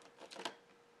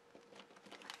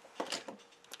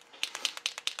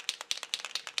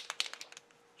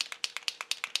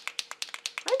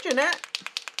 Hi, Jeanette.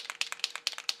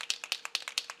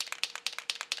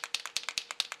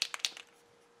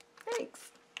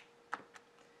 Thanks.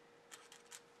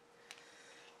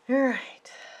 All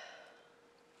right.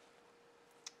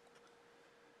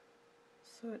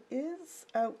 So it is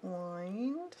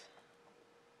outlined.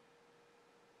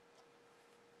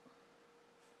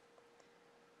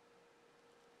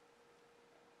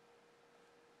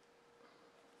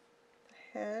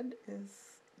 The head is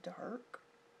dark.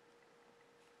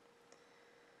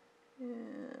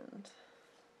 And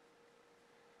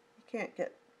you can't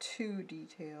get too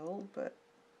detailed, but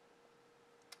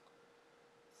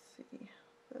let's see,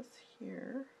 this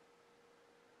here.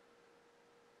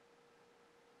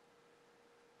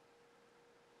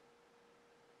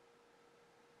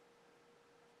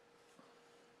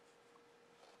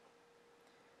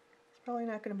 It's probably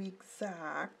not going to be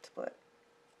exact, but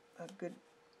a good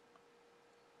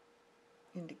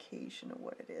indication of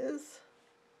what it is.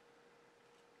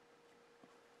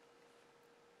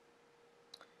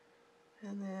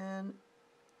 And then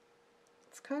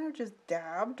it's kind of just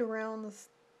dabbed around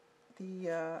the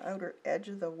outer edge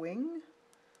of the wing.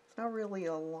 It's not really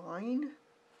a line.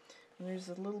 And there's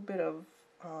a little bit of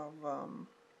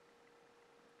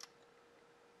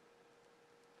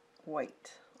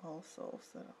white also,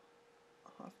 so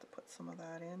I'll have to put some of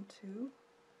that in too.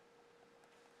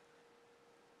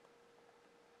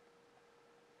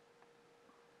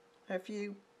 If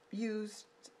you used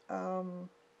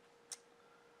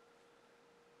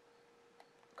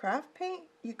craft paint,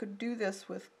 you could do this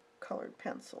with colored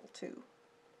pencil too.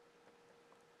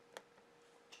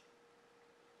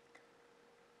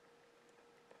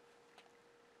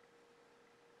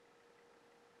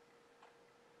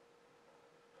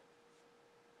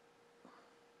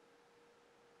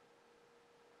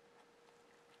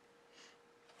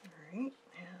 Alright,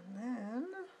 and then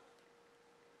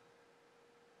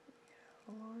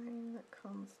a line that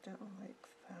comes down like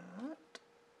that.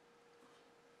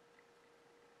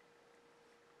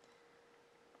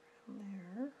 Around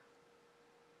there.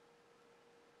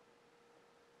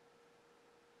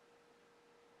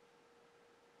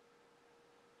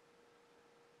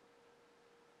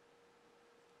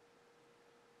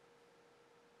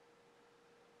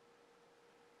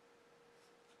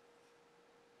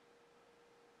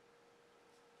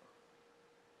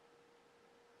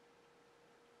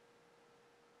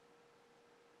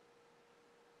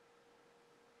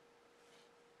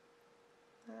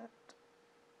 That is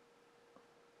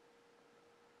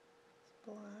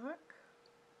black.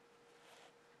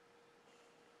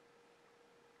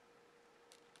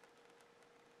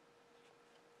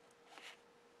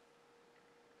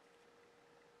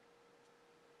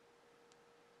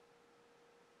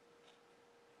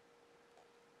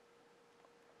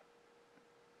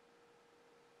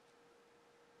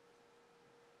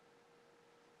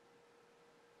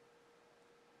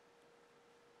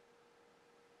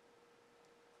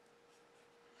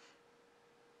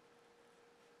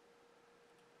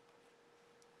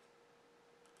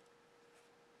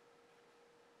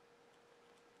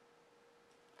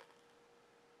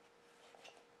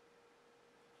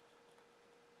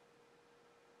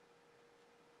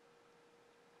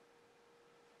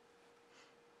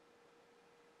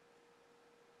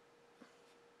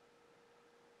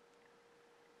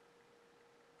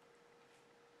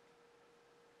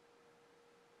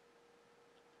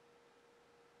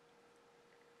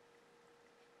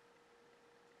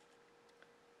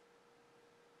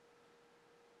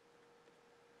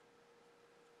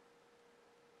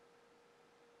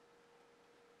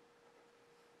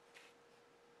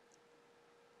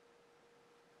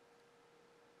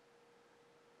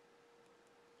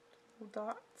 Little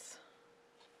dots.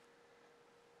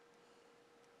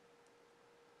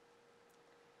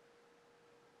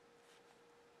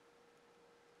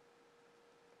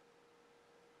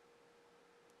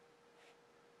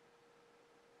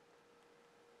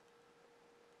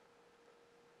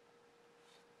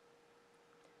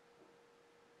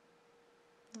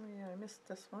 missed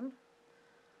this one.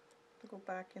 I'll go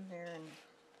back in there and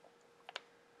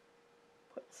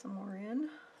put some more in.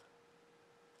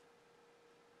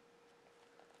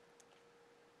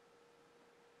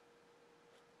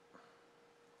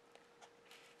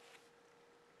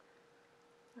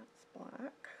 That's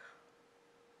black.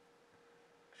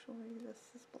 Actually, this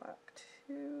is black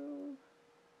too.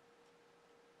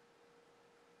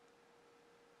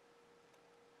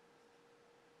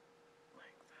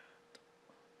 Like that.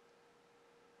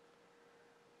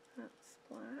 That's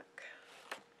black.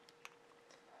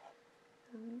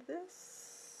 And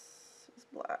this is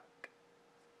black.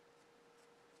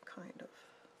 Kind of.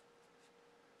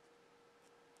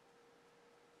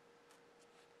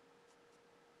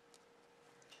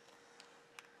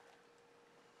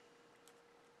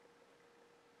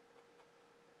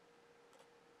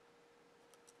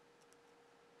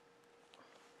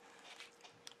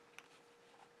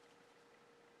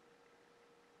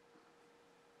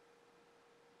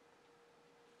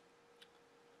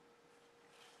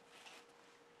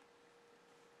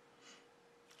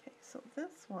 Okay, so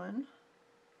this one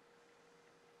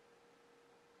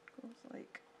goes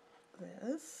like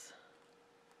this.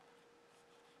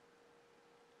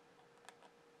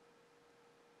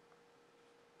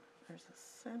 There's a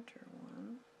center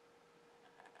one.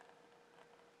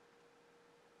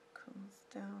 Comes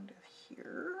down to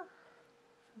here.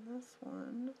 And this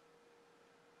one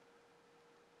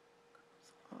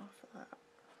goes off of that.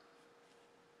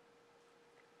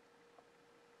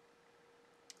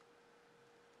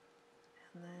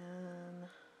 And then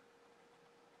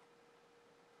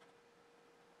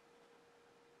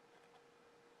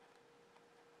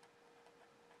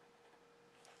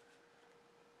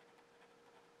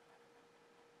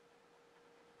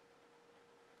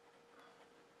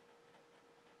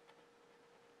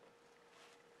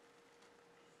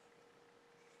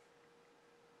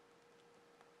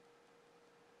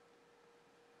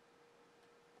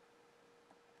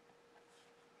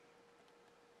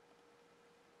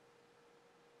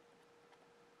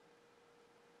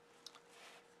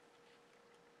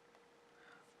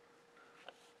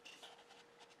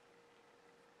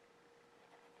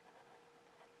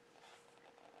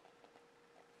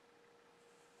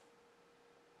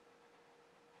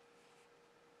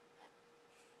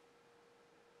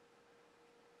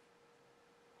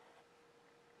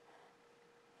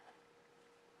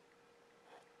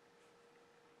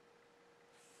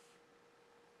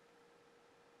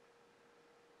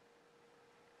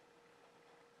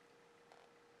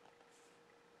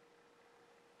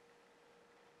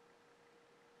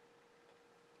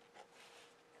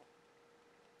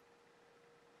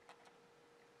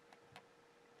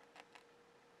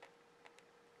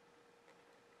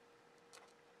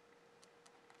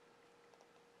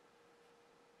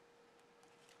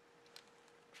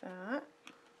that.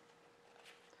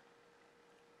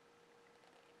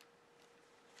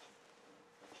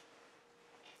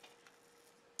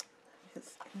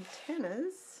 His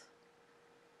antennas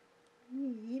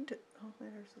need, oh,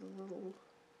 there's a little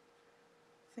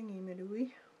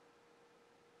thingy-madooey.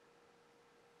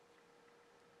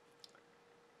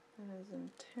 And his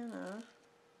antenna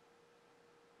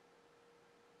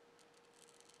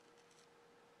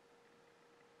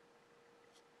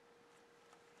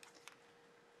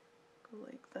go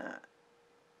like that.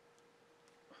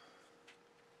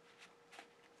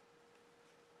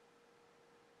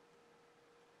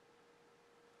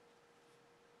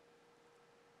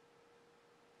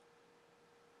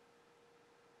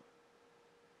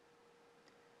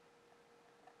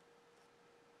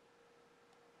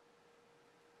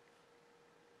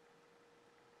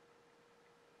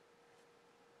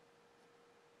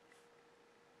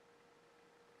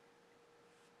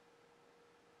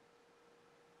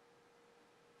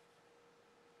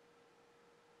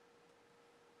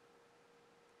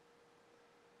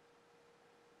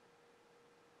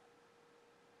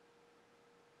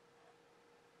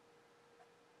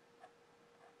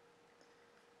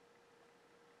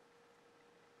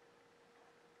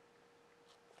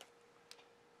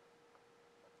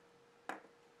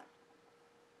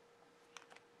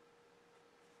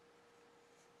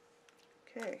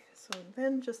 Okay, so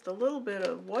then just a little bit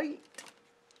of white.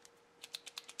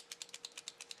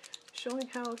 Showing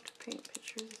how to paint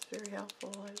pictures is very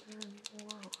helpful. I learned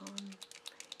more on paint.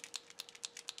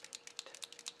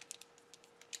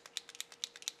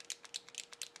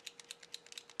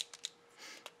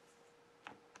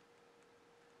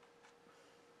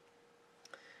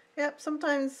 Yep,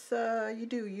 sometimes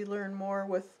you learn more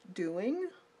with doing.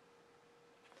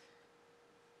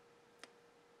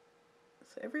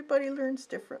 So everybody learns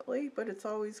differently, but it's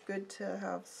always good to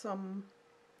have some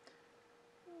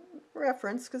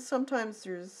reference, because sometimes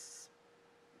there's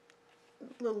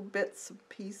little bits and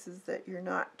pieces that you're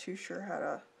not too sure how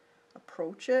to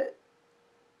approach it.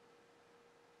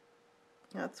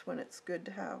 That's when it's good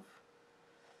to have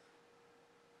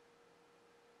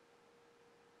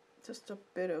just a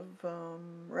bit of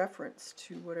reference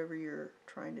to whatever you're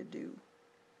trying to do.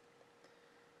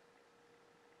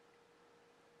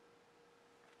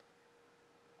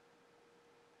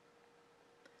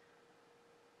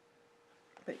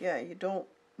 But yeah, you don't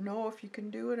know if you can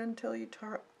do it until you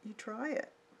try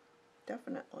it.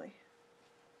 Definitely.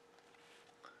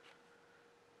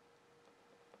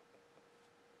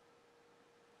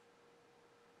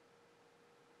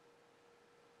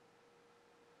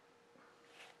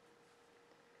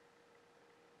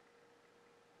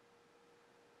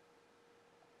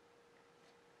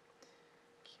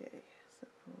 Okay, so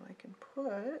I can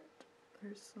put,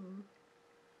 there's some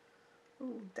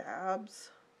little dabs.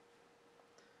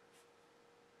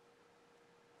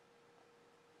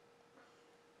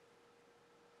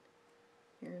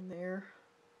 Here and there.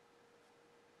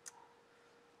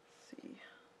 Let's see.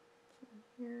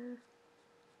 Here.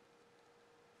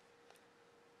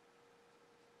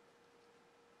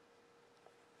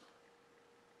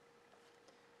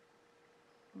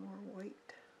 More white.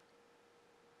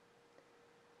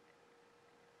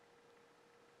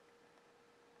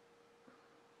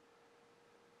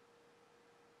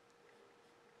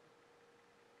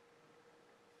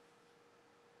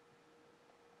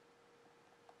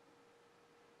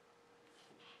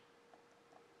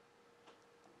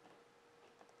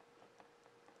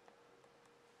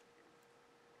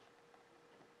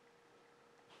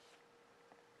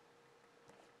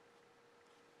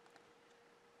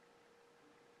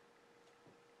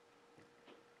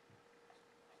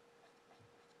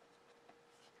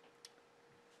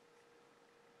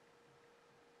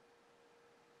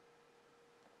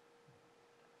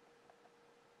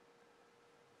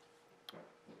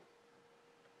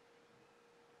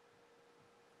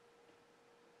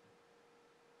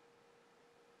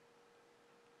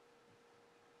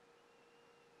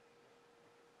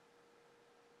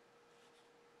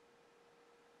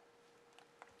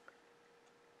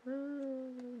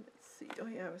 Let's see. Oh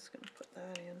yeah, I was going to put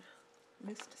that in.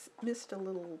 Missed a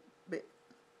little bit.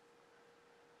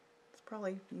 It's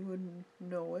probably, you wouldn't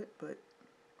know it, but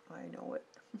I know it.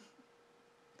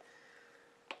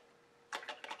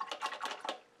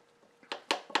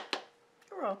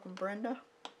 You're welcome, Brenda.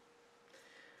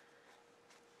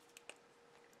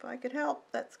 If I could help,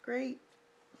 that's great.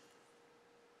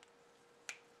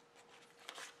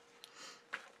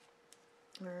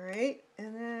 Alright,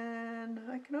 and then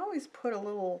I can always put a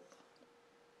little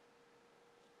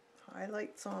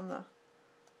highlights on the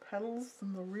petals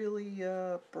and the really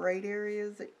bright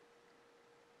areas.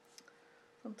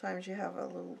 Sometimes you have a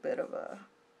little bit of a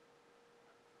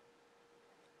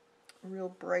real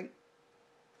bright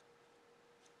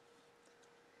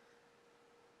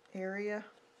area.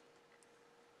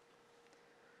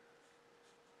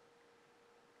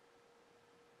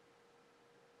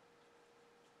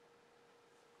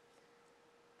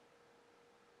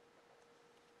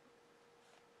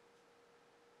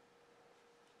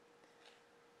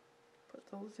 Put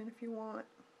those in if you want.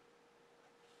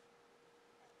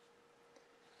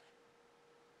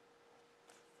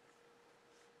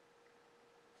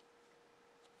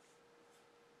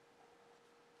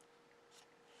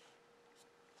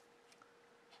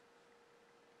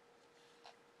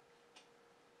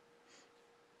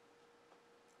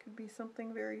 Could be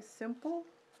something very simple.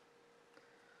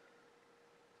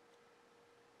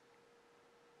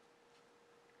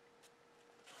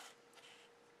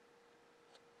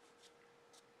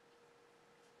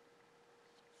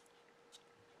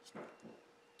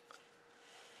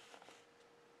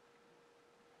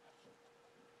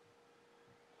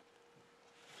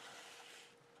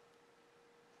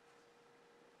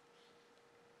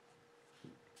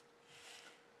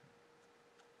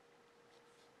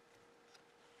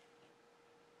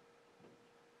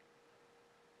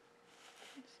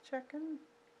 Just checking,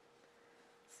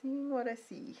 seeing what I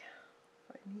see.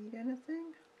 If I need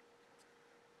anything.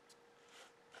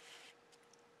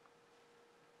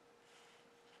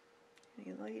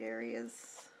 Any light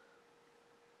areas.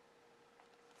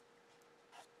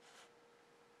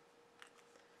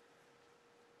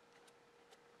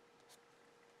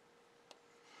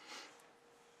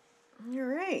 All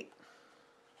right.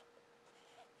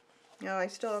 Now I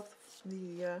still have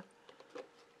the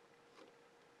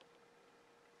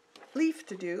leaf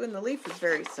to do, and the leaf is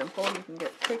very simple. You can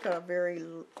take a very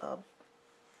a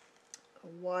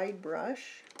wide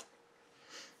brush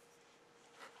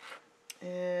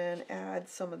and add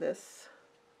some of this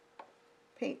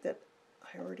paint that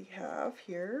I already have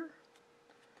here.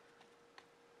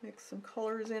 Mix some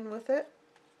colors in with it.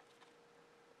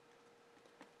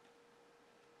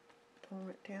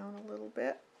 Tone it down a little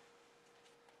bit.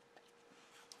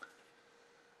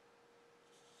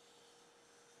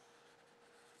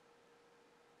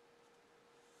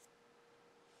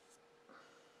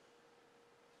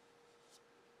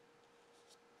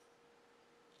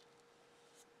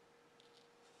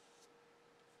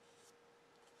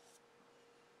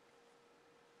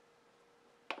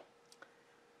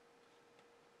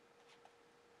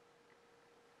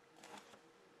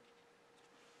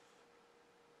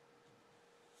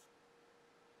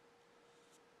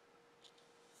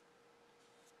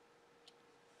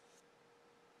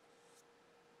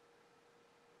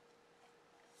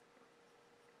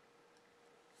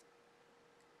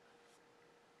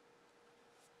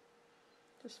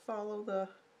 Just follow the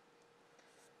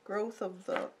growth of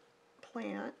the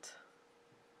plant.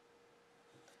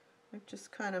 I've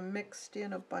just kind of mixed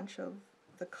in a bunch of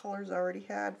the colors I already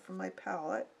had from my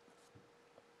palette.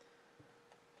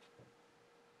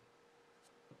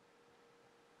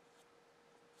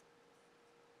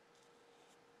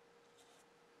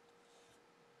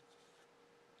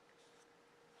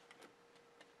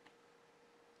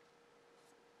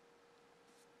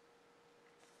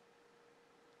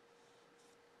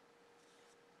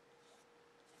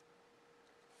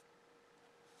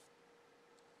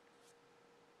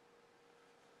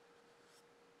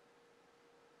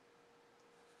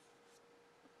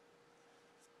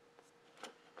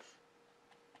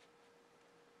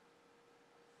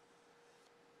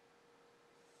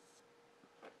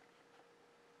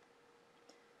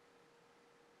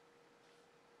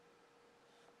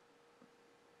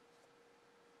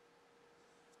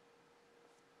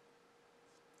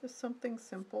 Just something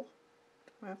simple.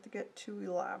 Don't have to get too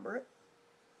elaborate.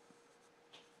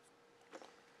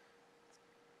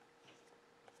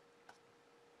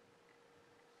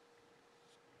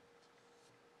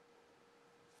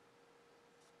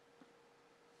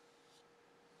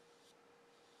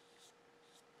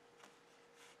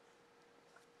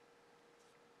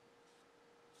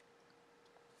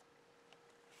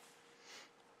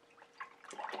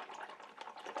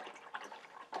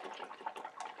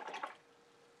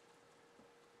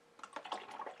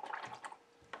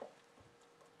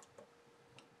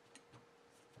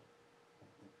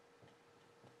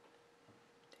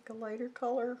 Take a lighter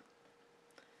color.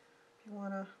 If you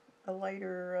want a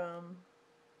lighter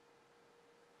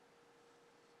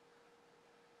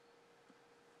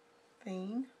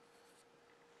vein.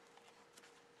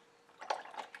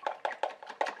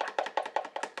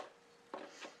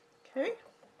 Okay.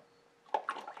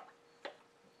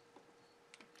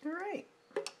 All right.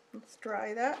 Let's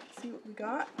dry that, see what we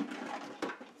got.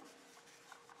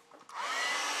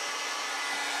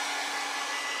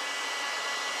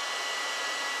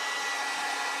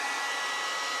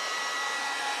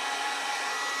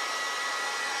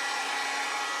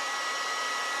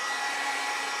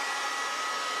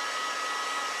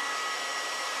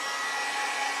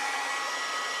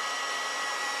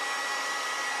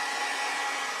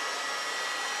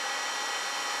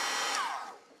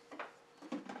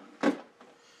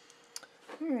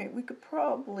 Alright, we could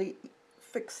probably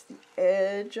fix the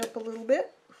edge up a little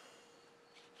bit.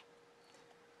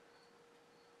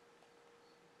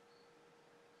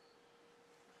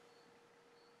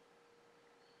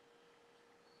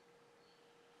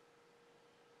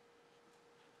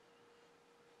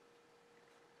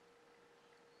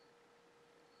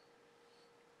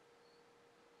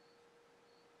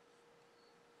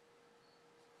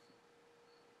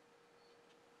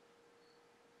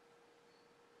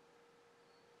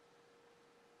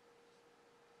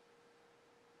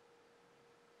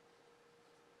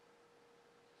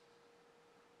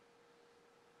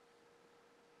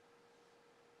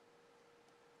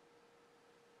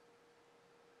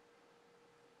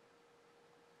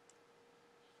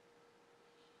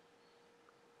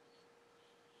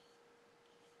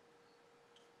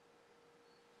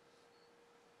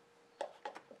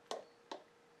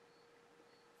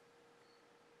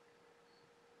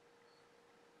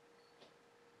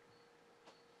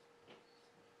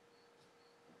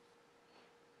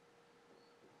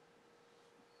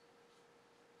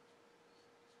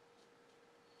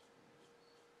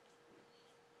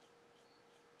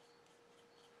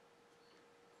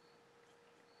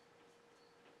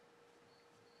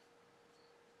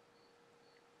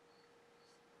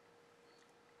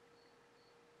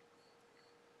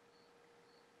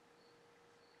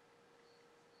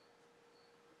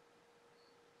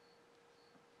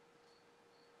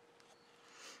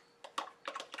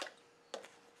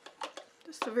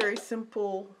 Just a very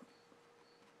simple,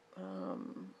 what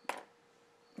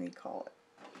do you call it,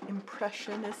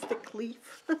 impressionistic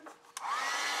leaf.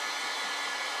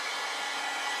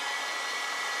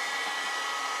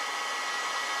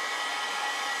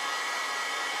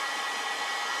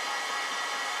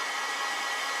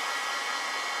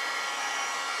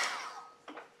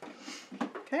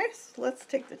 Okay, so let's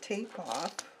take the tape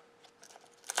off.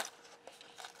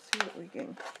 See what we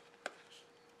can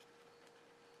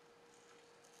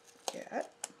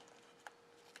get.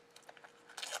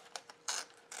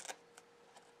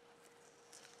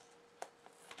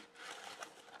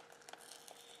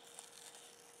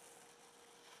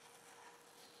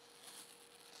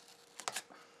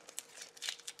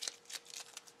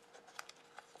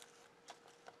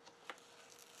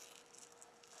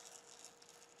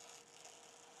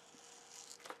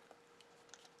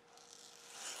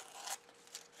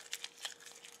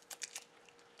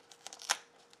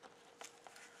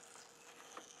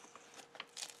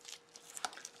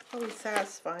 Always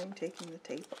satisfying taking the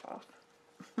tape off.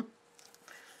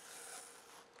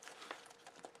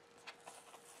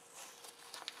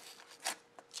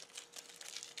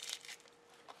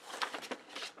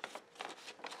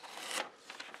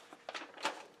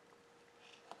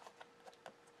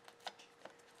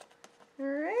 All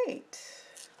right.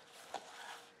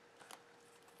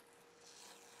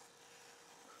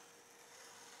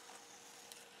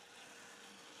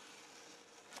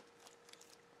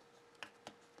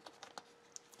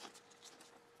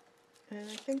 And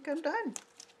I think I'm done.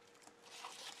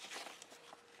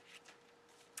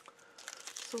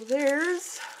 So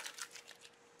there's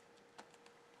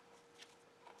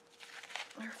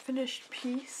our finished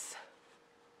piece.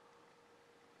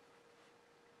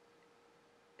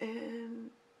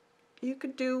 And you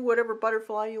could do whatever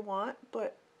butterfly you want,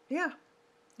 but yeah,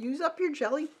 use up your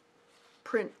jelly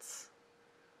prints.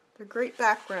 They're great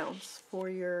backgrounds for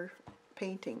your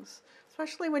paintings,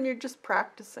 especially when you're just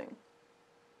practicing.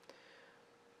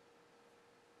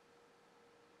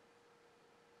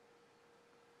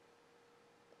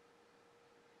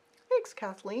 Thanks,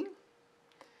 Kathleen.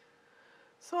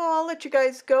 So I'll let you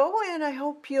guys go, and I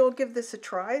hope you'll give this a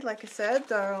try. Like I said,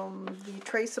 the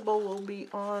traceable will be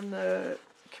on the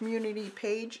community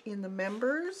page in the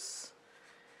members,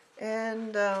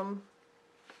 and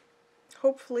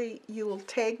hopefully you will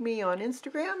tag me on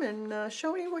Instagram and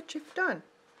show me what you've done.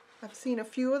 I've seen a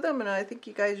few of them, and I think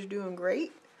you guys are doing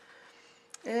great.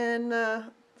 And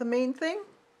the main thing,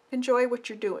 enjoy what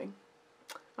you're doing.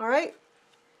 All right?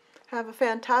 Have a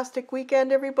fantastic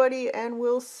weekend, everybody, and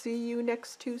we'll see you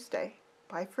next Tuesday.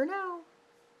 Bye for now.